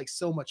it looked like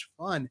so much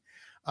fun.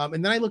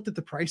 And then I looked at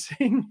the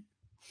pricing.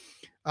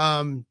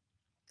 So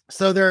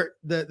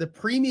the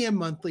premium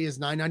monthly is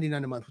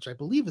 $9.99 a month, which I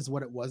believe is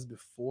what it was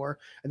before,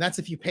 and that's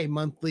if you pay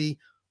monthly.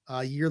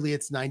 Yearly,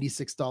 it's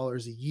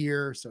 $96 a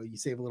year, so you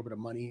save a little bit of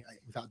money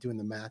without doing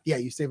the math. Yeah,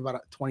 you save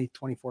about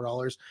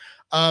 $24.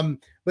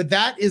 But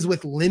that is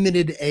with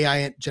limited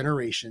AI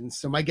generation.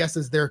 So my guess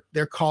is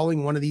they're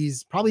calling one of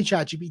these probably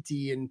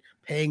ChatGPT and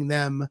paying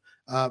them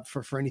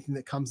for anything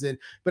that comes in.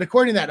 But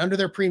according to that, under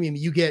their premium,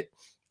 you get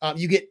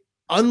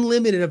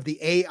unlimited of the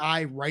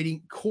AI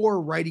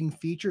core writing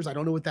features. I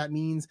don't know what that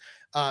means.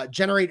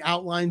 Generate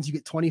outlines, you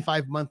get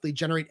 25 monthly.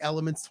 Generate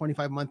elements,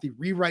 25 monthly.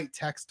 Rewrite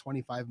text,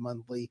 25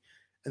 monthly.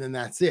 And then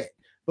that's it.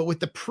 But with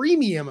the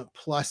premium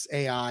plus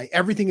AI,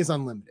 everything is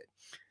unlimited.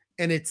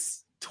 And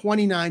it's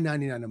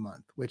 $29.99 a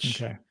month,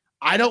 which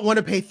I don't want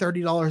to pay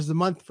 $30 a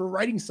month for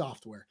writing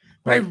software.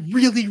 But right. I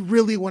really,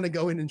 really want to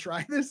go in and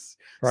try this.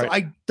 Right. So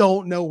I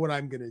don't know what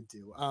I'm going to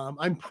do.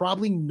 I'm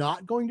probably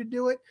not going to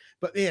do it.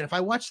 But man, if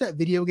I watch that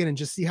video again and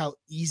just see how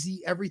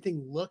easy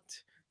everything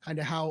looked, kind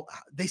of how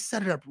they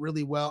set it up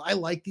really well. I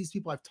like these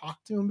people. I've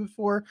talked to them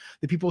before.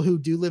 The people who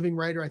do Living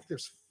Writer, I think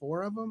there's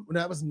 4 of them. No,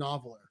 that was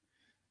Noveler.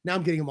 Now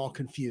I'm getting them all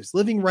confused.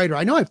 Living Writer,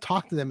 I know I've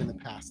talked to them in the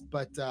past,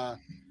 but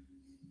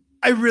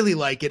I really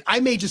like it. I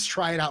may just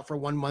try it out for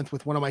 1 month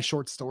with one of my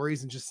short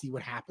stories and just see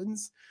what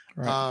happens.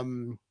 Right.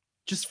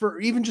 Just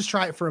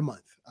try it for a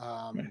month.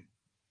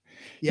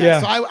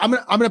 Yeah. So I'm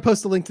gonna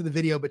post a link to the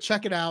video, but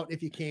check it out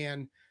if you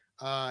can.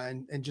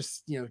 and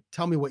just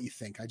tell me what you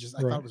think. I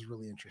thought Right. it was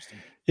really interesting.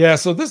 Yeah,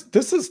 so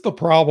this is the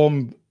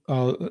problem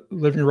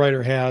Living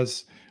Writer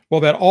has. Well,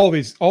 that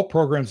all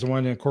programs that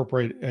want to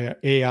incorporate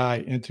AI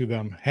into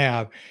them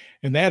have,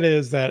 and that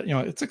is that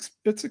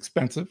it's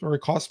expensive or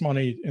it costs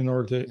money in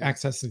order to Yeah.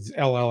 access these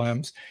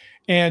LLMs,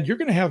 and you're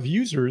going to have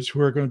users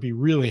who are going to be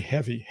really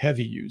heavy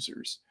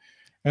users.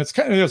 And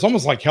it's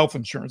almost like health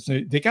insurance.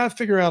 They got to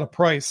figure out a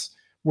price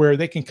where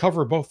they can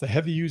cover both the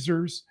heavy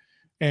users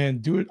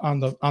and do it on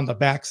the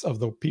backs of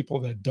the people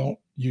that don't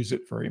use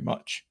it very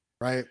much.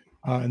 Right.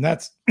 And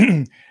that's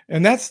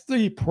and that's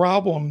the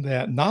problem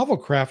that Novel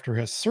Crafter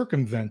has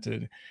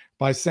circumvented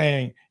by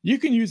saying you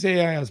can use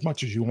AI as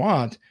much as you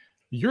want.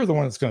 You're the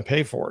one that's going to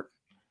pay for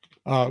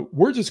it.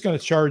 We're just going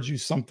to charge you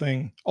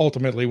something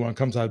ultimately when it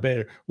comes out of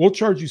beta. We'll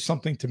charge you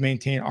something to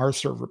maintain our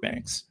server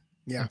banks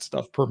Yeah. and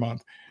stuff per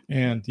month.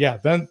 And yeah,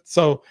 then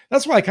so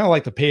that's why I kind of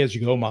like the pay as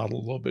you go model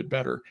a little bit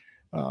better.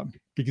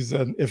 Because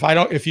then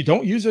if you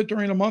don't use it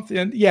during a month,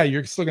 and yeah,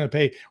 you're still going to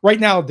pay. Right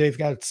now, they've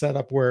got it set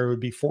up where it would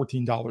be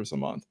 $14 a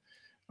month.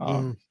 Mhm.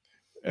 Um,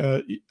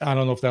 I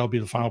don't know if that'll be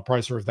the final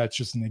price or if that's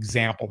just an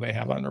example they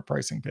have on their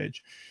pricing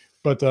page.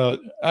 But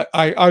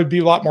I would be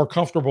a lot more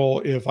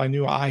comfortable if I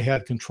knew I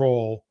had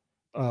control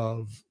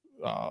of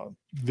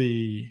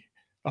the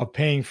of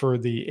paying for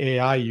the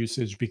AI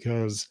usage,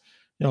 because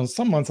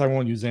some months I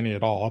won't use any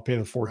at all. I'll pay the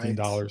Right.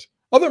 $14.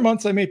 Other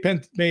months I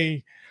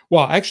may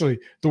well, actually,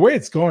 the way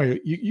it's going,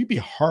 you'd be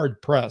hard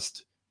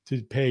pressed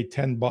to pay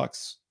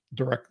 $10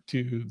 direct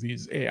to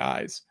these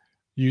AIs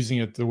using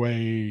it the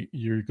way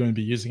you're going to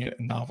be using it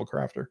in Novel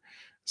Crafter.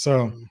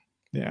 So Mhm.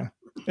 yeah.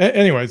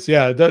 Anyways,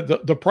 yeah,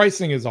 the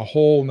pricing is a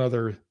whole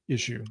nother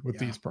issue with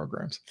Yeah. these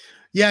programs.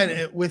 Yeah,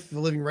 and with the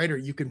Living Writer,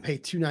 you can pay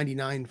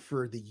 $2.99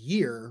 for the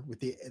year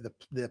with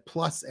the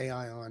plus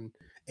AI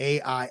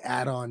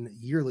add-on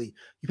yearly.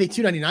 You pay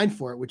 $2.99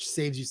 for it, which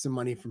saves you some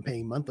money from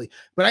paying monthly.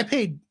 But I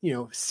paid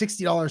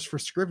 $60 for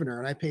Scrivener,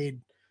 and I paid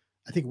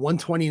I think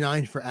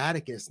 $129 for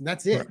Atticus, and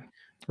that's Right. it.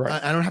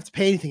 Right. I don't have to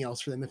pay anything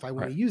else for them if I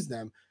want to Right. use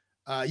them.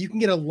 You can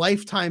get a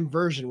lifetime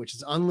version, which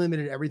is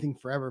unlimited everything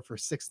forever for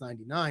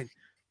 $6.99.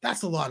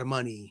 That's a lot of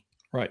money,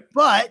 Right.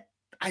 but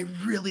I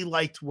really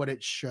liked what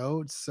it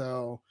showed.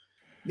 So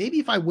maybe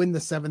if I win the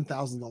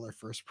 $7,000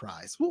 first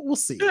prize, we'll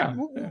see. Yeah.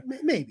 Yeah.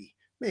 Maybe.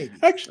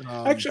 Actually,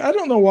 I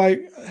don't know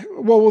why.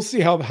 Well, we'll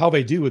see how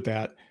they do with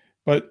that.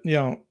 But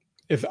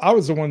if I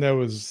was the one that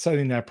was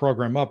setting that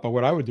program up, but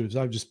what I would do is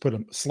I would just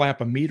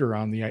slap a meter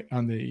on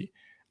the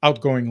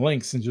outgoing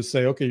links and just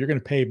say, okay, you're going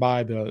to pay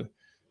by the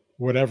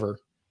whatever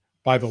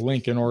by the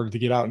link in order to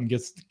get out and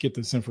get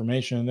this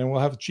information, and then we'll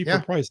have a cheaper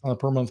Yeah, price on a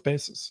per month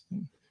basis.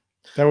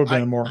 That would have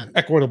been I, a more I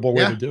equitable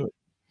way to yeah, do it.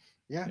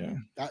 yeah.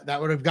 Yeah. That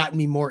would have gotten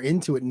me more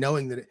into it,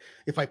 knowing that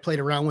if I played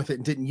around with it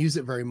and didn't use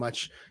it very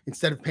much,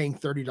 instead of paying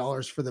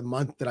 $30 for the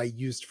month that I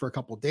used for a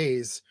couple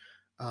days,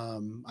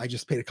 I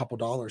just paid a couple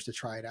dollars to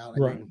try it out. I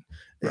Right. mean,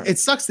 Right. it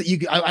sucks that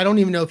I don't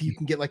even know if you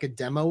can get like a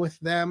demo with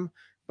them,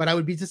 but I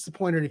would be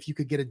disappointed if you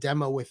could get a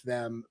demo with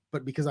them.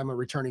 But because I'm a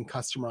returning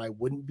customer, I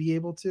wouldn't be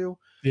able to.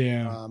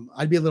 Yeah.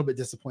 I'd be a little bit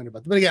disappointed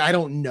about that. But again, I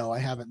don't know. I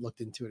haven't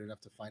looked into it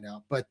enough to find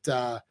out. But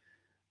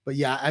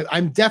yeah,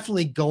 I'm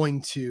definitely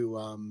going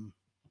to.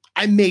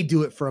 I may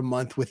do it for a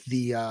month with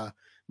the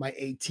my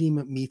A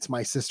Team Meets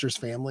My Sister's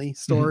Family Mhm.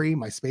 story,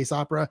 my space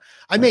opera.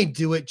 I Right. may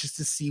do it just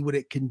to see what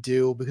it can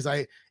do, because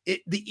the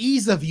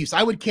ease of use.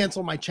 I would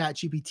cancel my Chat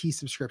GPT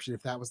subscription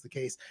if that was the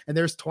case. And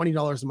there's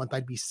 $20 a month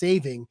I'd be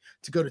saving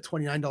to go to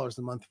 $29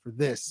 a month for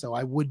this. So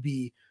I would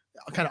be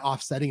kind of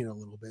offsetting it a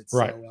little bit.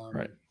 Right. So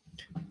Right.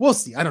 we'll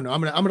see. I don't know.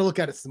 I'm gonna look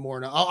at it some more,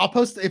 and I'll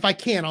post, if I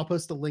can. I'll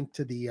post a link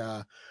to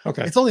the.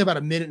 Okay. It's only about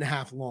a minute and a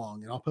half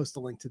long, and I'll post a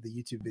link to the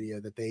YouTube video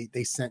that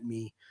they sent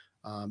me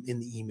in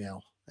the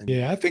email. And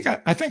Yeah, I think I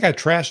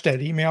trashed that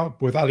email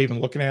without even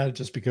looking at it,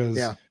 just because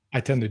yeah,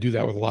 I tend to do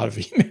that with a lot of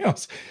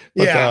emails.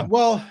 But yeah.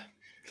 Well,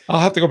 I'll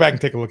have to go back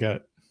and take a look at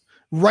it.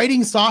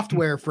 writing Hmm.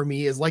 software for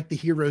me is like the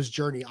hero's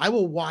journey. I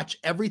will watch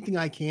everything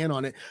I can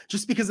on it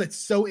just because it's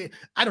so.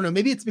 I don't know.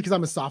 Maybe it's because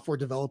I'm a software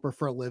developer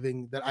for a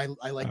living that I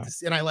like Uh, to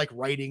see, and I like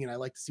writing, and I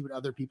like to see what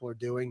other people are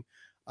doing.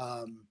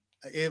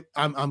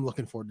 I'm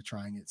looking forward to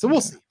trying it. So we'll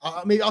yeah.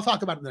 see. Maybe I'll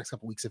talk about it in the next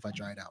couple weeks if I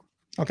try it out.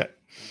 Okay.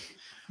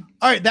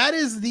 All right, that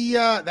is the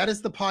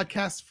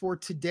podcast for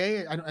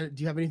today.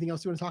 Do you have anything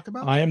else you want to talk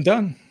about? I am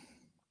done.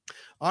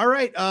 All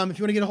right. If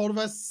you want to get a hold of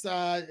us, if you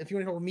want to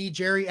get a hold of me,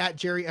 Jerry at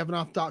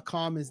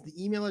jerryevanoff.com is the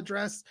email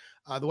address.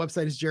 The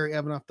website is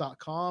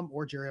jerryevanoff.com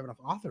or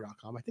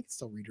jerryevanoffauthor.com. I think it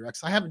still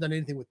redirects. I haven't done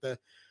anything with the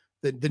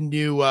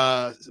new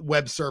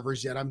web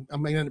servers yet. I'm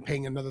going to end up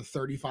paying another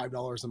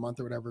 $35 a month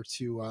or whatever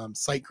to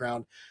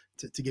SiteGround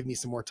to give me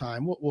some more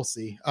time. We'll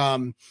see.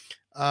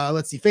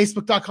 Let's see,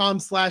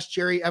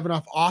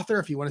 facebook.com/jerryevanoffauthor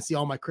if you want to see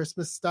all my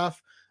Christmas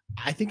stuff.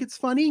 I think it's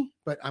funny,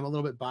 but I'm a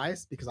little bit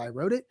biased because I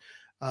wrote it.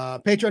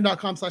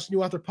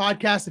 Patreon.com/new author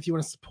podcast if you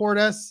want to support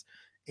us.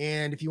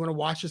 And if you want to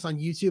watch this on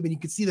YouTube, and you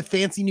can see the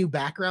fancy new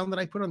background that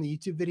I put on the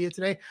YouTube video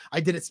today, I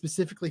did it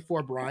specifically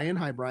for Brian.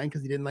 Hi, Brian,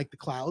 because he didn't like the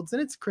clouds,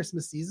 and it's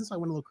Christmas season, so I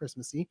went a little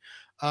Christmassy.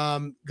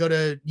 Go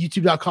to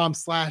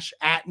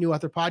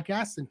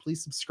youtube.com/@newauthorpodcast, and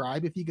please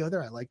subscribe if you go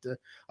there. I like to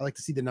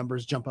see the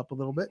numbers jump up a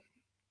little bit.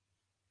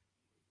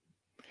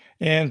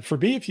 And for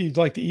me, if you'd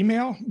like to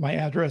email, my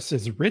address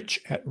is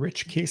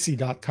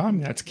rich@richcasey.com.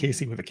 That's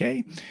Casey with a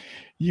K.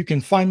 You can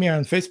find me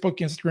on Facebook,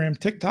 Instagram,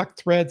 TikTok,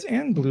 Threads,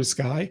 and Blue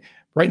Sky.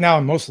 Right now,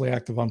 I'm mostly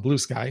active on Blue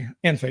Sky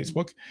and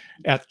Facebook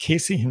at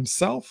Casey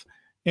himself.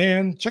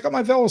 And check out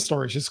my Velo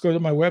stories. Just go to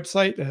my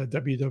website,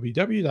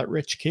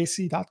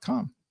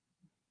 www.richcasey.com.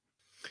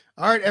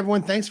 All right,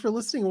 everyone. Thanks for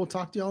listening. We'll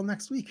talk to you all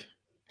next week.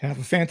 Have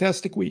a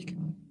fantastic week.